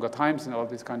much longer times and all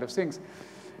these kind of things.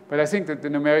 But I think that the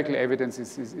numerical evidence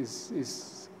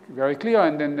is very clear,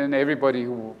 and then everybody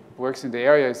who works in the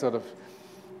area is sort of,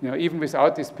 you know, even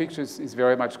without these pictures, is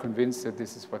very much convinced that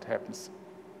this is what happens.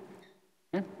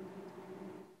 Okay?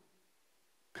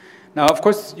 Now, of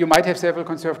course, you might have several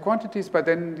conserved quantities, but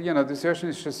then, you know, the assertion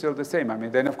is just still the same. I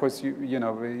mean, then of course you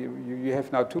know, you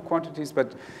have now 2 quantities,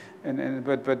 but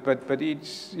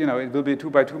each, you know, it will be a 2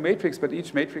 by 2 matrix, but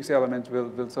each matrix element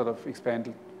will sort of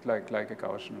expand like a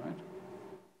Gaussian, right?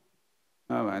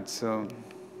 All right, so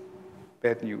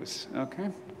bad news. Okay,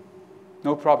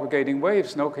 no propagating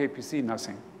waves, no KPC,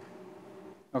 nothing.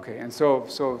 Okay, and so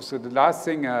the last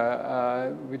thing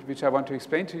which I want to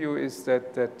explain to you is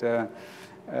that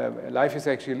life is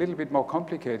actually a little bit more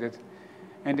complicated.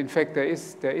 And in fact, there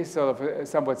is sort of a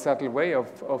somewhat subtle way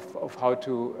of how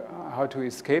to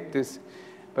escape this,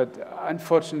 but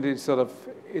unfortunately, sort of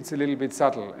it's a little bit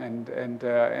subtle,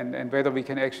 and whether we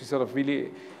can actually sort of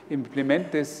really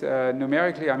implement this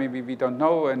numerically, I mean, we don't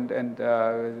know, and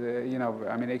you know,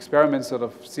 I mean, experiments sort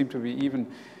of seem to be even,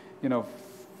 you know,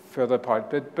 further apart.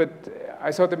 But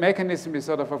I thought the mechanism is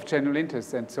sort of general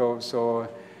interest, and so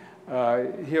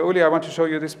here, Uli, I want to show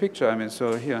you this picture. I mean,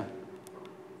 so here.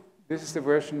 This is the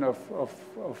version of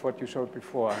what you showed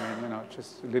before. I mean, you know,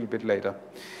 just a little bit later.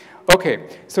 Okay,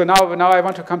 so now I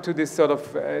want to come to this sort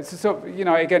of, so you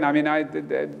know, again, I mean, I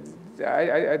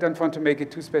don't want to make it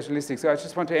too specialistic, so I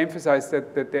just want to emphasize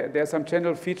that there's some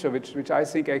general feature which I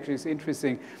think actually is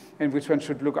interesting and which one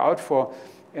should look out for,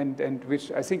 and which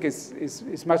I think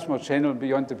is much more general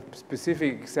beyond the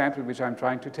specific example which I'm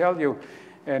trying to tell you,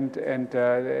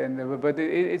 but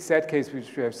it's that case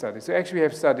which we have studied. So actually we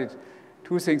have studied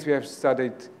two things. We have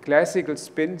studied classical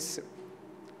spins,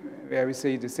 where we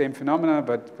see the same phenomena,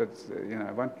 but you know,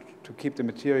 I want to keep the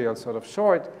material sort of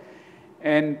short,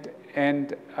 and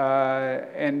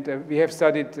we have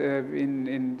studied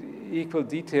in equal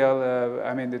detail.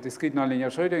 I mean, the discrete nonlinear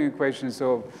Schrödinger equation.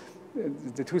 So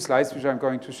the two slides which I'm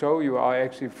going to show you are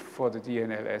actually for the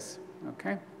DNLS.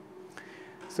 Okay.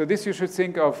 So this you should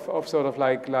think of sort of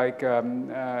like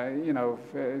you know,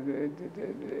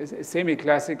 a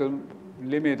semi-classical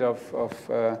limit of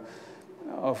a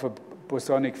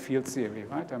bosonic field theory,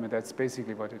 right? I mean, that's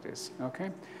basically what it is,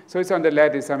 okay? So it's on the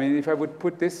lattice. I mean, if I would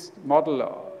put this model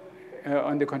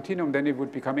on the continuum, then it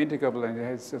would become integrable, and it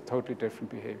has a totally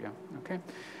different behavior, okay?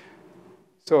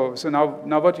 So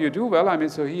now what do you do? Well, I mean,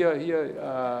 so here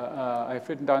I've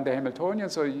written down the Hamiltonian.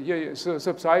 So here, so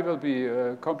psi will be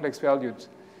a complex valued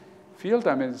field.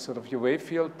 I mean, sort of your wave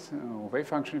field, wave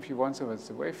function if you want, so it's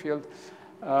a wave field.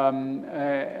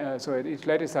 So at each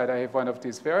lattice side I have one of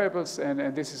these variables,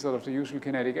 and this is sort of the usual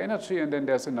kinetic energy, and then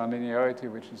there's a nonlinearity,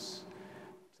 which is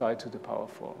psi to the power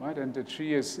 4, right? And the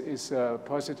tree is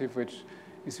positive, which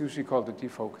is usually called the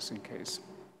defocusing case.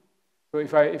 So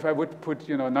if I would put,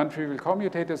 you know, non-trivial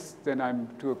commutators, then I'm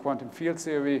to a quantum field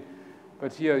theory,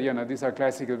 but here, you know, these are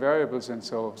classical variables, and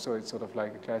so it's sort of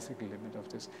like a classical limit of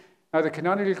this. Now, the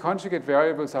canonical conjugate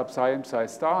variables are psi and psi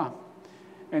star.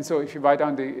 And so if you write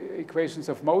down the equations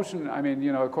of motion, I mean,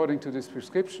 you know, according to this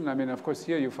prescription, I mean, of course,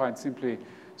 here you find simply,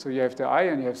 so you have the I,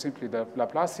 and you have simply the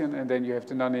Laplacian, and then you have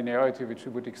the nonlinearity, which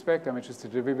you would expect, and which is the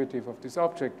derivative of this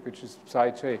object, which is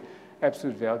psi j,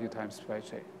 absolute value times psi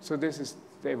j. So this is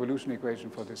the evolution equation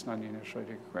for this nonlinear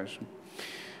Schrödinger equation.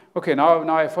 Okay, now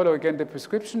I follow again the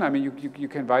prescription. I mean, you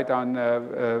can write down,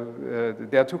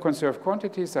 there are two conserved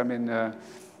quantities, I mean,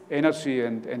 energy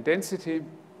and density.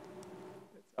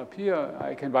 Up here,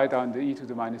 I can write down the e to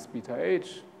the minus beta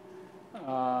h.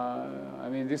 I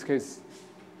mean, in this case,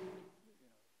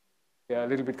 they are a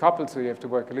little bit coupled, so you have to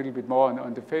work a little bit more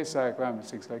on the phase diagram and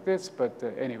things like this. But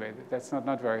anyway, that's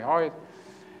not very hard.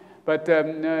 But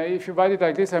if you write it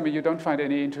like this, I mean, you don't find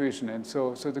any intuition. And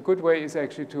so the good way is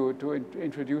actually to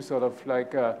introduce sort of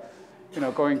like, you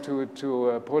know, going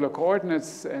to polar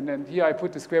coordinates. And then here I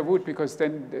put the square root, because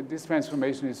then this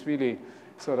transformation is really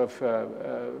sort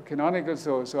of canonical.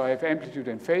 So I have amplitude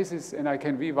and phases, and I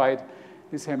can rewrite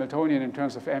this Hamiltonian in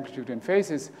terms of amplitude and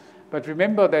phases. But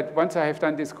remember that once I have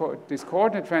done this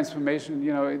coordinate transformation,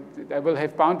 you know, I will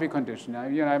have boundary condition.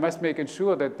 You know, I must make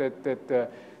sure that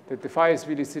the phi is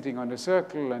really sitting on the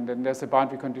circle, and then there's a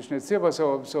boundary condition at 0.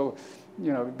 So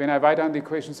you know, when I write down the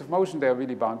equations of motion, they are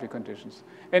really boundary conditions.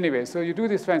 Anyway, so you do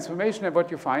this transformation, and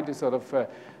what you find is sort of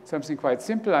something quite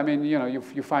simple. I mean, you know,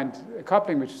 you find a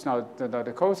coupling, which is now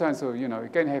the cosine. So, you know, you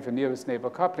can have a nearest neighbor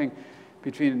coupling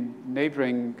between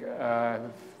neighboring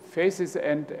phases,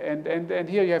 and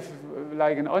here you have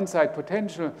like an on-site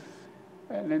potential.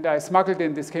 And I smuggled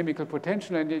in this chemical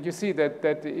potential, and you see that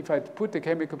if I put the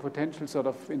chemical potential sort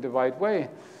of in the right way,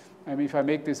 I mean, if I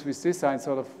make this with this sign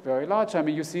sort of very large, I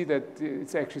mean, you see that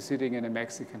it's actually sitting in a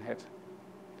Mexican head.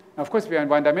 Now, of course, we are in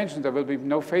one dimension. There will be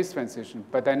no phase transition.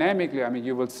 But dynamically, I mean,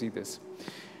 you will see this.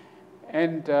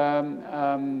 And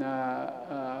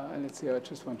let's see, I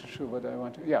just want to show what I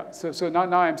want to. Yeah, so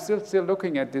now I'm still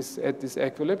looking at this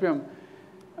equilibrium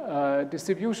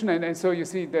distribution, and so you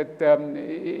see that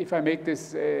if I make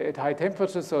this at high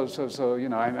temperature, so you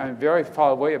know, I'm very far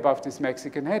away above this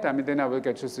Mexican head. I mean, then I will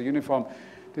get just a uniform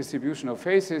distribution of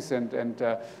phases and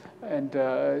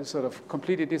sort of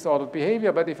completely disordered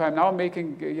behavior. But if I'm now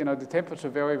making, you know, the temperature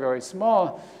very, very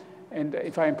small, and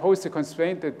if I impose the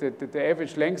constraint that the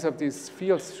average length of these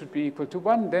fields should be equal to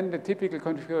 1, then the typical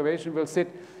configuration will sit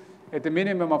at the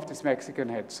minimum of this Mexican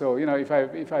head. So, you know, if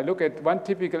I look at one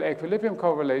typical equilibrium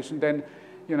correlation, then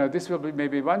you know, this will be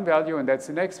maybe one value, and that's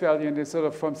the next value, and it's sort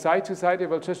of from side to side, it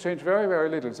will just change very, very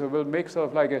little. So we'll make sort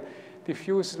of like a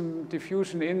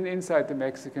diffusion inside the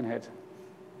Mexican head.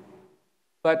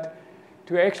 But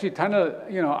to actually tunnel,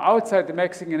 you know, outside the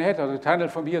Mexican head, or to tunnel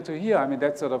from here to here, I mean,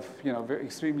 that's sort of, you know,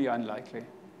 extremely unlikely.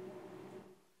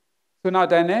 So now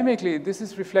dynamically, this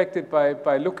is reflected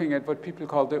by looking at what people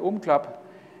call the Umklapp.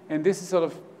 And this is sort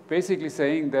of basically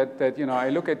saying that you know, I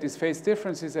look at these phase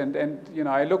differences, and you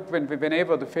know, I look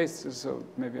whenever the phase, so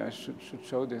maybe I should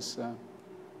show this.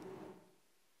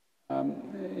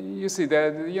 You see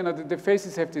that, you know, the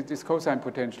phases have this cosine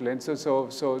potential, and so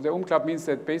the Umklapp means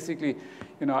that basically,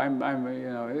 you know, you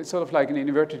know, it's sort of like an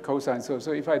inverted cosine.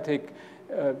 So if I take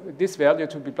this value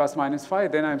to be plus minus phi,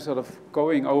 then I'm sort of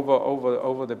going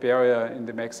over the barrier in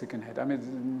the Mexican head. I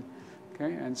mean,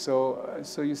 okay, and so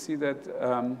you see that.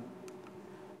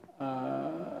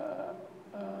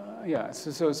 Yeah,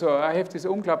 so I have these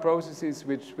Umklapp processes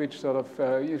which sort of,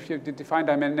 if you define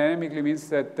dynamically, means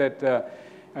that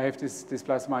I have this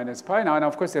plus minus pi now, and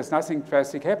of course there's nothing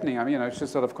drastic happening. I mean, you know, it's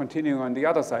just sort of continuing on the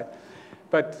other side.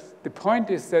 But the point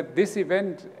is that this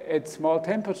event at small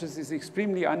temperatures is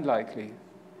extremely unlikely.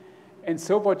 And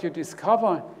so what you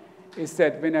discover is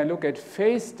that when I look at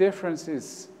phase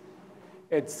differences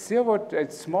at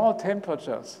small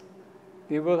temperatures,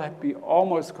 they will be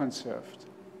almost conserved.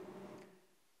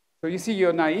 So you see,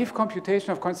 your naive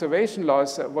computation of conservation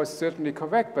laws was certainly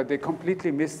correct, but they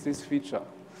completely missed this feature.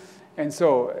 And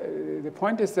so the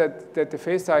point is that the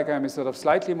phase diagram is sort of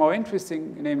slightly more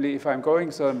interesting, namely if I'm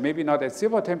going, so maybe not at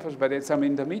zero temperature, but at some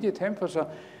intermediate temperature,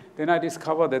 then I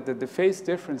discover that the phase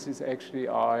differences actually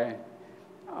are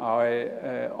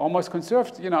almost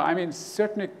conserved. You know, I mean,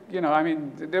 certainly, you know, I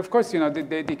mean, of course, you know,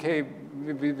 they decay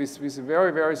with a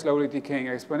very, very slowly decaying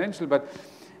exponential, but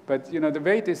you know, the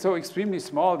weight is so extremely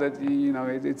small that, you know,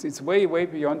 it's way, way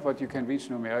beyond what you can reach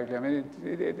numerically. I mean,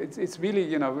 it's really,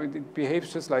 you know, it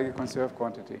behaves just like a conserved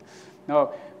quantity.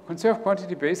 Now, conserved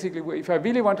quantity, basically, if I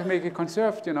really want to make it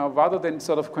conserved, you know, rather than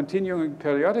sort of continuing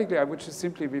periodically, I would just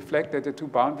simply reflect at the two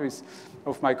boundaries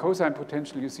of my cosine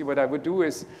potential. You see, what I would do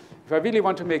is, if I really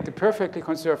want to make the perfectly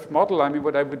conserved model, I mean,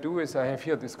 what I would do is I have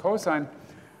here this cosine,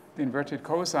 the inverted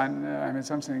cosine, I mean,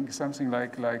 something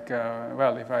like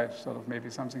well, if I sort of maybe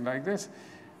something like this,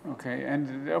 okay,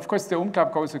 and of course the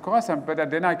Umklapp goes across, but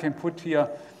then I can put here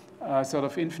sort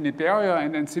of infinite barrier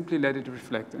and then simply let it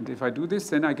reflect. And if I do this,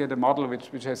 then I get a model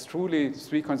which has truly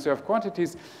three conserved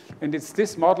quantities, and it's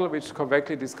this model which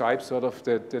correctly describes sort of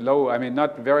the low, I mean,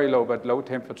 not very low, but low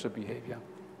temperature behavior,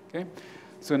 okay?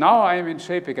 So now I am in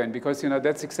shape again, because, you know,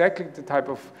 that's exactly the type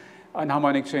of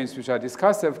unharmonic chains which I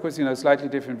discussed. Of course, you know, slightly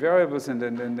different variables, and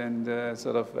then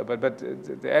sort of, but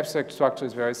the abstract structure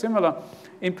is very similar.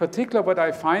 In particular, what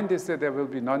I find is that there will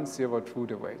be non-zero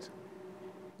Trude weight.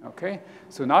 Okay,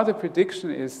 so now the prediction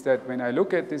is that when I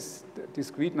look at this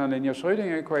discrete nonlinear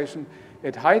Schrödinger equation,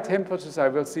 at high temperatures I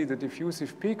will see the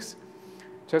diffusive peaks,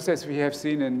 just as we have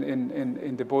seen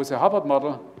in the Bose-Hubbard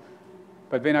model.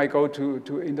 But when I go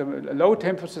to in the low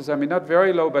temperatures, I mean, not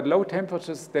very low, but low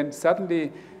temperatures, then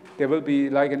suddenly there will be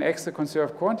like an extra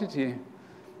conserved quantity,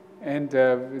 and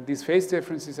these phase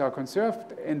differences are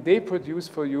conserved, and they produce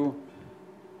for you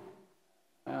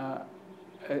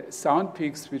sound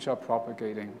peaks which are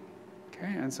propagating.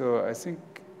 Okay, and so I think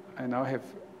I now have,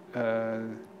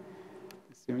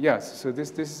 yes, so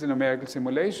this is a numerical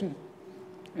simulation,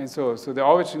 and so the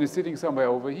origin is sitting somewhere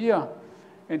over here,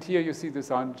 and here you see the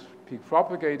sound peak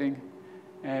propagating.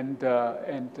 And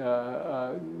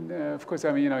of course,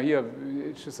 I mean, you know, here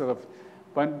it's just sort of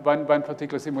one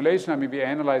particular simulation. I mean, we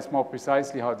analyze more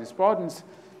precisely how this broadens,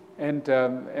 and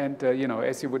you know,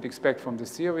 as you would expect from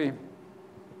this theory,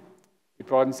 it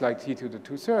broadens like t to the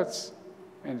 2/3,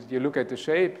 and you look at the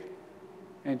shape,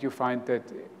 and you find that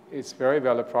it's very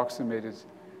well approximated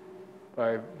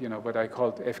by, you know, what I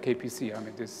called FKPC. I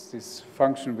mean, this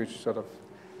function which sort of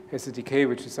has a decay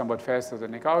which is somewhat faster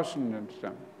than a Gaussian, and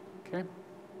okay.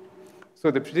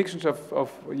 So the predictions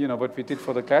of you know, what we did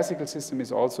for the classical system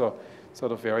is also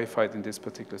sort of verified in this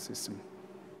particular system.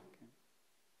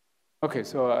 Okay,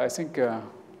 so I think,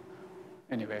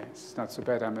 anyway, it's not so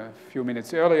bad. I'm a few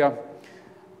minutes earlier.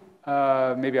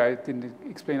 Maybe I didn't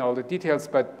explain all the details,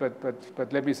 but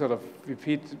let me sort of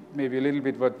repeat maybe a little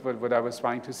bit what I was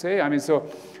trying to say. I mean, so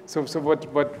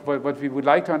what we would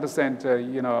like to understand,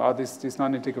 you know, are these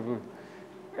non-integrable,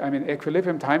 I mean,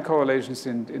 equilibrium time correlations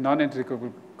in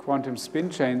non-integrable quantum spin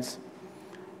chains.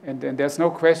 And there's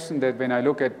no question that when I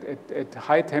look at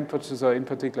high temperatures, or in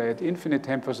particular at infinite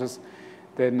temperatures,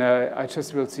 then I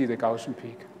just will see the Gaussian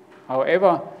peak.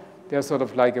 However, there's sort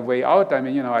of like a way out. I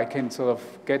mean, you know, I can sort of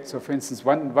get, so for instance,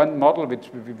 one model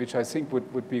which I think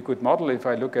would be a good model if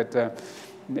I look at an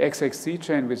XXC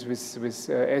chain with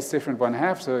S different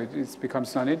 1/2, so it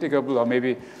becomes non-integrable, or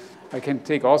maybe I can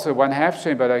take also 1/2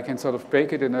 chain, but I can sort of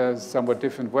break it in a somewhat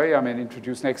different way. I mean,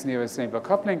 introduce next nearest neighbor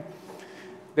coupling.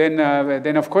 Then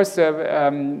of course, you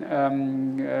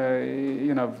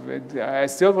know, I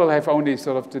still will have only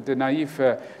sort of the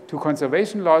naive two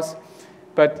conservation laws.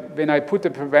 But when I put the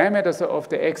parameters of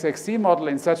the XXC model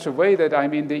in such a way that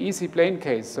I'm in the easy plane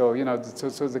case, so you know,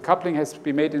 so the coupling has to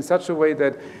be made in such a way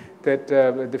that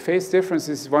the phase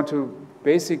differences want to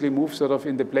basically move sort of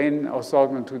in the plane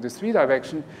orthogonal to the 3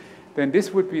 direction, then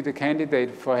this would be the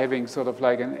candidate for having sort of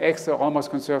like an extra almost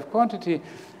conserved quantity.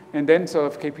 And then sort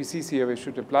of KPC theory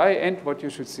should apply, and what you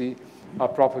should see are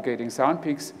propagating sound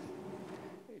peaks.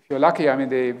 If you're lucky, I mean,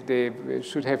 they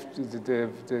should have the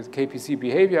KPC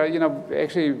behavior. You know,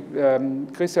 actually,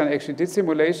 Christian actually did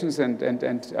simulations, and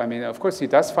I mean, of course, he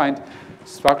does find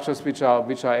structures which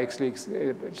are actually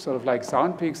sort of like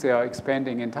sound peaks. They are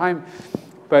expanding in time,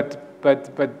 but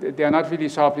they are not really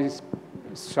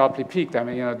sharply peaked. I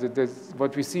mean, you know,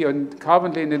 what we see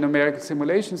currently in the numerical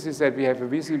simulations is that we have a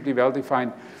reasonably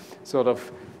well-defined sort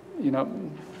of, you know,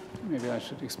 maybe I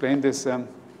should explain this. You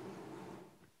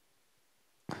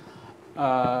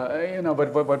know,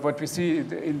 but what we see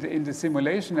in the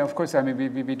simulation, of course, I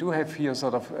mean, we do have here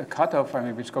sort of a cutoff, I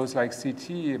mean, which goes like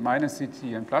CT, minus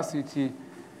CT, and plus CT.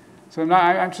 So now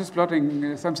I'm just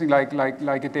plotting something like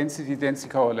a density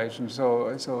correlation.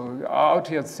 So out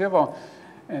here it's 0.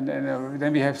 And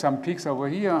then we have some peaks over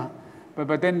here,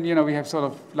 but then, you know, we have sort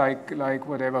of like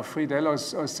whatever Friedel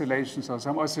oscillations or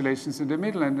some oscillations in the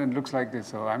middle, and it looks like this.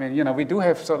 So I mean, you know, we do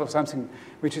have sort of something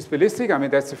which is ballistic. I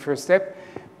mean, that's the first step,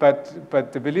 but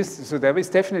the ballistic, so there is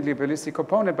definitely a ballistic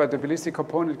component, but the ballistic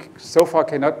component so far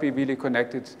cannot be really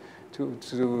connected to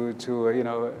you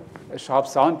know, a sharp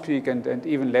sound peak, and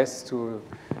even less to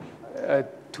a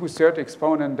 2/3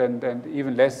 exponent, and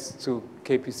even less to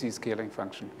KPC scaling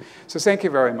function. So thank you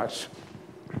very much.